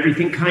saying, you know,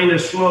 everything kind of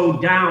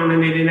slowed down,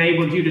 and it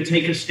enabled you to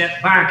take a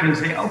step back and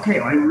say, okay,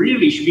 I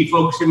really should be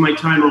focusing my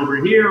time over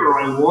here, or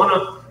I want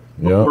to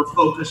put more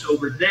focus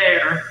over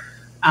there.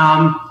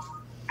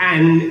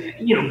 And,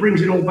 you know,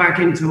 brings it all back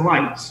into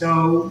light.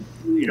 So,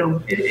 you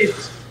know,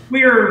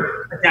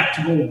 we're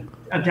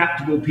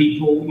adaptable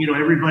people. You know,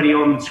 everybody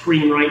on the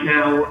screen right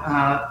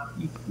now,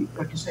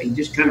 like I say, you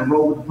just kind of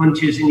roll with the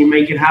punches and you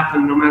make it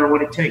happen no matter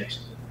what it takes.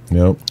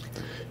 Yep.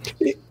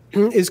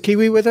 Is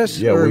Kiwi with us?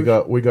 Yeah,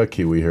 or? we got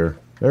Kiwi here.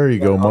 There you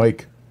go,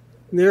 Mike.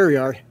 There we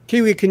are.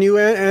 Kiwi, can you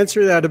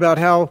answer that about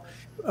how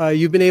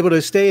you've been able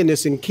to stay in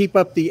this and keep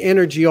up the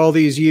energy all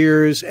these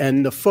years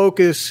and the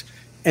focus,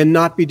 and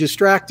not be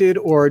distracted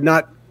or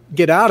not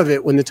get out of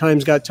it when the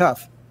times got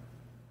tough?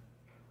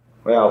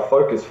 Well,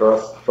 focus for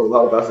a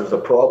lot of us is a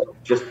problem,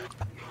 just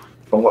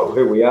from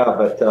who we are.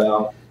 But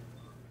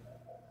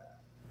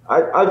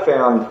I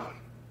found,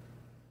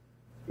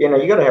 you know,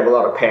 you got to have a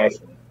lot of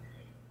passion.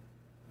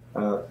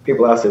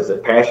 People ask, is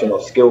it passion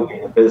or skill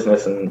being in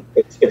business? And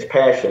it's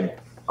passion,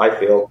 I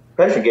feel.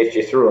 Passion gets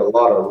you through a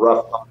lot of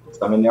rough times.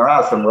 I mean, there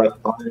are some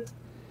rough times.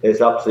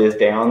 There's ups, there's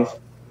downs.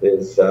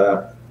 There's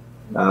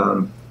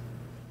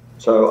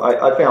so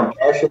I found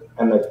passion,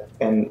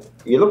 and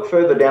you look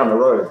further down the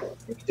road.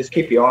 You just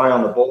keep your eye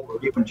on the ball, or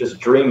you can just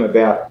dream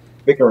about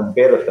bigger and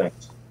better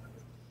things.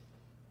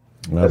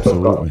 Absolutely. That's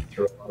what got me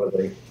through a lot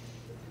of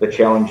the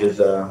challenges.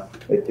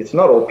 It's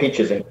not all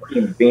peaches and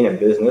cream being in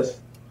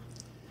business,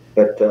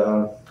 but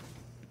I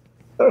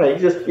don't know. You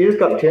just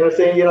got a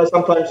tendency. You know,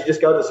 sometimes you just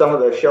go to some of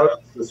the shows,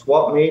 the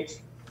swap meets,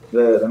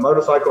 the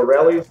motorcycle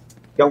rallies,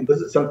 go and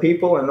visit some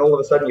people, and all of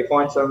a sudden you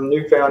find some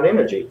newfound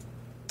energy.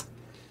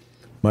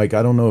 Mike,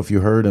 I don't know if you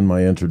heard in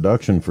my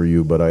introduction for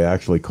you, but I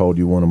actually called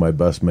you one of my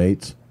best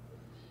mates.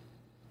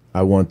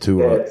 I want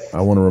to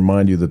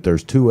remind you that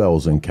there's two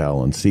L's in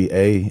Callen,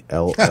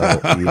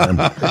 CALLEN.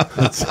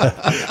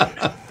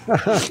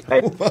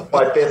 Hey,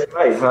 my best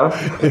mate, huh?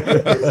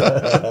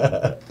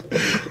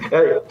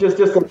 Hey, just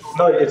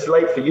no, it's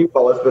late for you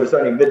fellas, but it's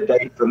only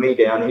midday for me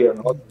down here.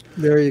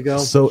 There you go.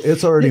 So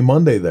it's already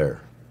Monday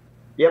there.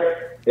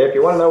 Yep. If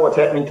you want to know what's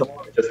happening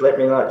tomorrow, just let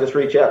me know. Just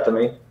reach out to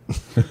me.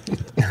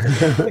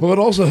 Well, it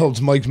also helps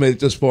Mike's made it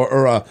this far,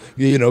 or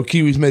you know,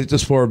 Kiwi's made it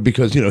this far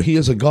because, you know, he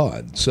is a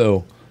god,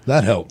 so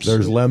that helps.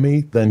 There's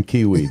Lemmy, then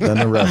Kiwi, then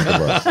the rest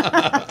of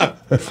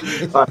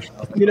us.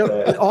 You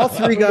know, all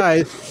three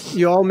guys,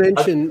 you all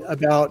mentioned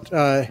about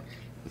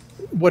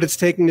what it's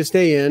taking to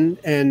stay in,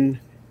 and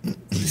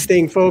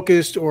staying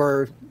focused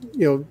or,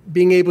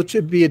 being able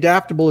to be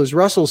adaptable, as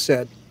Russell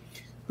said.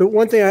 But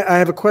one thing, I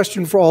have a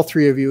question for all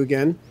three of you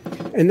again,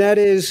 and that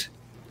is,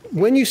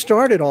 when you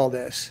started all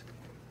this,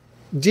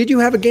 did you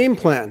have a game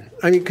plan?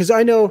 I mean, because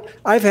I know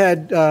I've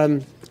had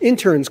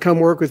interns come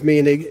work with me,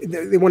 and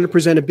they want to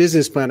present a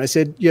business plan. I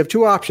said, you have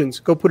two options: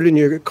 go put it in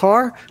your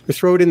car or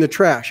throw it in the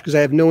trash, because I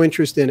have no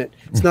interest in it.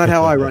 It's not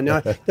how I run.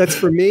 Now, that's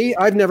for me.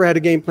 I've never had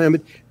a game plan,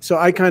 but so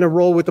I kind of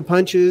roll with the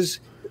punches.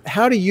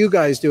 How do you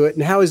guys do it,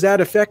 and how is that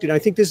affected? I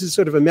think this is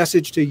sort of a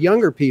message to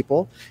younger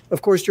people.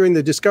 Of course, during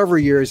the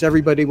discovery years,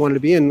 everybody wanted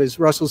to be in, as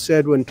Russell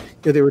said, when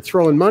they were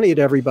throwing money at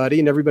everybody,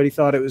 and everybody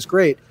thought it was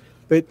great.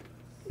 But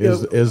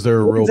is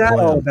there a real plan? What is that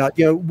all about?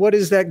 What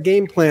is that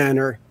game plan,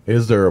 or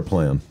is there a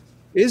plan?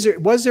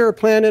 Was there a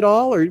plan at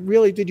all, or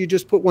really did you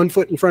just put one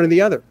foot in front of the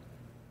other?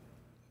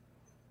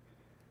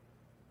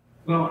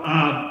 Well,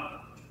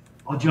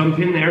 I'll jump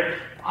in there.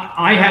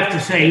 I have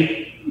to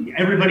say,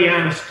 everybody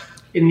asked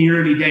in the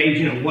early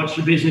days, what's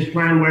your business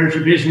plan? Where's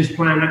your business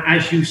plan?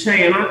 As you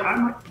say, and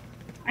I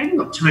haven't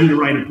got time to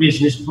write a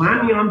business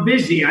plan. I'm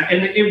busy.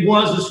 And it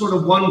was a sort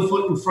of one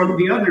foot in front of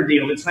the other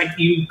deal. It's like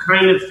you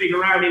kind of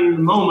figure out in the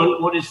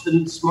moment what is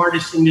the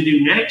smartest thing to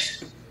do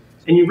next.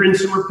 And you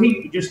rinse and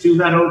repeat. You just do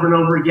that over and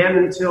over again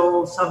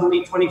until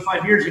suddenly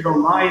 25 years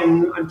ago by,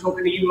 and I'm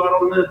talking to you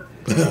out on the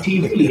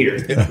TV here.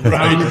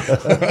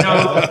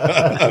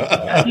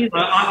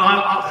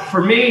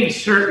 For me,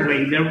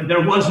 certainly,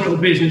 there was no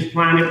business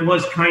plan. It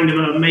was kind of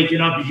a make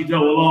it up as you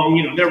go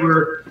along. There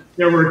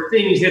were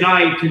things that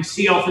I could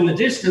see off in the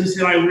distance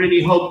that I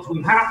really hoped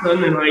would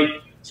happen, and I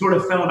sort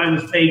of felt I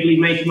was vaguely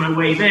making my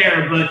way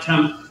there, but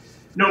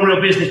no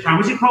real business plan,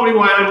 which is probably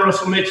why I'm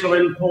Russell Mitchell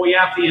and Paul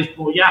Yaffe is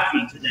Paul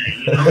Yaffe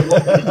today.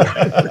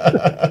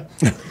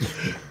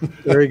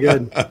 Very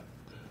good.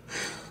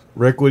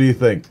 Rick, what do you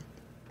think?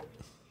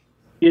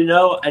 And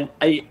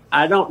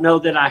I don't know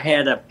that I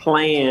had a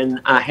plan.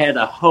 I had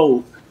a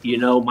hope.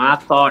 My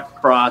thought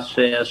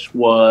process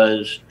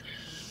was,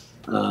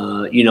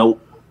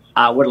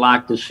 I would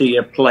like to see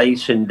a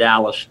place in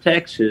Dallas,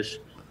 Texas,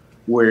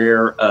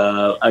 where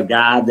a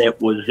guy that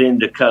was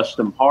into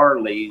custom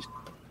Harleys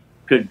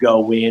could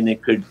go in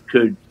and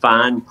could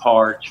find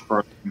parts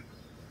from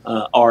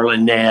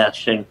Arlen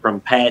Ness and from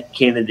Pat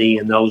Kennedy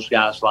and those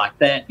guys like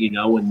that,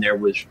 and there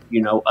was,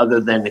 other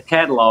than the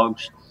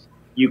catalogs,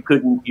 you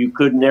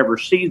couldn't ever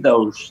see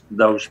those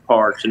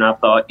parts. And I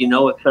thought,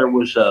 if there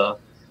was a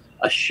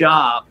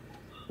shop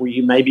where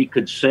you maybe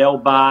could sell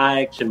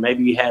bikes and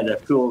maybe you had a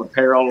cool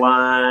apparel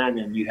line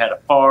and you had a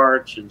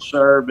parts and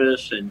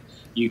service and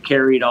you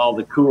carried all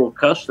the cool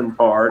custom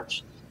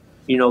parts,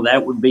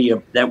 that would be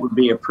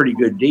a pretty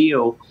good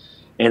deal.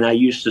 And I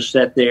used to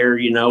sit there,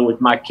 with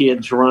my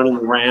kids running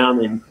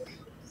around and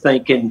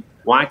thinking,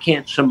 why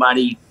can't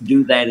somebody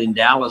do that in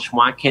Dallas?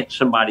 Why can't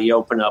somebody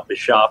open up a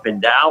shop in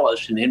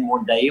Dallas? And then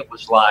one day it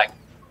was like,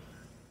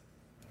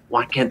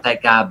 why can't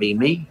that guy be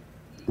me?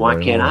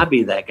 Why can't I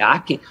be that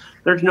guy?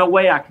 There's no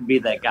way I can be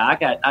that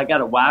guy. I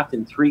got a wife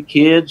and 3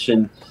 kids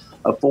and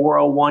a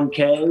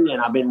 401k, and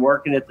I've been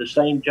working at the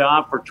same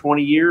job for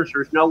 20 years.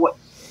 There's no way.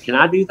 Can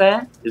I do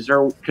that?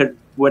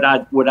 Would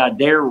I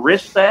dare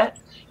risk that?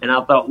 And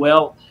I thought,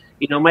 well,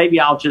 maybe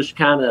I'll just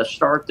kind of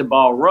start the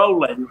ball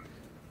rolling,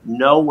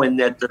 knowing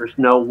that there's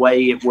no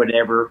way it would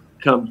ever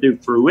come to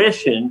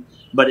fruition.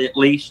 But at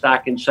least I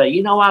can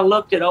say, I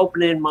looked at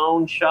opening my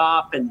own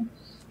shop, and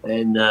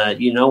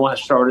I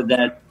started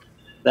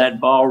that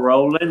ball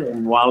rolling.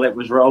 And while it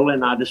was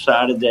rolling, I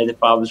decided that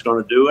if I was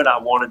going to do it, I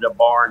wanted a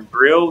bar and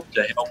grill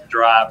to help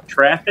drive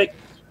traffic.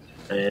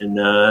 And,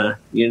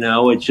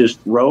 it's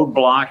just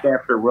roadblock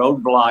after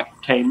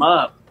roadblock came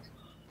up.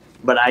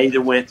 But I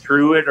either went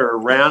through it or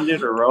around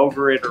it or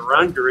over it or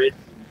under it.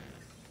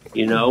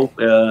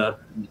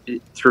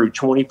 Through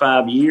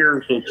 25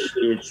 years,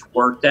 it's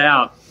worked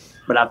out.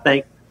 But I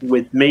think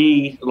with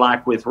me,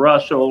 like with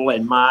Russell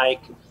and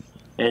Mike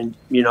and,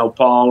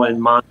 Paul and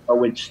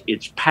Monto,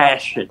 it's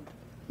passion.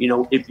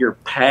 If you're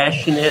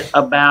passionate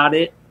about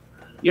it,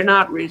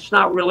 it's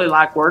not really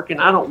like working.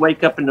 I don't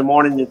wake up in the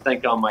morning and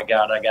think, oh my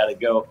God, I got to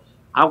go.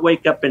 I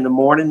wake up in the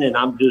morning and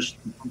I'm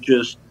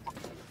just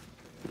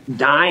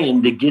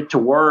dying to get to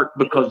work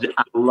because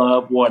I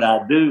love what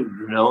I do.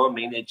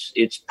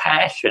 It's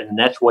passion. And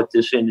that's what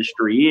this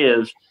industry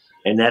is.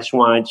 And that's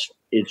why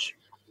it's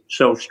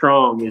so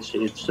strong.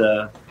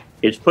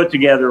 It's put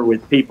together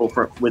with people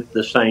with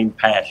the same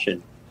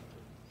passion.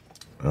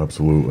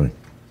 Absolutely.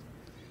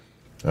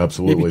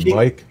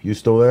 Mike, you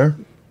still there?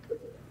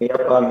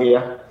 Yep, I'm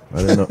here. I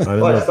didn't know.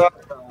 I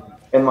started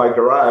in my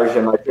garage,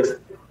 and it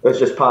was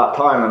just part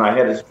time, and I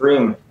had this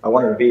dream. I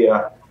wanted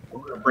to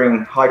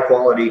bring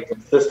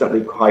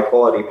consistently high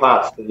quality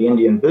parts to the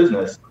Indian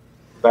business.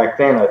 Back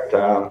then, at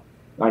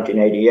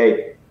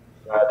 1988,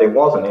 there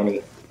wasn't any.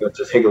 It was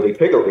just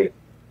higgledy-piggledy,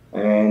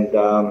 and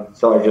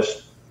so I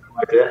just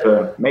tried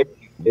to make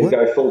it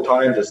go full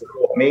time to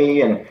support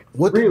me. And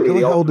what really,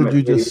 the hell did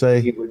you just say?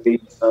 It would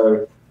be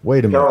so.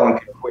 Wait a minute. Carolyn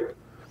could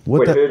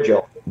quit her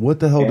job.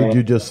 What the hell did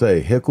you just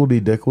say?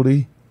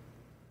 Hickledy-dickledy?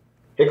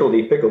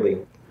 Higgledy-piggledy.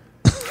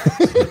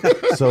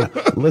 So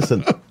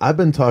listen, I've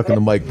been talking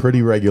to Mike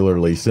pretty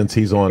regularly since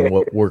he's on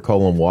what we're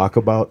calling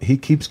Walkabout. He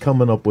keeps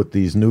coming up with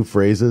these new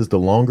phrases. The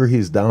longer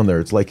he's down there,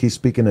 it's like he's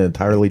speaking an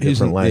entirely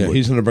different language. Yeah,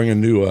 he's going to bring a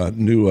new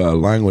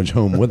language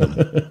home with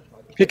him.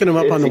 Picking him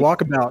up on the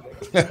Walkabout.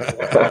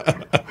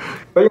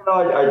 But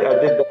I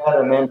did that,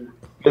 and then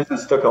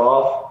business took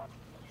off,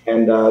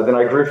 and then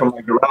I grew from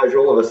my garage.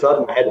 All of a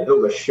sudden, I had to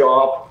build a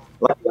shop.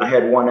 Luckily, I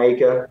had 1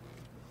 acre,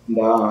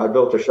 and I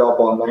built a shop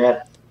on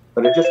that.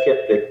 But it just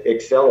kept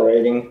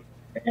accelerating,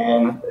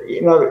 and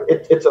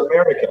it's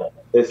America.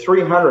 There's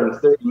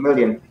 330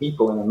 million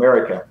people in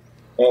America,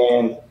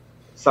 and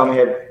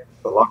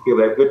a lot of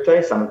people have good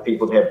taste, some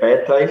people have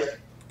bad taste.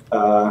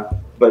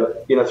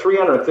 But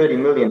 330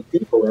 million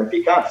people, and if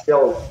you can't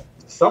sell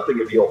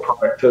something of your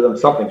product to them,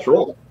 something's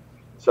wrong.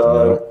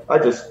 So I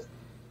just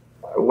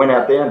went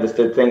out there and just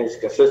did things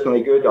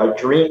consistently good. I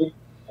dream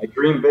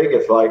big.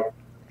 It's like,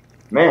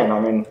 man,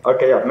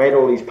 okay, I've made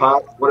all these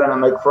parts. Why don't I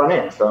make front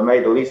end? So I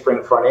made the leaf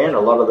spring front end. A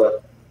lot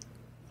of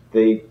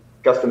the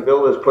custom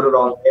builders put it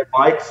on their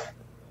bikes.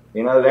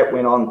 That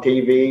went on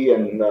TV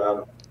and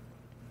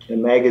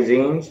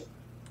magazines.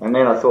 And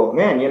then I thought,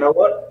 man, you know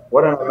what?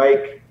 Why don't I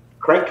make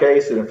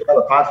crankcases and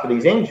other parts for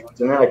these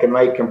engines? And then I can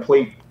make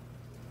complete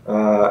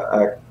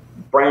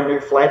brand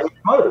new flat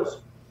motors.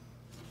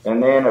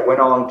 And then it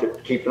went on to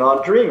keeping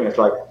on dreaming. It's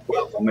like,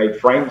 well, I made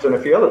frames and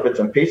a few other bits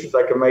and pieces.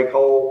 I can make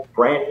whole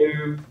brand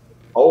new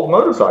old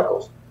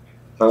motorcycles.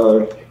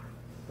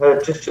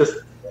 Just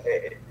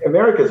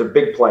America's a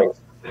big place,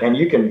 and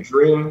you can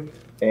dream,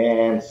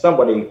 and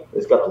somebody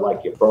has got to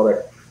like your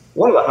product.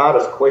 One of the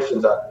hardest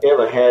questions I've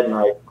ever had, and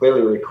I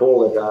clearly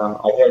recall it,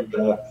 I had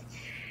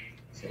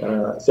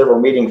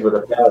several meetings with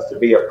the powers to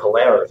be at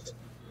Polaris,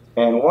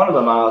 and one of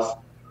them asked,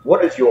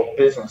 what is your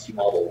business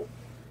model?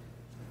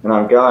 And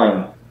I'm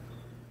going,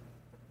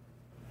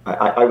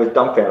 I was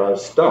dumbfounded, I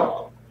was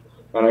stumped.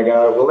 And I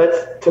go, well,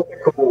 that's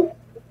typical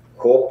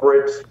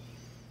corporate,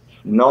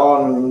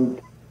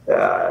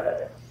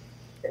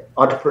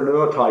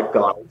 entrepreneur type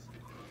guys.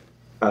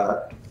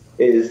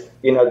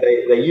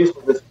 They're used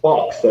to this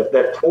box,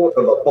 that taught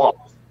of a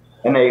box,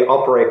 and they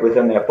operate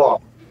within that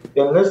box.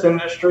 In this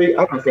industry,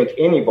 I don't think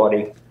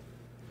anybody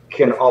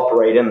can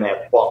operate in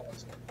that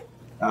box.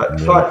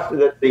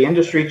 But the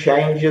industry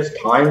changes,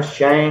 times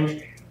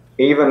change.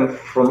 Even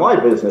for my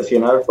business,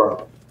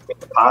 from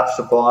the parts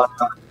supplier,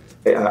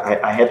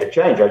 I had to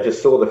change. I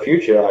just saw the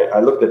future. I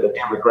looked at the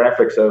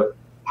demographics of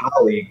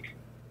Harley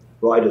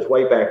riders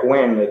way back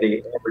when,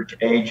 the average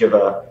age of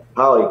a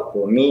Harley,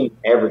 or mean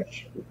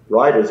average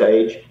rider's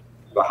age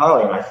of a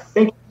Harley, and I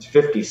think it's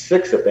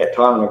 56 at that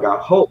time. And I go,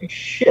 holy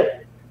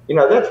shit,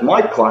 that's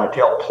my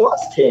clientele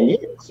plus 10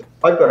 years.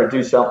 I've got to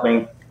do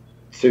something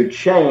to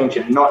change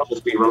and not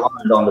just be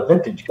reliant on the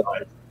vintage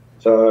guys.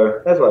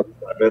 So that's why I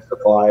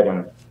diversified,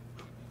 and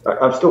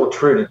I'm still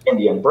true to the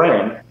Indian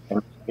brand,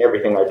 and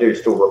everything I do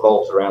still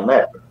revolves around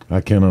that.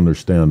 I can't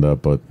understand that,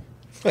 but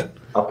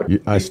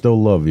I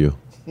still love you.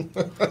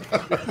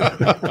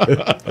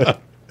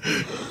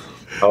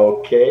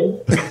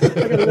 Okay. I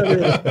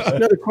got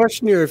another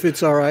question here, if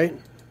it's all right.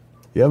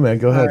 Yeah, man,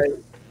 go ahead.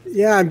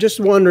 Yeah, I'm just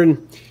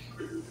wondering.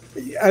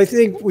 I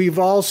think we've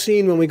all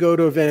seen when we go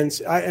to events,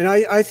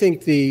 I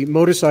think the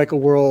motorcycle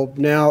world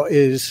now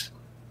is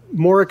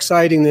more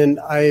exciting than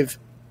I've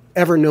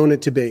ever known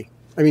it to be.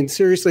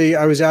 Seriously,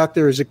 I was out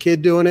there as a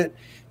kid doing it,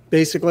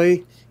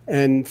 basically,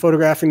 and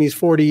photographing these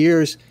 40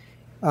 years.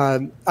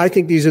 I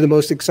think these are the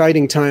most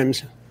exciting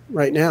times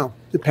right now.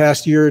 The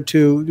past year or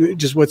two,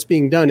 just what's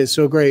being done is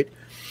so great.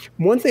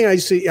 One thing I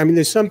see,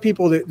 there's some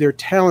people that their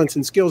talents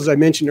and skills, as I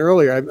mentioned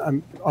earlier,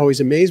 I'm always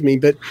amaze me.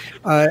 But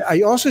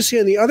I also see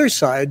on the other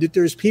side that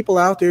there's people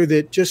out there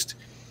that just,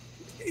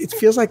 it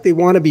feels like they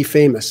want to be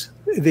famous.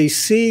 They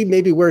see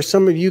maybe where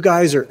some of you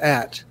guys are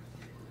at,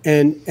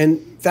 and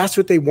that's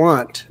what they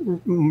want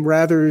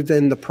rather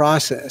than the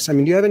process. Do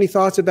you have any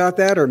thoughts about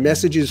that or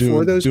messages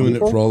for those people?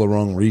 Doing it for all the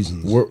wrong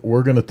reasons.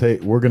 We're gonna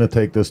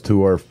take this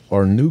to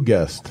our new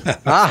guest.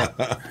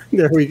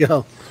 There we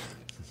go.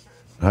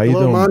 How you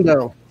doing,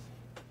 Mondo?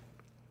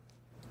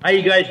 How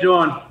you guys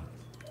doing?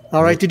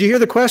 All right. Did you hear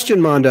the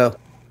question, Mondo?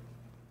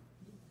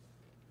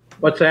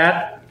 What's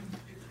that?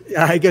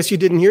 I guess you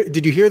didn't hear.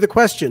 Did you hear the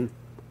question?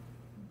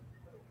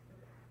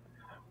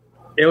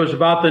 It was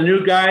about the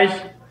new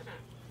guys.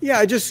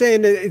 Yeah, just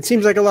saying that it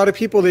seems like a lot of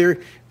people, they're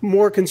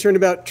more concerned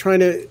about trying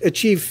to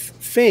achieve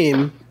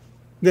fame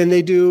than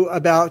they do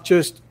about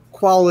just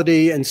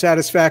quality and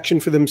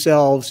satisfaction for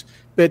themselves.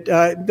 But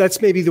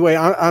that's maybe the way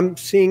I'm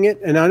seeing it.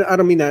 And I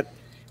don't mean that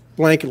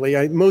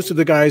blanketly. Most of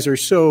the guys are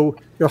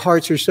their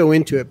hearts are so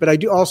into it. But I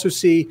do also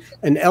see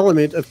an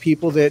element of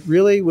people that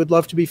really would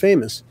love to be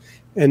famous.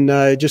 And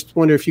I just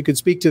wonder if you could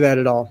speak to that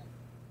at all.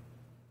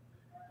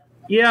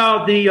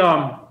 Yeah,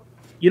 I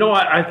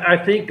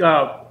think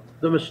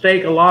the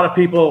mistake a lot of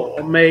people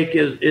make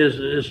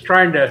is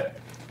trying to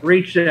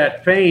reach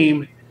that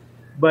fame,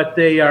 but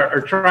they are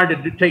trying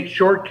to take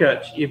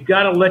shortcuts. You've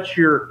got to let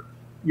your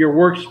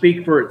work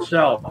speak for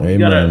itself. Amen. You've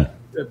got to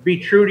be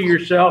true to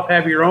yourself,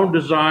 have your own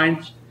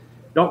designs.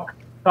 Don't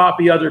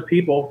copy other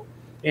people,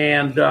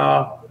 and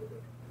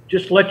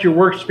just let your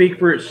work speak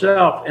for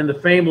itself, and the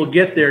fame will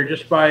get there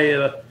just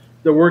by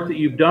the work that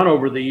you've done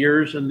over the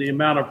years and the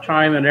amount of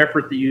time and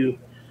effort that you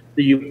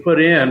put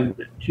in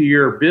to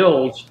your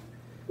builds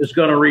is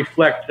going to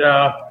reflect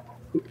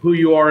who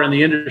you are in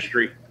the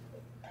industry.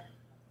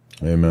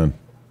 Amen.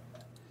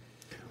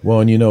 Well,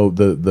 and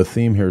the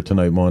theme here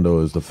tonight,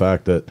 Mondo, is the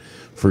fact that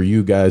for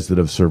you guys that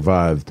have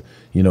survived,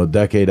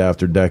 decade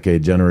after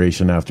decade,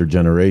 generation after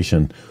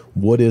generation,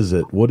 what is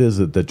it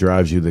that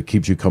drives you, that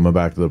keeps you coming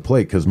back to the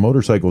plate? Because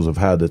motorcycles have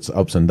had its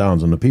ups and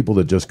downs, and the people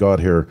that just got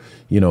here,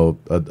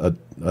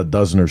 a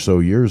dozen or so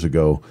years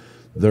ago,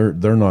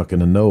 they're not going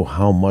to know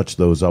how much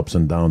those ups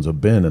and downs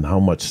have been, and how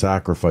much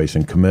sacrifice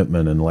and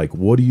commitment, and like,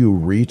 what do you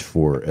reach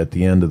for at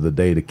the end of the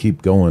day to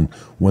keep going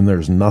when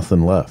there's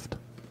nothing left?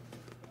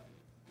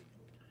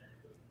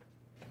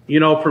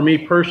 For me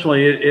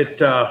personally,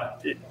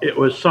 it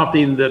was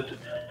something that,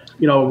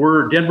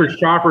 Denver's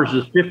Choppers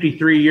is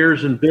 53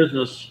 years in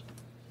business,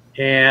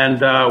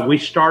 and we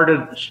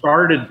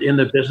started in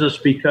the business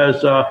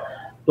because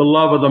the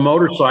love of the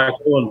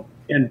motorcycle,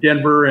 and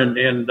Denver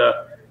and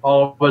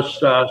all of us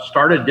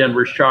started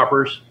Denver's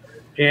Choppers,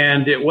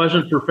 and it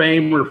wasn't for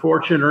fame or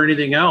fortune or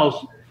anything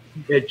else.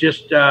 It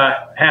just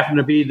happened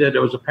to be that it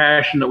was a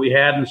passion that we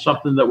had and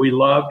something that we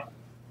loved,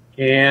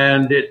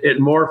 and it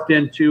morphed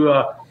into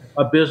a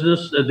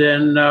business, and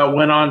then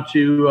went on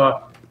to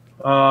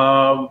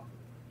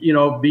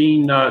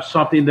being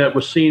something that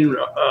was seen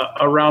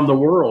around the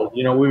world.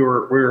 We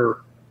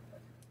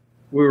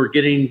were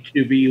getting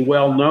to be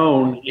well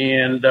known,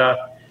 and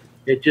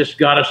it just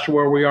got us to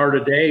where we are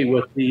today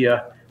with the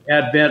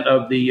advent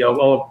of the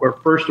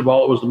first of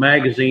all, it was the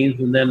magazines,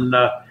 and then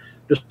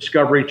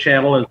Discovery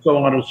Channel, and so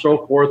on and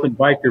so forth, and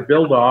Biker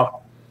Build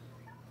Off,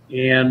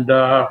 and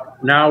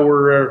now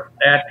we're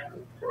at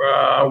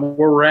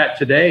where we're at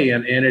today,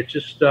 and it's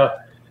just the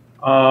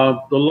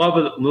love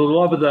of the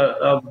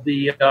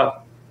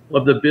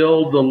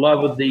build, the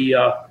love of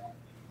the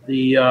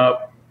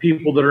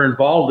people that are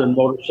involved in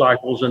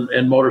motorcycles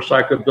and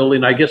motorcycle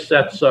building. I guess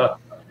that's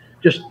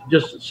just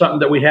something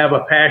that we have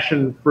a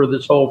passion for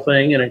this whole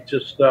thing, and it's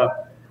just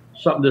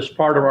something that's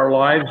part of our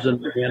lives,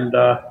 and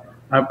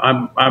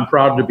I'm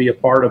proud to be a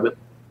part of it.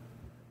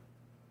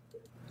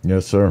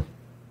 Yes, sir.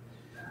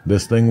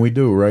 This thing we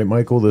do, right,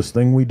 Michael? This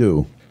thing we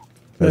do.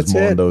 As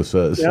Mondo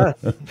says. Yeah.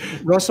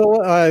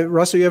 Russell,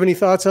 you have any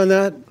thoughts on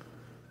that?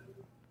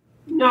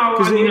 No,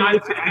 I mean,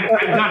 I've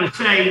got to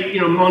say,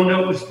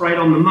 Mondo was right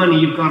on the money.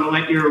 You've got to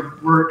let your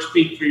work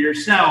speak for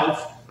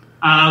yourself.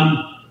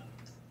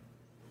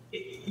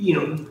 If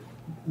you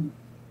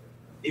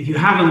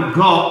haven't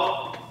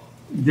got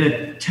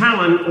the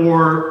talent,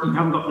 or you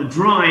haven't got the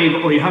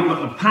drive, or you haven't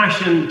got the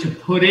passion to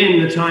put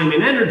in the time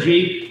and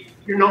energy,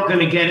 you're not going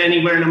to get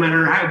anywhere, no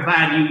matter how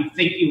bad you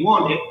think you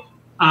want it.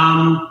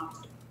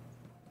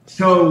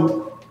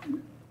 So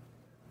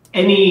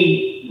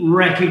any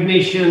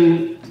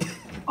recognition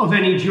of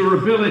any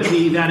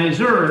durability that is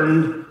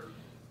earned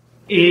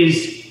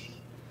is,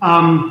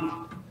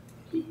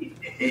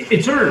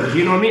 it's earned,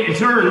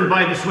 it's earned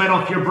by the sweat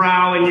off your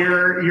brow and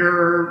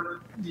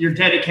your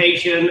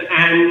dedication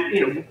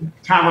and,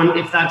 talent,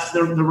 if that's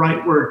the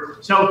right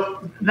word.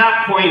 So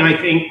that point, I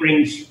think,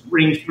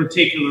 rings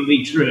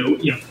particularly true.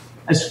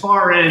 As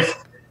far as,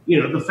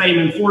 the fame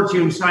and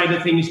fortune side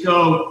of things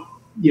go,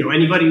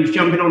 anybody who's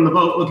jumping on the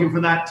boat looking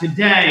for that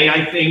today,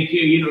 I think,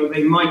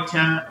 they might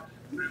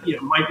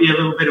be a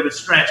little bit of a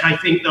stretch. I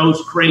think those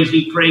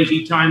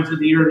crazy times of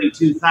the early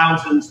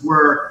 2000s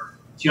were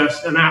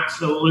just an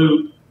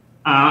absolute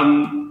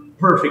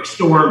perfect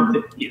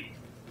storm.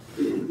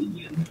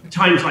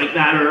 Times like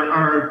that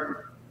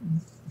are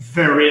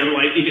very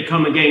unlikely to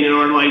come again in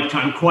our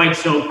lifetime. Quite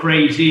so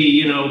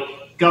crazy,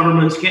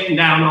 government's getting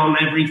down on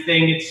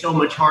everything. It's so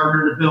much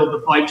harder to build the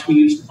bikes we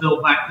used to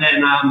build back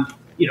then. I'm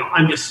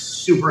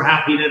just super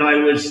happy that I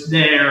was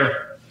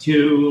there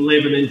to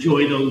live and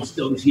enjoy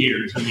those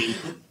years. I mean,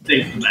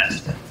 they're the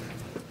best.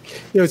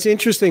 It's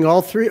interesting.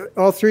 All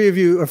three of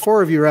you, or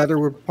four of you rather,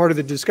 were part of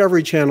the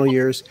Discovery Channel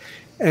years,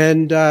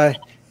 and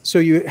so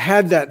you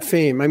had that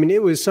fame. I mean,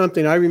 it was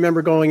something. I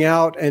remember going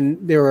out, and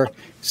there were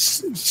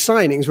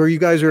signings where you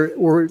guys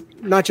were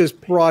not just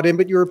brought in,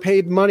 but you were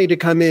paid money to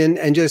come in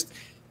and just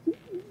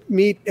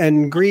meet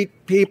and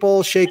greet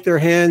people, shake their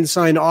hands,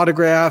 sign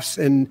autographs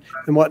and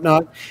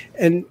whatnot.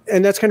 And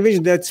that's kind of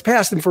vision that's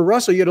passed. And for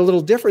Russell, you had a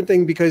little different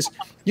thing because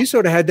you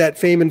sort of had that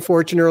fame and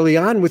fortune early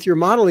on with your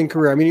modeling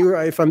career. I mean, you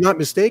were, if I'm not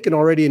mistaken,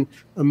 already in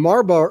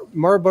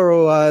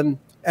Marlboro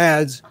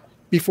ads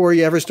before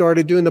you ever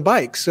started doing the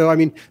bikes. So, I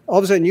mean, all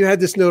of a sudden you had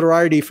this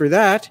notoriety for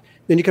that.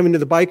 Then you come into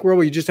the bike world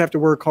where you just have to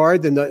work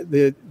hard, then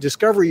the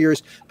Discovery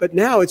years. But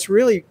now it's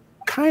really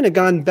kind of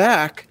gone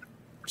back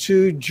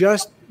to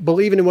just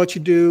believing in what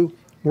you do,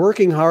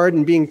 working hard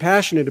and being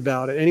passionate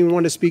about it. Anyone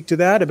want to speak to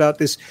that, about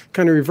this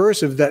kind of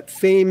reverse of that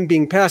fame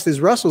being passed?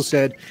 As Russell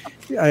said,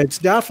 it's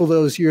doubtful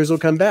those years will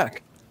come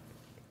back.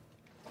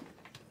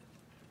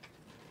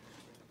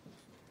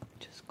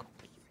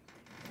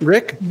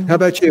 Rick, how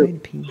about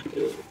you?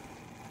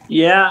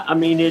 Yeah, I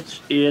mean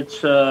it's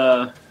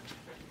those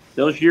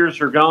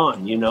years are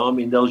gone. You know, I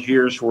mean those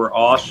years were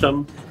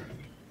awesome.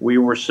 We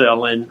were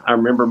selling. I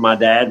remember my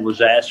dad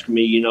was asking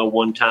me, you know,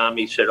 one time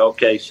he said,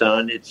 "Okay,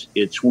 son,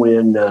 it's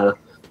when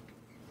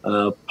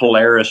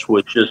Polaris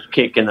was just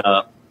kicking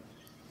up."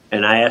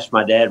 And I asked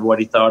my dad what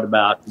he thought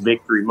about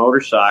Victory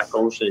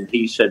motorcycles, and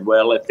he said,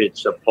 "Well, if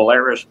it's a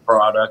Polaris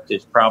product,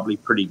 it's probably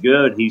pretty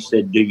good." He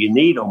said, "Do you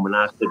need them?" And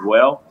I said,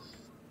 "Well,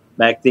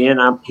 back then,"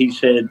 he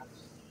said,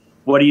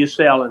 "What are you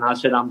selling?" I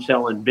said, "I'm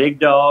selling Big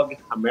Dog,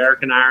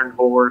 American Iron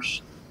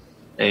Horse,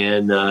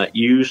 and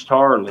used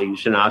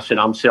Harleys." And I said,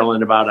 "I'm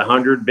selling about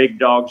 100 Big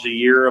Dogs a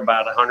year,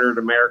 about 100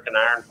 American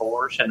Iron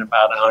Horse, and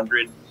about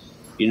 100,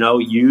 you know,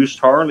 used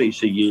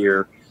Harleys a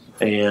year."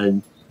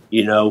 And,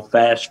 you know,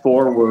 fast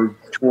forward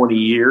 20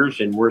 years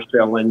and we're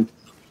selling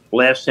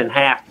less than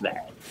half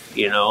that.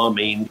 You know, I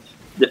mean,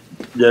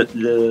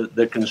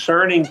 the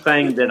concerning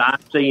thing that I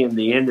see in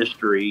the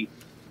industry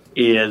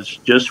is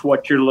just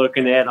what you're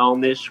looking at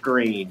on this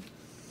screen.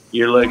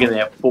 You're looking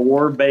at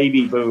 4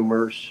 baby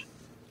boomers,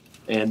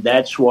 and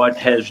that's what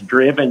has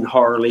driven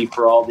Harley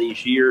for all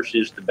these years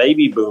is the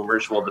baby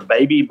boomers. Well, the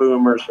baby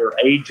boomers are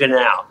aging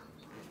out.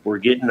 We're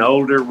getting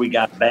older. We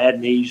got bad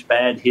knees,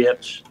 bad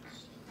hips,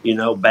 you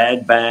know,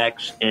 bad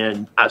backs,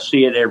 and I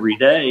see it every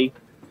day.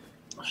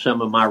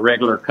 Some of my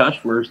regular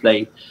customers,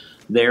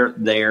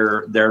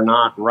 they're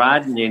not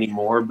riding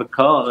anymore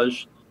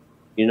because,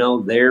 you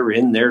know, they're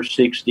in their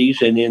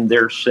 60s and in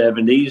their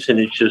 70s, and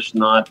it's just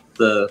not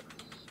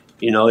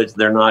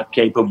they're not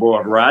capable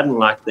of riding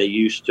like they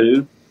used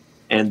to.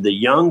 And the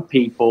young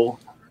people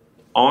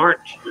aren't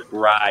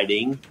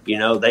riding. You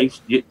know, they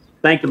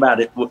think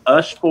about it.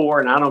 Us 4,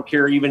 and I don't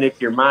care even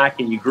if you're Mike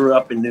and you grew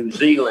up in New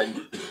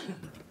Zealand,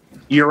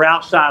 you're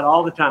outside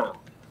all the time.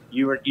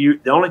 The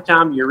only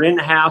time you're in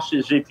the house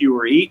is if you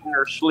were eating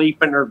or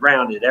sleeping or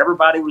grounded.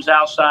 Everybody was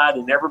outside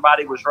and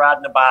everybody was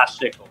riding a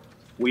bicycle.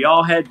 We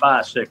all had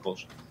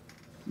bicycles.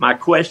 My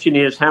question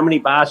is, how many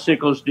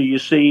bicycles do you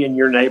see in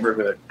your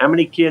neighborhood? How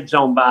many kids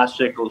on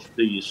bicycles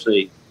do you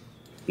see?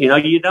 You know,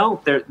 you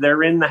don't.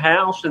 They're in the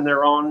house and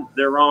they're on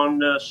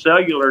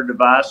cellular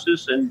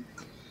devices, and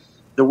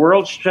the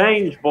world's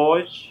changed,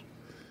 boys.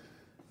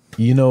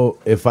 You know,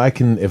 if I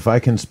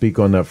can speak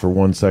on that for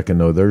 1 second,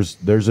 though,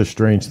 there's a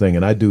strange thing,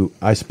 and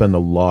I spend a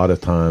lot of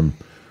time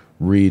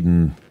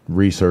reading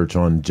research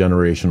on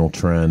generational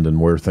trend and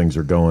where things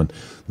are going.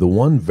 The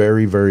one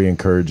very, very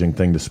encouraging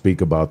thing to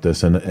speak about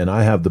this, and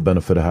I have the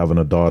benefit of having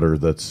a daughter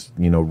that's,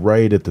 you know,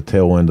 right at the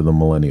tail end of the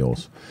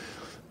millennials.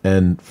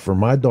 And for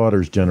my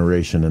daughter's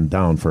generation and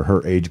down, for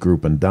her age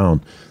group and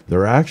down,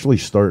 there are actually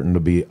starting to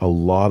be a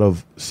lot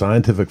of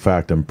scientific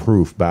fact and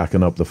proof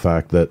backing up the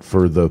fact that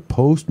for the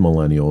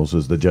post-millennials,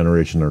 as the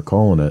generation they're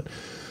calling it,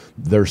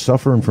 they're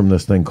suffering from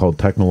this thing called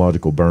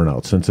technological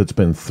burnout. Since it's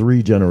been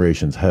 3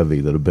 generations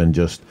heavy that have been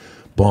just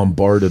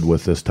bombarded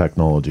with this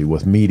technology,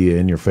 with media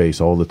in your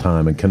face all the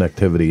time and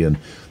connectivity. And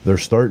they're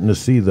starting to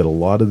see that a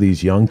lot of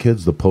these young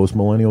kids, the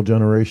post-millennial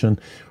generation,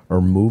 are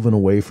moving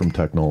away from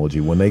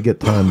technology. When they get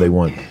time, they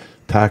want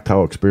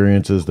tactile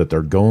experiences, that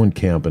they're going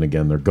camping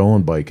again, they're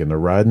going biking, they're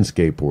riding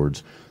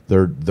skateboards,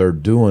 they're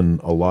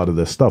doing a lot of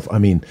this stuff. I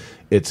mean,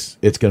 it's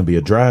going to be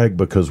a drag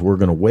because we're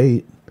going to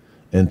wait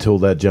until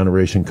that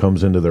generation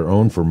comes into their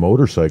own for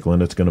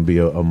motorcycling. It's going to be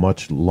a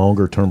much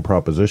longer term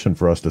proposition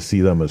for us to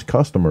see them as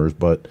customers.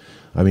 But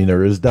I mean,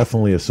 there is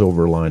definitely a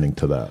silver lining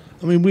to that.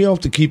 I mean, we have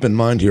to keep in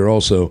mind here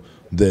also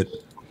that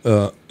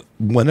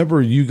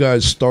whenever you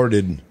guys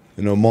started,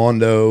 you know,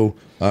 Mondo,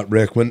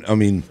 Rick, all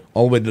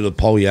the way to the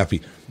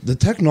Polyaffi, the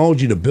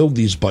technology to build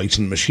these bikes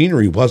and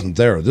machinery wasn't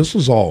there. This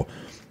was all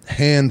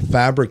hand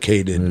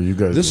fabricated.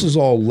 This is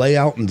all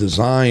layout and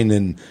design,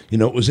 and, you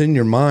know, it was in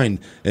your mind.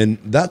 And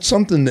that's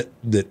something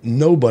that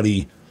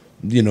nobody,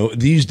 you know,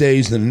 these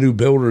days, the new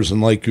builders,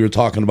 and like you were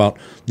talking about,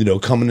 you know,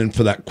 coming in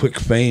for that quick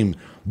fame,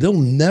 they'll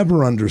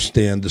never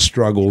understand the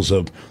struggles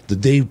of the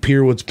Dave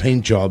Pierwood's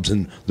paint jobs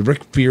and the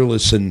Rick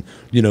Fearless, and,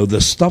 you know,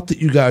 the stuff that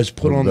you guys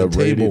put on the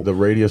table. The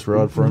radius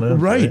rod front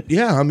end. Right.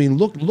 Yeah. I mean,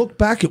 look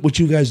back at what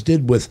you guys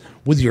did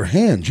with your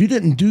hands. You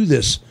didn't do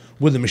this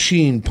with a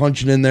machine,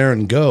 punch it in there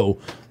and go.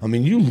 I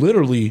mean, you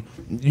literally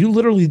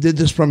did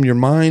this from your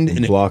mind.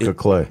 And block of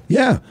clay.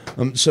 Yeah.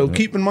 So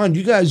keep in mind,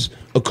 you guys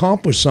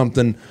accomplished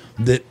something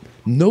that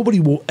nobody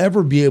will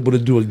ever be able to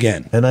do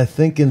again. And I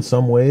think in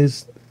some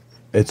ways,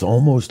 it's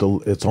almost a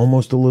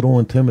little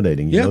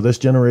intimidating. You know,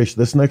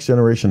 this next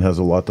generation has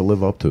a lot to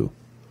live up to.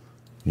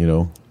 You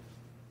know.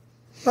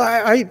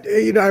 I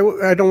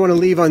don't want to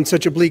leave on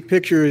such a bleak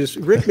picture as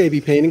Rick may be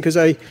painting, because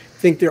I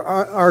think there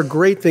are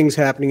great things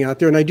happening out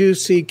there, and I do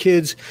see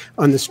kids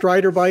on the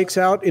Strider bikes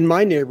out in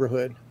my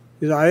neighborhood.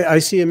 I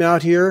see them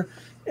out here,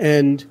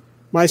 and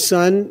my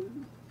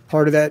son,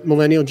 part of that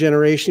millennial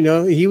generation, you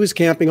know, he was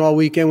camping all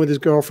weekend with his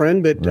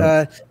girlfriend, but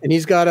and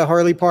he's got a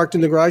Harley parked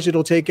in the garage that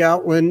he'll take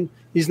out when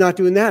he's not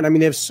doing that. I mean,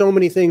 they have so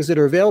many things that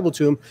are available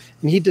to him,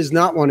 and he does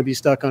not want to be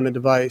stuck on a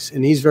device,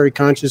 and he's very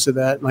conscious of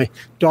that. My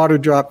daughter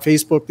dropped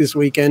Facebook this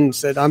weekend and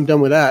said, "I'm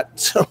done with that."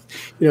 So,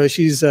 you know,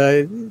 she's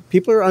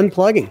people are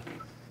unplugging.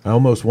 I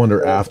almost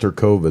wonder after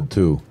COVID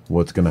too,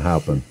 what's going to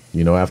happen.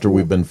 After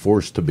we've been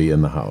forced to be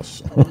in the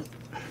house.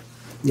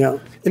 Yeah,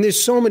 and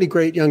there's so many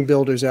great young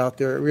builders out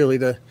there. Really,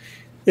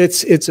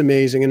 it's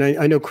amazing, and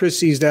I know Chris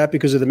sees that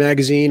because of the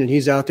magazine, and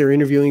he's out there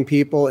interviewing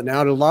people and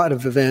out at a lot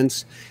of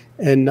events,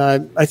 and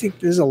I think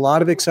there's a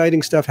lot of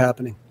exciting stuff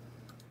happening.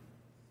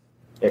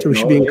 So we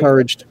should be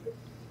encouraged.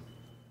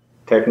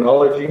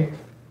 Technology.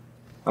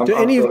 Do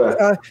any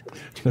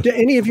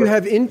of you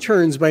have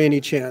interns by any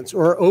chance,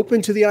 or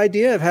open to the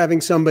idea of having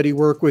somebody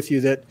work with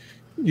you that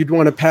you'd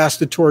want to pass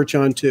the torch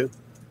on to?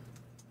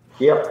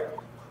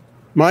 Yep.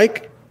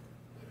 Mike?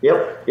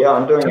 Yep. Yeah,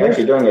 I'm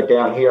actually doing it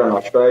down here in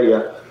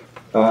Australia,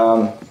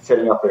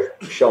 setting up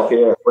a shop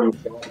here, a friend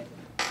shop.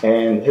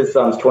 And his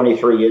son's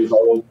 23 years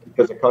old.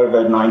 Because of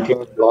COVID-19, he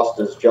lost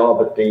his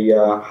job at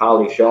the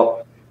Harley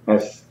shop.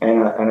 And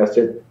I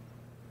said,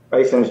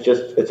 Mason's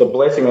it's a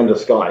blessing in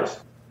disguise.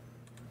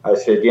 I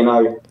said,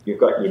 you've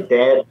got your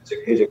dad,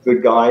 who's a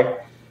good guy.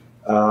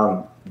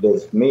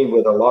 There's me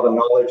with a lot of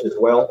knowledge as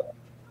well.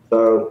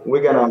 So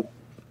we're going to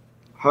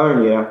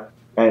hone you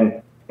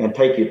and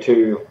take you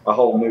to a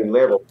whole new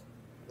level.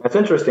 It's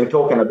interesting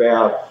talking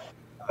about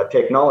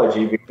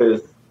technology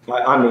because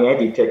I'm the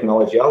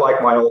anti-technology. I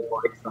like my old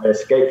bikes. I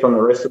escape from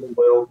the rest of the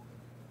world.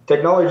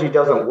 Technology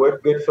doesn't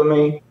work good for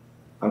me.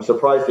 I'm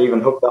surprised they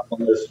even hooked up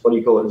on this,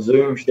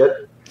 Zoom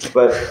shit.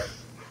 But,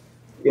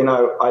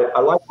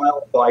 I like my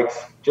old bikes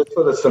just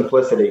for the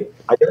simplicity.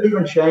 I don't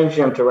even change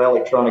them to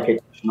electronic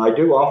ignition. I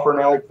do offer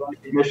an electronic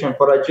ignition,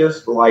 but I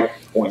just like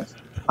points.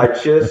 I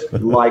just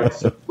like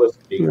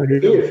simplicity.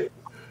 The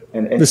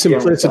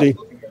simplicity.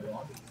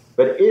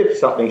 But if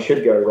something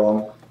should go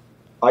wrong,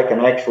 I can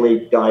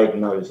actually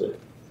diagnose it.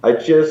 I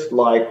just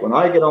like, when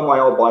I get on my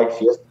old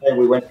bikes, yesterday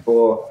we went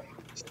for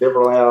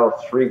several hour,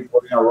 3-4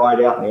 hour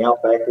ride out in the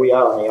outback. We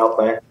are in the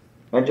outback.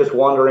 And just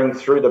wandering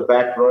through the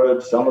back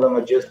roads. Some of them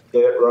are just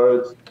dirt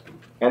roads.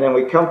 And then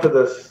we come to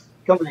these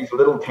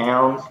little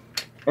towns,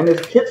 and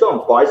there's kids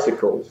on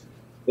bicycles.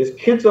 There's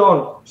kids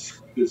on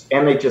scooters,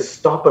 and they just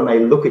stop and they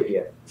look at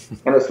you.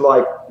 And it's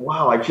like,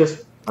 wow, I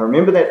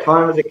remember that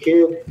time as a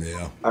kid.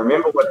 Yeah. I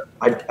remember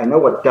I know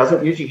what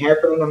doesn't usually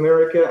happen in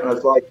America. And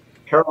it's like,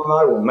 Carol and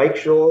I will make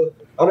sure,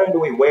 not only do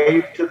we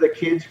wave to the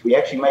kids, we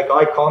actually make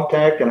eye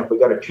contact. And if we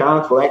got a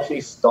chance, we'll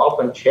actually stop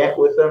and chat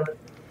with them.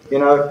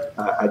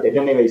 I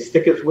didn't have any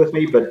stickers with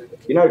me, but,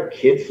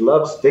 kids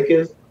love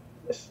stickers.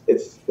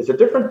 It's a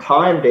different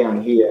time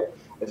down here.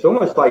 It's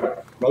almost like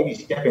maybe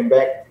stepping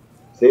back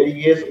 30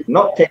 years,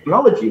 not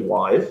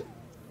technology-wise,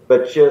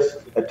 but just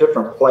a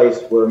different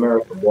place where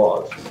America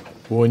was.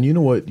 Well, and you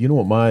know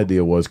what my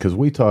idea was, because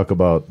we talk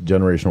about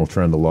generational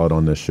trend a lot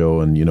on this show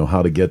and,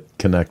 how to get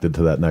connected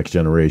to that next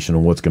generation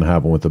and what's going to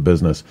happen with the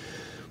business.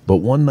 But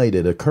one night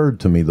it occurred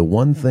to me, the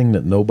one thing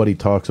that nobody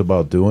talks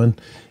about doing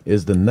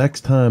is the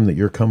next time that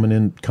you're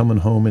coming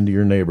home into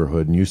your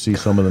neighborhood and you see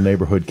some of the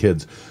neighborhood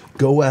kids,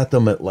 go at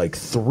them at like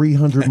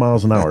 300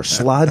 miles an hour,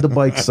 slide the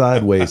bike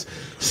sideways,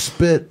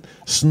 spit,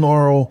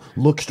 snarl,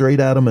 look straight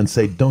at them and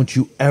say, don't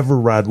you ever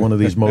ride one of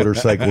these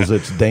motorcycles.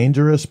 It's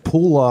dangerous.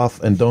 Pull off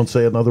and don't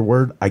say another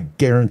word. I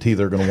guarantee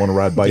they're going to want to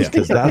ride bikes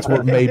because that's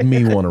what made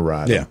me want to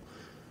ride. Yeah.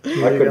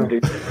 I couldn't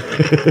do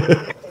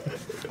that.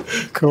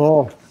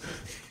 Cool.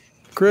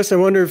 Chris, I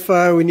wonder if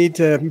we need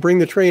to bring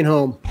the train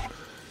home.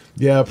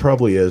 Yeah, it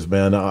probably is,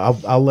 man.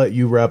 I'll let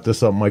you wrap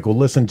this up, Michael.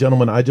 Listen,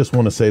 gentlemen, I just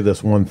want to say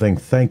this one thing.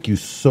 Thank you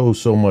so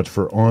much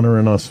for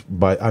honoring us.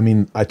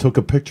 I took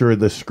a picture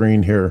of this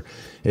screen here.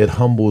 It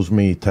humbles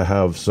me to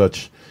have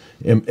such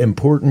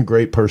important,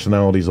 great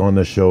personalities on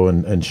this show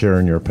and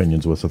sharing your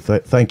opinions with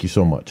us. Thank you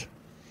so much.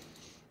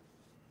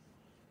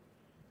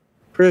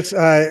 Chris,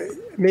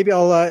 maybe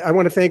I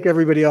want to thank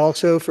everybody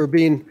also for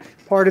being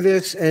part of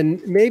this,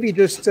 and maybe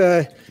just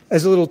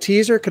as a little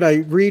teaser, could I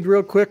read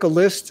real quick a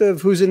list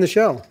of who's in the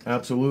show?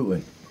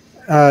 Absolutely.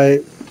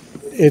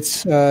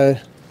 Let's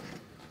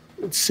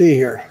see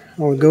here.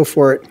 I'll go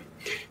for it.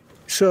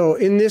 So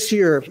in this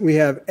year, we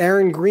have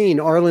Aaron Green,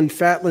 Arlen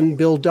Fatlin,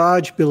 Bill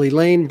Dodge, Billy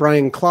Lane,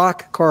 Brian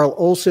Klock, Carl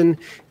Olson,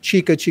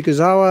 Chika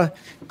Chikazawa,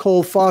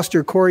 Cole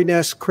Foster, Corey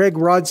Ness, Craig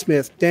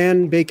Rodsmith,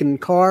 Dan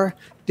Bacon-Carr,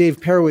 Dave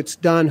Perowitz,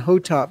 Don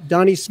Hotop,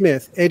 Donnie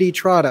Smith, Eddie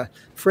Trotta,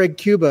 Fred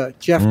Cuba,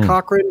 Jeff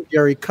Cochran,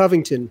 Gary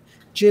Covington,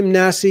 Jim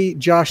Nassi,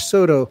 Josh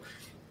Soto,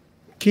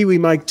 Kiwi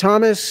Mike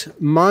Thomas,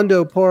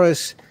 Mondo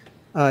Porras,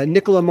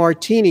 Nicola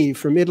Martini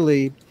from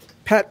Italy,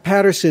 Pat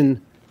Patterson,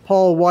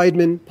 Paul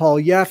Weidman, Paul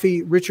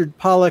Yaffe, Richard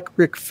Pollack,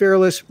 Rick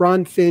Fairless,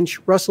 Ron Finch,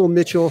 Russell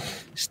Mitchell,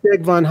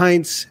 Steg von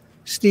Heinz,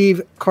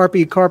 Steve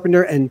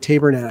Carpenter, and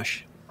Tabor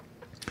Nash.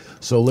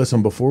 So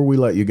listen, before we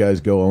let you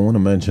guys go, I want to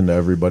mention to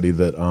everybody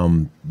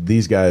that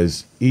these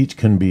guys each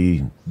can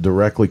be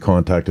directly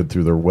contacted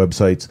through their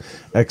websites,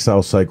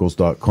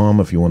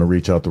 exilecycles.com if you want to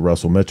reach out to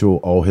Russell Mitchell,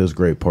 all his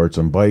great parts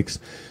and bikes.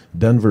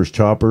 Denver's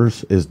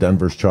Choppers is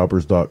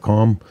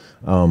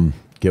denverchoppers.com.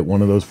 Get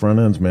one of those front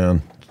ends,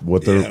 man.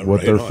 What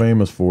they're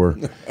famous for.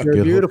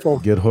 They're beautiful.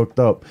 Get hooked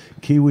up.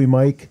 Kiwi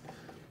Mike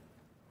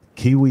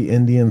Kiwi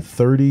Indian,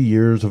 30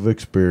 years of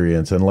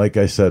experience. And like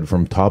I said,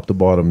 from top to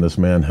bottom, this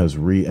man has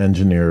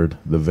re-engineered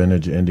the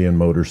vintage Indian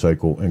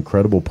motorcycle.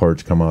 Incredible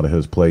parts come out of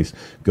his place.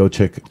 Go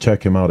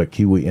check him out at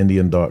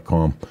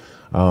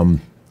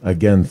kiwiindian.com.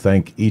 Again,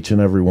 thank each and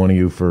every one of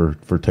you for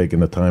taking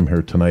the time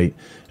here tonight.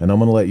 And I'm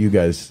going to let you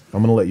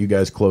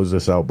guys close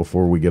this out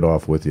before we get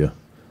off with you.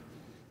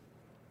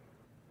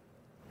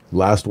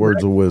 Last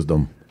words of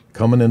wisdom.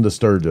 Coming into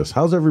Sturgis.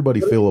 How's everybody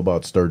feel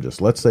about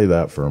Sturgis? Let's say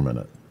that for a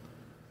minute.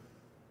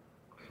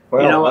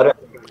 Well,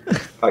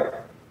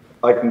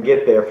 I can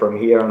get there from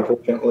here,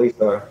 unfortunately,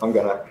 so I'm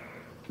going to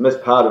miss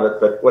part of it.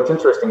 But what's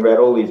interesting about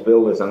all these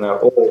builders, and they're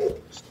all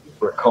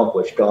super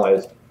accomplished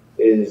guys,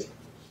 is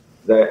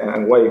that,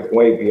 and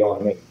way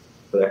beyond me,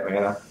 for that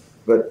matter,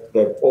 but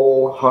they've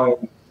all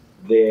honed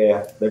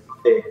their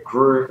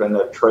groove and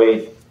their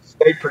trade,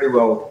 stayed pretty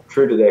well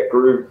true to their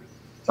groove.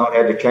 Some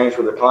had to change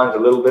with the times a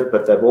little bit,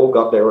 but they've all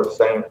got their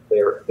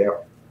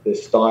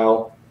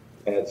style,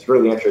 and it's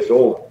really interesting.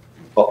 All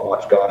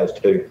top-notch guys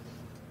too.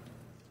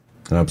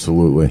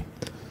 Absolutely.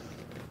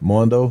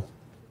 Mondo?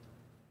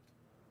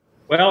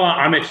 Well,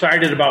 I'm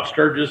excited about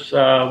Sturgis,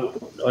 a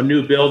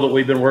new build that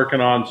we've been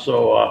working on,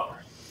 so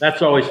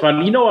that's always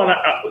fun. You know what,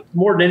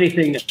 more than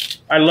anything,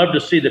 I love to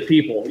see the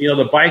people. You know,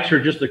 the bikes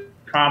are just the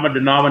common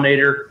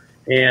denominator,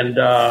 and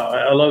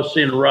I love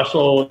seeing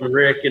Russell and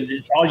Rick and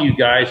all you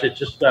guys. It's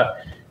just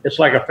it's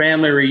like a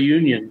family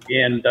reunion,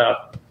 and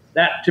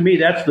that, to me,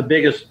 that's the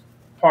biggest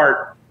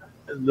part.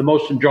 The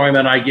most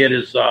enjoyment I get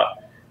is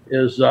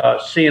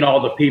seeing all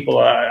the people.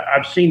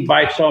 I've seen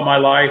bikes all my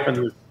life,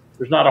 and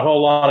there's not a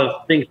whole lot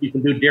of things you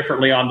can do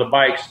differently on the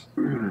bikes,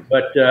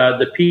 but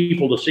the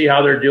people, to see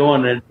how they're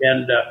doing,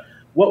 and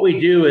what we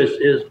do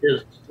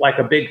is like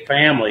a big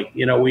family.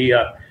 You know, we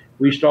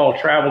used to all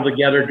travel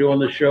together doing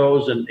the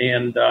shows,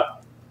 and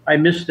I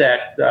miss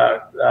that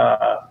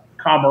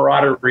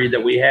camaraderie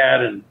that we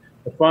had and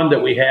the fun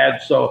that we had.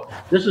 So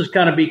this is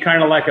going to be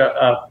kind of like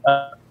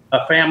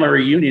a family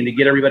reunion to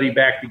get everybody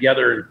back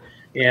together.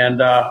 And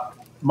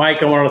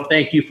Mike, I want to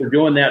thank you for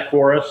doing that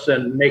for us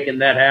and making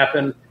that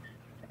happen.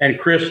 And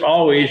Chris,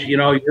 always, you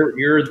know,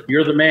 you're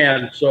the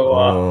man. So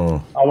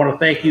I want to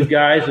thank you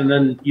guys, and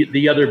then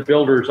the other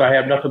builders. I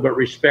have nothing but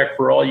respect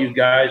for all you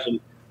guys, and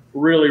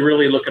really,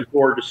 really looking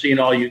forward to seeing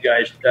all you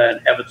guys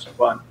and having some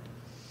fun.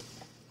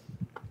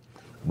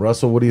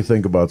 Russell, what do you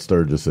think about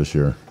Sturgis this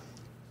year?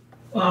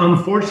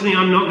 Unfortunately,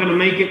 I'm not going to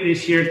make it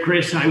this year,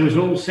 Chris. I was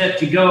all set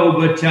to go,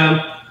 but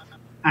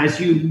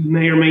as you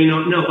may or may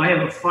not know, I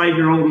have a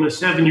 5-year-old and a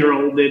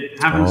 7-year-old that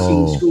haven't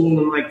seen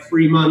school in like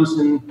 3 months,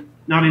 and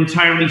not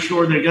entirely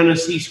sure they're going to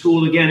see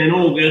school again in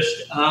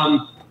August.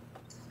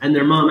 And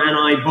their mom and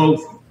I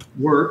both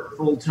work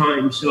full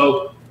time,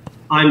 so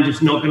I'm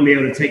just not going to be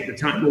able to take the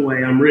time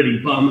away. I'm really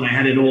bummed. I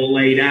had it all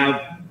laid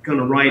out, going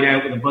to ride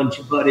out with a bunch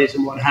of buddies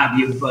and what have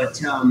you,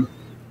 but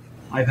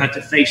I've had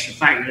to face the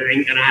fact that it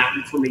ain't going to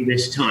happen for me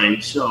this time.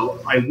 So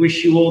I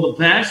wish you all the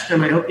best,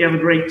 and I hope you have a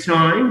great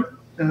time.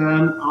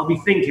 I'll be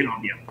thinking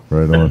of you.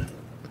 Right on.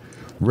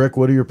 Rick,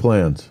 what are your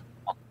plans?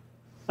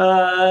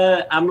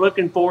 I'm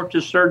looking forward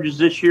to Sturgis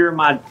this year.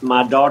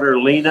 My daughter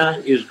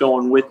Lena is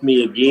going with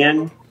me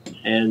again,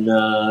 and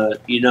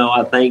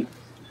I think,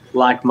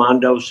 like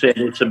Mondo said,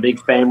 it's a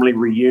big family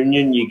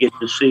reunion. You get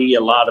to see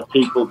a lot of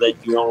people that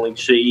you only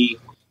see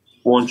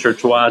once or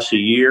twice a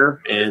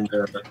year, and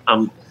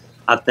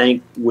I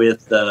think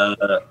with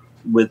the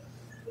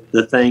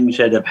things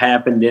that have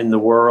happened in the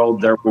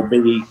world, there will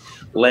be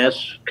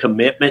less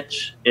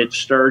commitments at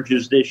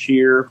Sturgis this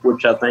year,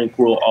 which I think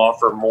will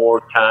offer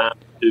more time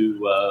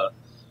to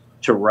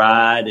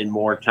ride and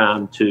more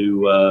time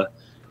to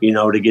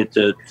get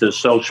to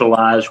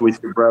socialize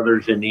with your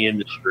brothers in the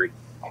industry.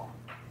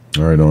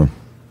 All right, on.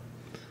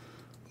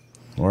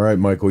 All right,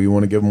 Michael, you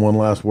want to give them one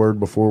last word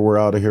before we're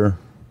out of here?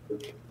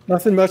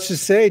 Nothing much to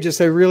say.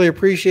 Just I really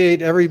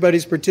appreciate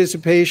everybody's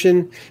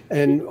participation,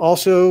 and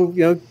also,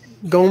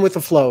 going with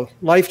the flow.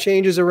 Life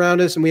changes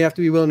around us, and we have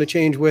to be willing to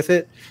change with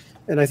it.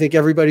 And I think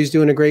everybody's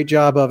doing a great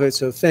job of it.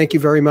 So thank you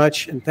very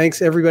much, and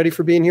thanks everybody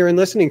for being here and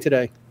listening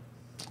today.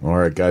 All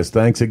right, guys.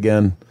 Thanks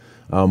again.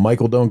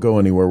 Michael, don't go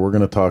anywhere. We're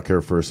going to talk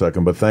here for a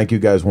second, but thank you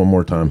guys one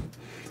more time.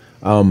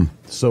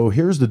 So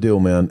here's the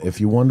deal, man.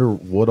 If you wonder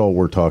what all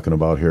we're talking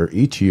about here,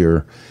 each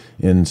year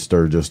in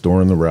Sturgis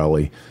during the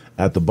rally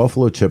at the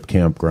Buffalo Chip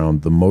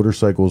Campground, the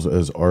Motorcycles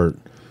as Art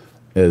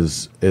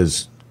is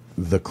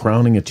the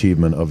crowning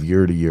achievement of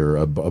year to year,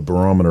 a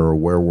barometer of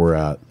where we're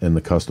at in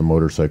the custom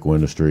motorcycle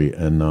industry.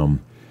 And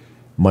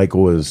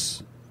Michael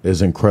is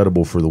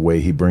incredible for the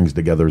way he brings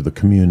together the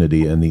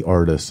community and the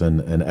artists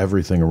and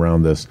everything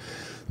around this.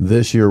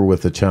 This year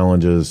with the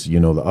challenges,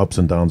 the ups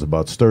and downs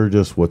about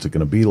Sturgis, what's it going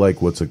to be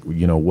like, what's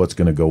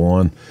going to go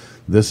on.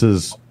 This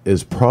is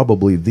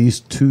probably,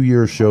 these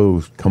 2-year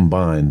shows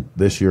combined,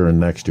 this year and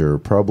next year, are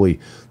probably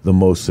the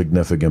most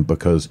significant,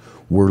 because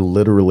we're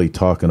literally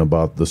talking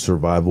about the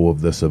survival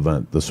of this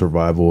event, the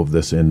survival of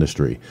this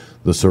industry,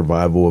 the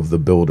survival of the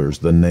builders,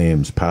 the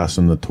names,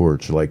 passing the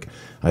torch. Like,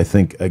 I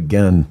think,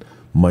 again,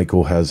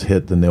 Michael has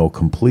hit the nail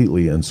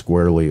completely and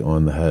squarely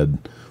on the head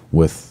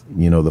with,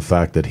 the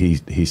fact that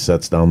he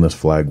sets down this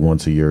flag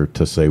once a year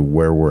to say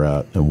where we're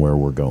at and where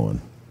we're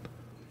going.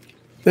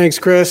 Thanks,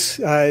 Chris.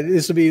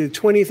 This will be the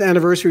 20th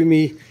anniversary of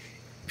me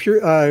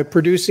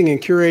producing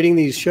and curating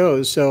these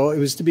shows. So it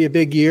was to be a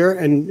big year,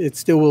 and it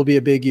still will be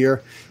a big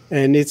year.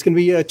 And it's going to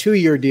be a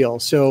 2-year deal.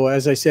 So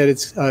as I said,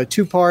 it's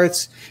 2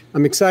 parts.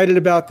 I'm excited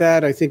about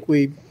that. I think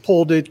we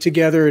pulled it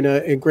together in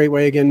a great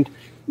way, again,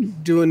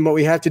 doing what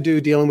we have to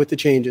do, dealing with the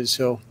changes.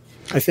 So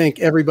I thank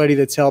everybody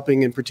that's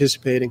helping and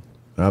participating.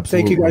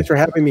 Absolutely. Thank you guys for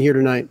having me here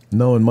tonight.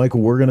 No, and Michael,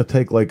 we're going to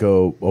take like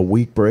a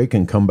week break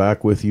and come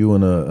back with you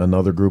and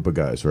another group of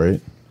guys, right?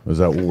 Is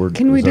that what we're?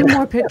 Can we do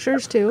more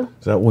pictures too?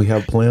 Is that what we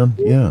have planned?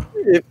 Yeah.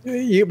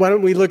 Why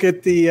don't we look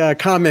at the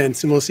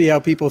comments and we'll see how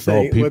people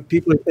think, what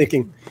people are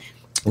thinking.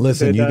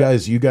 Listen, you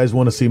guys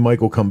want to see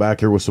Michael come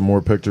back here with some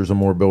more pictures and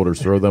more builders?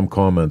 Throw them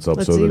comments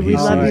up so that he sees it. We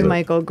love you,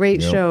 Michael.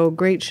 Great show.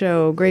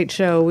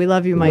 We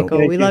love you,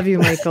 Michael. We love you,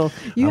 Michael.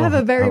 You have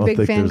a very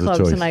big fan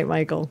club tonight,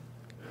 Michael.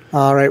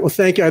 All right. Well,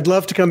 thank you. I'd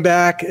love to come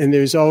back, and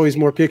there's always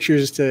more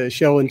pictures to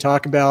show and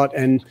talk about.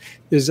 And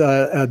there's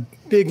a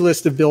big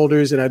list of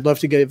builders, and I'd love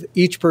to give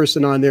each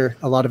person on there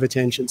a lot of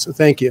attention. So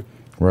thank you.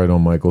 Right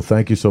on, Michael.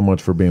 Thank you so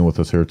much for being with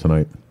us here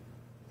tonight.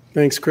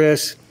 Thanks,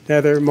 Chris,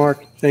 Heather,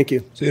 Mark. Thank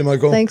you. See you,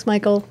 Michael. Thanks,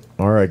 Michael.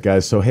 All right,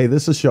 guys. So, hey,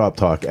 this is Shop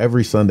Talk.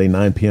 Every Sunday,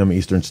 9 p.m.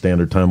 Eastern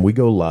Standard Time. We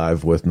go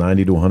live with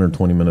 90 to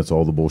 120 minutes,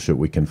 all the bullshit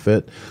we can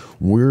fit.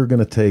 We're going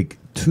to take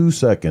 2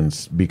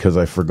 seconds because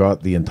I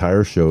forgot the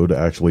entire show to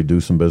actually do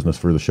some business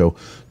for the show.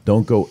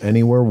 Don't go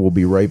anywhere. We'll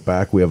be right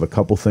back. We have a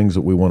couple things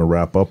that we want to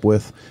wrap up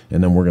with,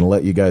 and then we're going to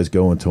let you guys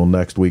go until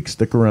next week.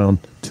 Stick around.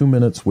 2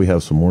 minutes. We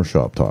have some more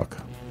Shop Talk.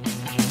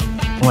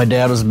 My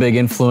dad was a big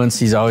influence.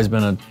 He's always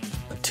been a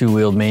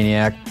two-wheeled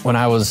maniac. When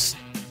I was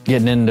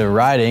getting into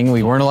riding,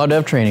 we weren't allowed to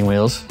have training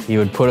wheels. He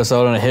would put us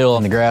out on a hill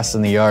on the grass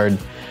in the yard.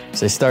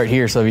 Say, start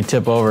here so if you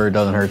tip over, it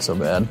doesn't hurt so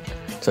bad.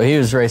 So he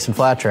was racing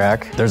flat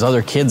track. There's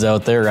other kids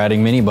out there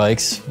riding mini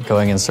bikes,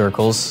 going in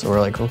circles. So we're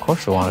like, well, of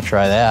course we want to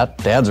try that.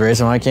 Dad's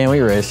racing, why can't we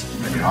race?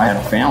 I had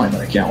a family, but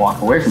I can't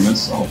walk away from it,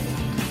 so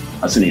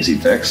that's an easy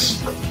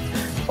fix.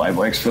 5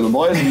 bikes for the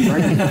boys and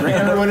bring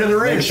everyone to the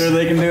race. Make sure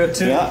they can do it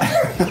too.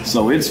 Yeah.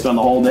 So we'd spend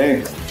the whole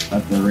day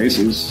at the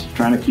races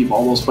trying to keep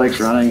all those bikes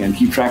running and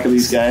keep track of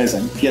these guys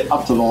and get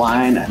up to the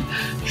line and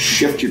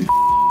shift your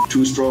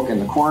 2-stroke in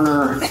the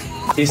corner.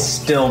 He's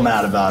still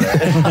mad about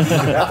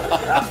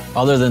it.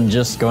 Other than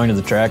just going to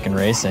the track and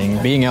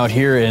racing, being out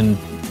here and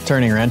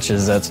turning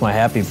wrenches, that's my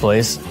happy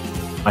place.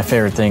 My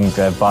favorite thing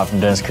I've bought from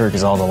Dennis Kirk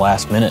is all the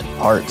last minute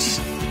parts.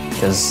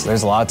 Because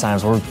there's a lot of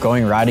times we're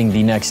going riding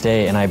the next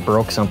day and I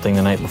broke something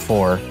the night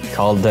before.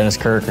 Call Dennis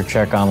Kirk or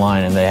check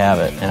online and they have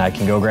it. And I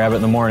can go grab it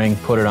in the morning,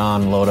 put it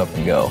on, load up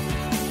and go.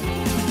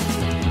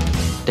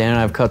 Dan and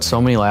I have cut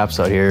so many laps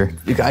out here.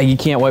 You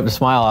can't wipe the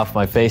smile off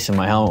my face and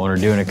my helmet when we're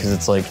doing it because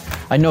it's like,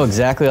 I know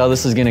exactly how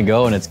this is going to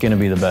go and it's going to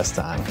be the best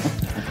time.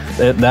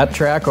 That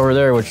track over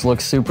there, which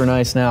looks super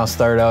nice now,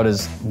 started out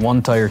as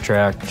one tire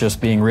track, just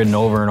being ridden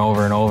over and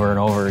over and over and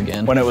over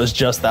again. When it was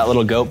just that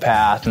little goat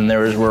path and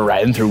we're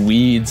riding through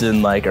weeds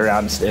and like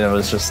around, and it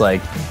was just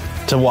like,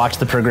 to watch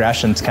the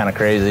progression's kind of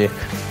crazy.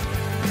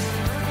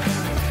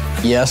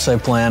 Yes, I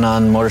plan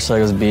on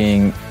motorcycles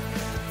being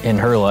in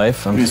her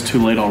life. It's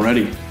too late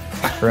already.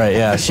 Right,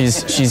 yeah.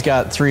 She's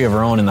got 3 of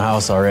her own in the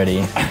house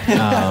already.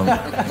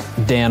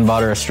 Dan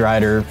bought her a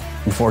Strider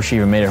before she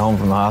even made it home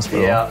from the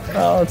hospital. Yeah.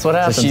 Oh, that's what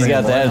happens. So she's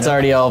got that.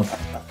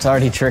 It's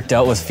already tricked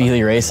out with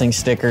Feely Racing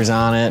stickers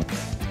on it.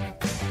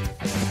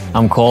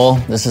 I'm Cole.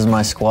 This is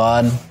my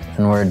squad,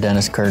 and we're a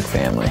Dennis Kirk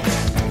family.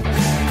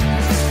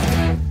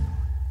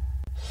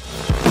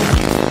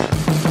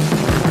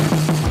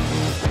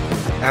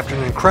 After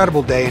an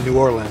incredible day in New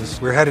Orleans,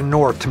 we're heading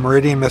north to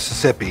Meridian,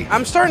 Mississippi.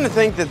 I'm starting to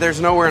think that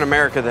there's nowhere in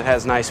America that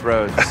has nice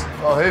roads.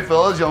 Oh, hey,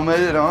 fellas, y'all made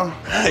it, huh?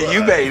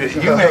 You made it.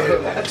 You made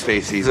it.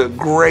 Stacy's a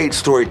great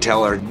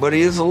storyteller, but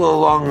he is a little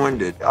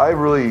long-winded. I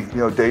really,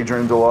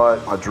 daydreamed a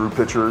lot. I drew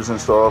pictures and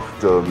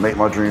stuff to make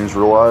my dreams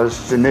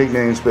realized. The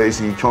nickname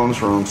Spacey comes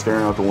from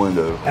staring out the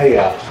window. Hey,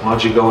 why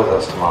don't you go with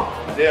us tomorrow?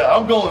 Yeah,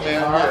 I'm going,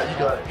 man. Yeah, you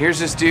got it. Here's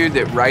this dude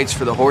that writes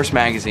for the Horse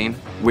magazine,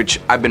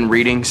 which I've been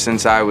reading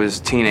since I was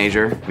a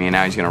teenager. And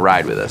now he's going to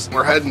ride with us.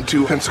 We're heading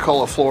to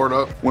Pensacola,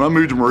 Florida. When I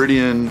moved to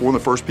Meridian, one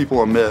of the first people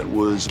I met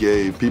was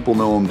Gabe. People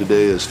know him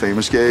today as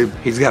Famous Gabe.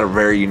 He's got a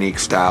very unique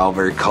style,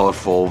 very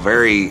colorful,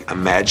 very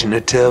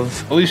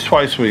imaginative. At least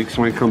twice a week,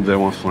 somebody comes in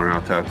and wants to learn how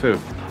to tattoo.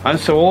 I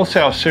said, well, let's see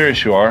how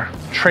serious you are.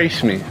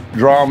 Trace me,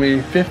 draw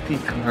me 50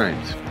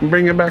 times, and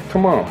bring it back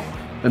tomorrow.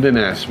 And then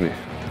ask me.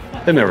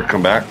 They never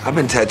come back. I've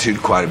been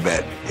tattooed quite a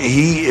bit.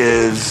 He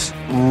is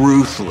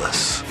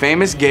ruthless.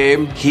 Famous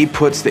Gabe, he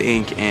puts the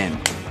ink in.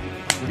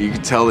 You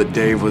could tell that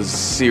Dave was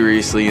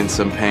seriously in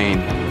some pain.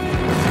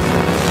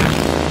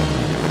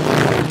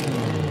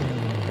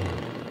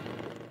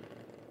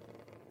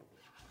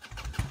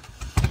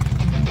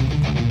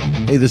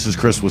 Hey, this is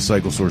Chris with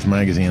Cycle Source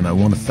Magazine. I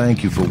want to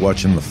thank you for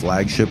watching the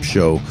flagship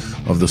show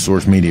of the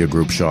Source Media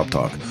Group, Shop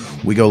Talk.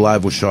 We go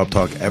live with Shop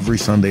Talk every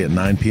Sunday at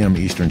 9 p.m.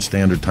 Eastern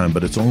Standard Time,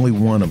 but it's only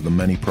one of the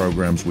many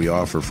programs we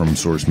offer from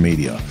Source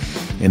Media.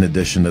 In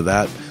addition to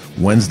that,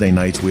 Wednesday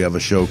nights we have a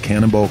show,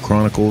 Cannonball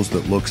Chronicles,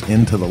 that looks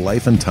into the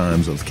life and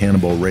times of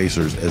cannonball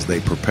racers as they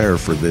prepare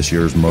for this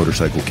year's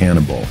Motorcycle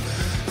Cannonball.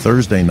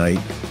 Thursday night,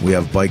 we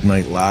have Bike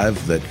Night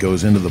Live that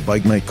goes into the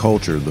bike night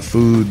culture, the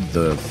food,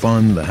 the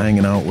fun, the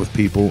hanging out with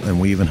people,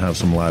 and we even have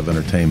some live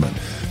entertainment.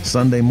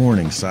 Sunday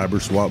morning,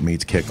 Cyber Swap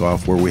Meets kick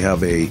off, where we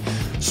have a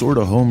sort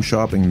of home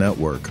shopping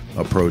network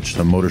approach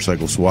to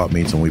motorcycle swap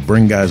meets, and we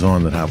bring guys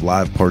on that have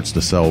live parts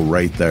to sell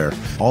right there.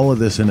 All of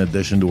this in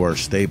addition to our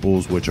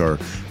staples, which are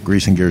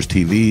Grease and Gears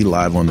TV,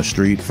 live on the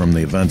street from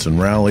the events and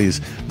rallies,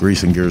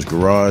 Grease and Gears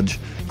Garage,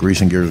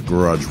 Grease and Gears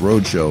Garage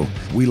Roadshow.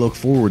 We look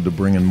forward to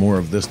bringing more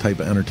of this type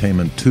of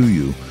entertainment to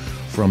you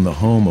from the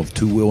home of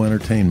Two Wheel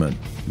Entertainment,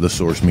 the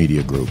Source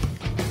Media Group.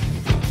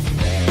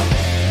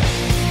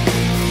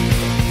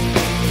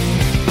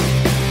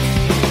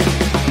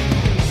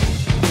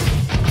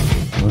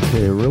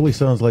 Okay, it really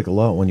sounds like a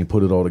lot when you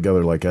put it all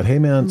together like that. Hey,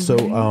 man, so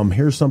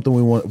here's something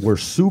we're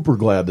super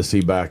glad to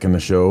see back in the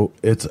show.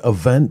 It's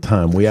event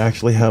time. We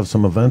actually have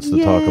some events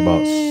to talk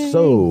about.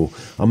 So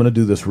I'm going to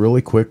do this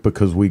really quick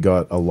because we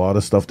got a lot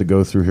of stuff to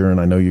go through here, and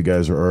I know you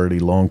guys are already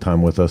long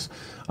time with us.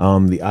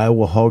 The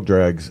Iowa Hog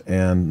Drags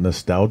and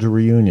Nostalgia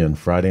Reunion,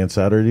 Friday and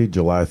Saturday,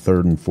 July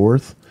 3rd and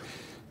 4th.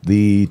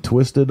 The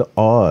Twisted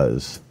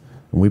Oz.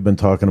 And we've been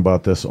talking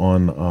about this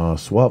on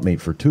Swap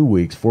Meet for 2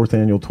 weeks. 4th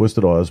Annual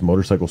Twisted Oz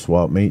Motorcycle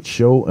Swap Meet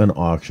Show and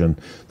Auction.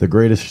 The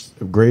Great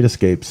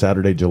Escape,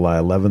 Saturday, July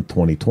 11th,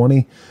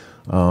 2020.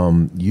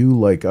 You,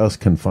 like us,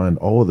 can find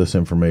all of this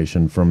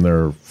information from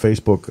their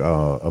Facebook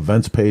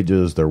events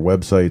pages, their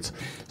websites.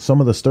 Some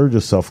of the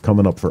Sturgis stuff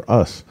coming up for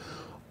us.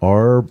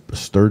 Our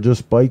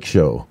Sturgis Bike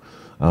Show.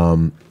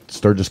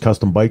 Sturgis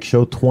Custom Bike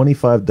Show,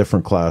 25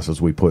 different classes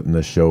we put in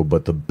this show,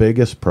 but the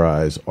biggest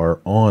prize,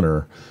 our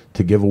honor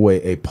to give away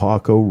a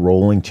Paco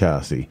rolling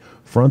chassis.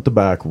 Front to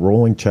back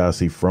rolling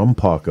chassis from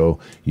Paco.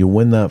 You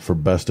win that for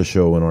Best of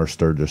Show in our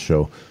Sturgis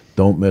show.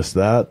 Don't miss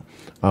that.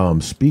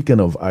 Speaking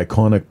of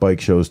iconic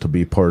bike shows to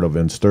be part of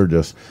in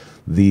Sturgis,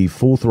 the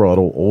Full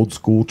Throttle Old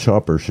School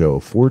Chopper Show,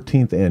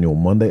 14th Annual,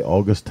 Monday,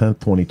 August 10th,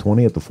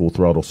 2020 at the Full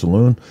Throttle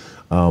Saloon.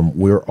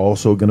 We're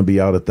also going to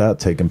be out at that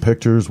taking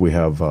pictures. We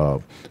have,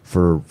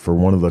 for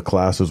one of the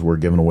classes, we're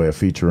giving away a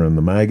feature in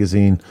the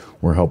magazine.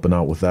 We're helping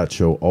out with that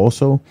show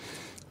also.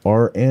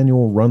 Our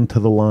annual Run to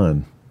the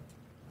Line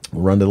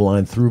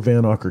through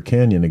Van Auker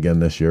Canyon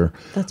again this year.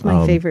 That's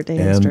my favorite day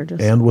in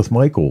Sturgis. And with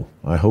Michael.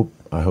 I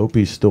hope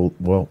he's still,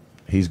 well,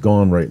 he's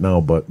gone right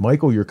now, but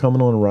Michael, you're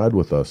coming on a ride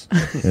with us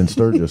in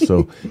Sturgis,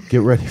 so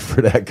get ready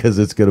for that because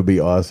it's going to be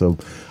awesome.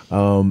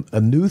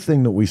 A new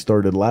thing that we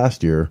started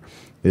last year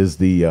is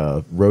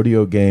the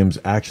rodeo games.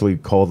 Actually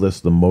call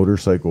this the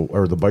motorcycle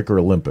or the Biker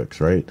Olympics,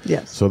 right?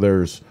 Yes. So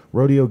there's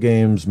rodeo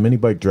games, mini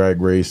bike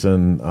drag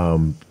racing,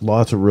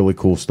 lots of really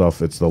cool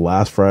stuff. It's the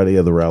last Friday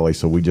of the rally,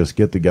 so we just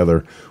get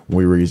together.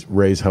 We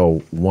raise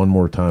hell one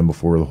more time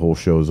before the whole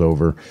show's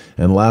over.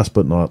 And last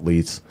but not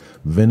least,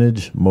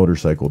 Vintage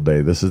Motorcycle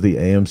Day. This is the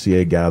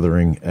AMCA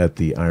gathering at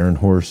the Iron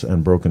Horse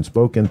and Broken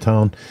Spoke in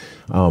town.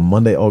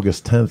 Monday,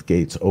 August 10th,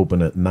 gates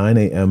open at 9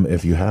 a.m.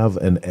 If you have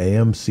an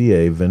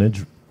AMCA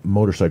Vintage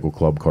Motorcycle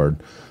Club card,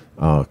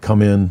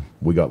 come in.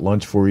 We got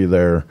lunch for you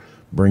there.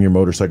 Bring your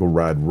motorcycle,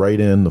 ride right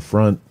in the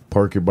front,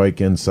 park your bike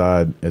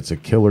inside. It's a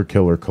killer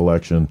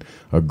collection,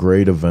 a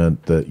great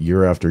event that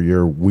year after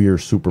year we are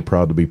super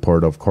proud to be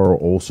part of. Carl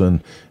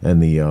Olson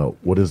and the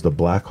what is the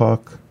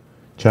Blackhawk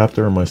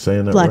chapter? Am I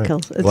saying that Black right?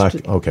 Hills.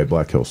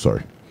 Black Hills,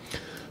 sorry.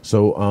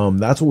 So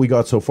that's what we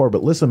got so far.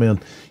 But listen, man,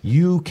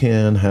 you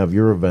can have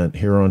your event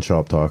here on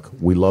Shop Talk.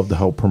 We love to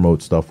help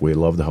promote stuff. We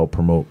love to help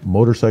promote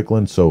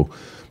motorcycling. So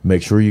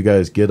make sure you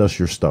guys get us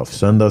your stuff.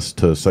 Send us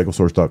to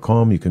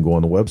cyclesource.com. You can go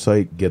on the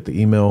website, get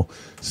the email,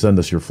 send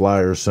us your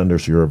flyers, send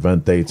us your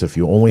event dates. If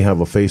you only have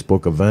a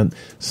Facebook event,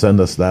 send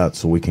us that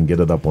so we can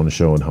get it up on the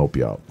show and help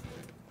you out.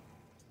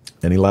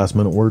 Any last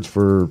minute words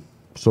for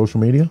social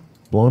media,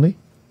 Blondie?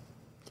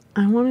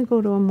 I want to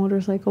go to a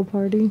motorcycle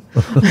party.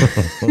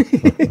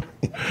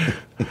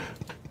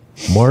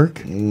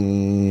 Mark? I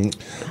need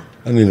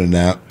a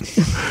nap.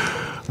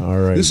 All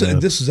right.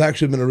 This has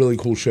actually been a really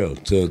cool show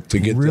to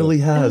get. Really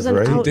has,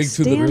 right? To dig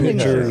through the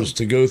pictures,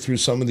 to go through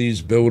some of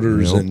these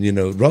builders, and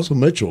Russell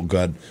Mitchell.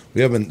 God,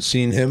 we haven't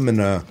seen him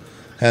and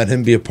had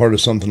him be a part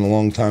of something in a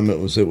long time. It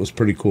was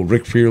pretty cool.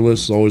 Rick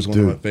Fearless is always one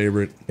of my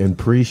favorite. In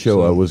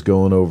pre-show, I was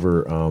going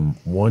over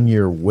 1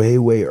 year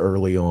way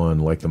early on.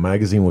 Like the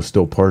magazine was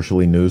still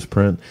partially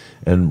newsprint,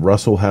 and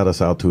Russell had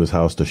us out to his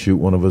house to shoot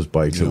one of his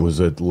bikes. Yep. It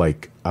was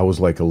I was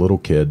like a little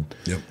kid,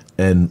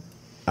 and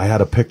I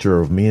had a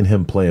picture of me and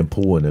him playing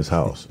pool in his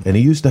house. And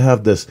he used to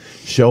have this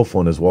shelf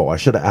on his wall. I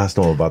should have asked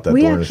him about that.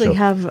 We actually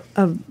have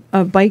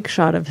a bike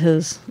shot of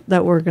his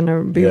that we're going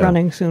to be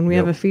running soon. We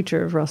have a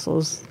feature of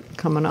Russell's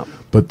coming up.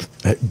 But,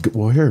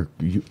 well, here,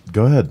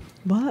 go ahead.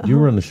 What? You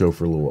run the show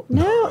for a little while.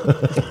 No.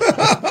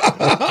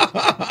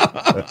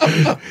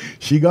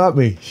 She got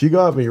me. She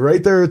got me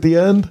right there at the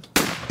end.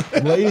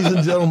 Ladies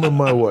and gentlemen,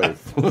 my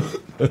wife.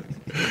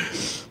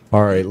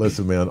 All right,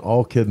 listen, man,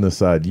 all kidding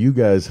aside, you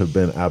guys have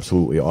been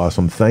absolutely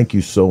awesome. Thank you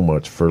so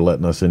much for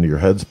letting us into your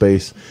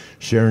headspace,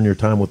 sharing your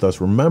time with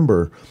us.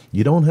 Remember,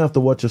 you don't have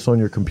to watch us on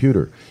your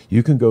computer.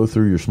 You can go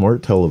through your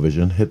smart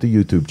television, hit the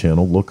YouTube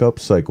channel, look up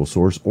Cycle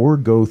Source, or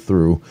go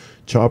through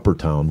Chopper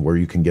Town, where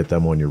you can get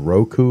them on your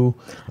Roku.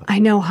 I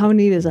know. How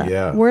neat is that?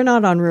 Yeah. We're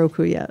not on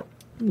Roku yet.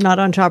 Not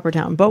on Chopper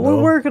Town, but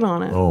we're working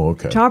on it. Oh,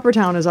 okay. Chopper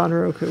Town is on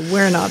Roku.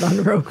 We're not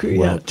on Roku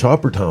Well, yet.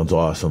 Chopper Town's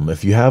awesome.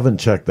 If you haven't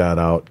checked that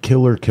out,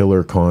 killer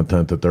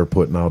content that they're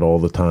putting out all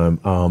the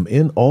time.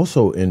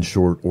 Also in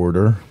short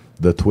order,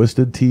 the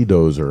Twisted Tea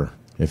Dozer.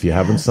 If you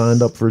haven't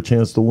signed up for a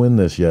chance to win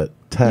this yet,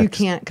 text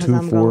You can't, 'cause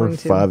I'm going to.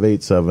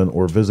 24587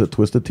 or visit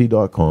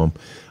twistedtea.com.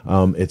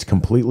 It's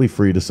completely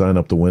free to sign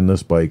up to win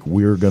this bike.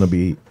 We're going to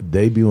be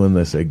debuting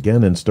this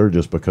again in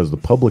Sturgis because the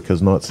public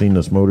has not seen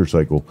this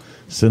motorcycle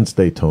since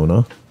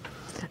Daytona.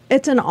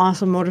 It's an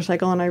awesome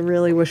motorcycle, and I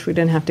really wish we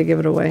didn't have to give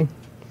it away.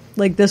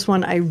 Like this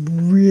one, I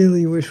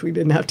really wish we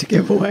didn't have to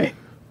give away.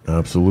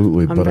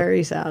 Absolutely. I'm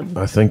very sad.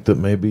 I think that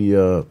maybe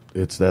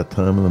it's that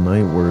time of the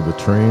night where the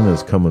train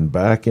is coming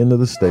back into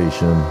the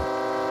station.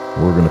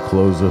 We're going to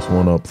close this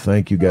one up.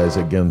 Thank you guys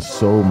again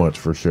so much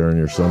for sharing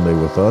your Sunday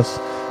with us.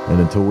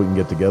 And until we can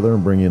get together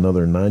and bring you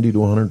another 90 to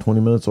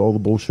 120 minutes, all the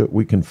bullshit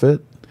we can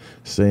fit,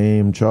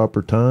 same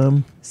chopper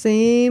time.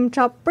 Same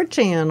Chopper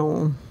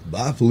channel.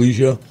 Bye,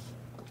 Felicia.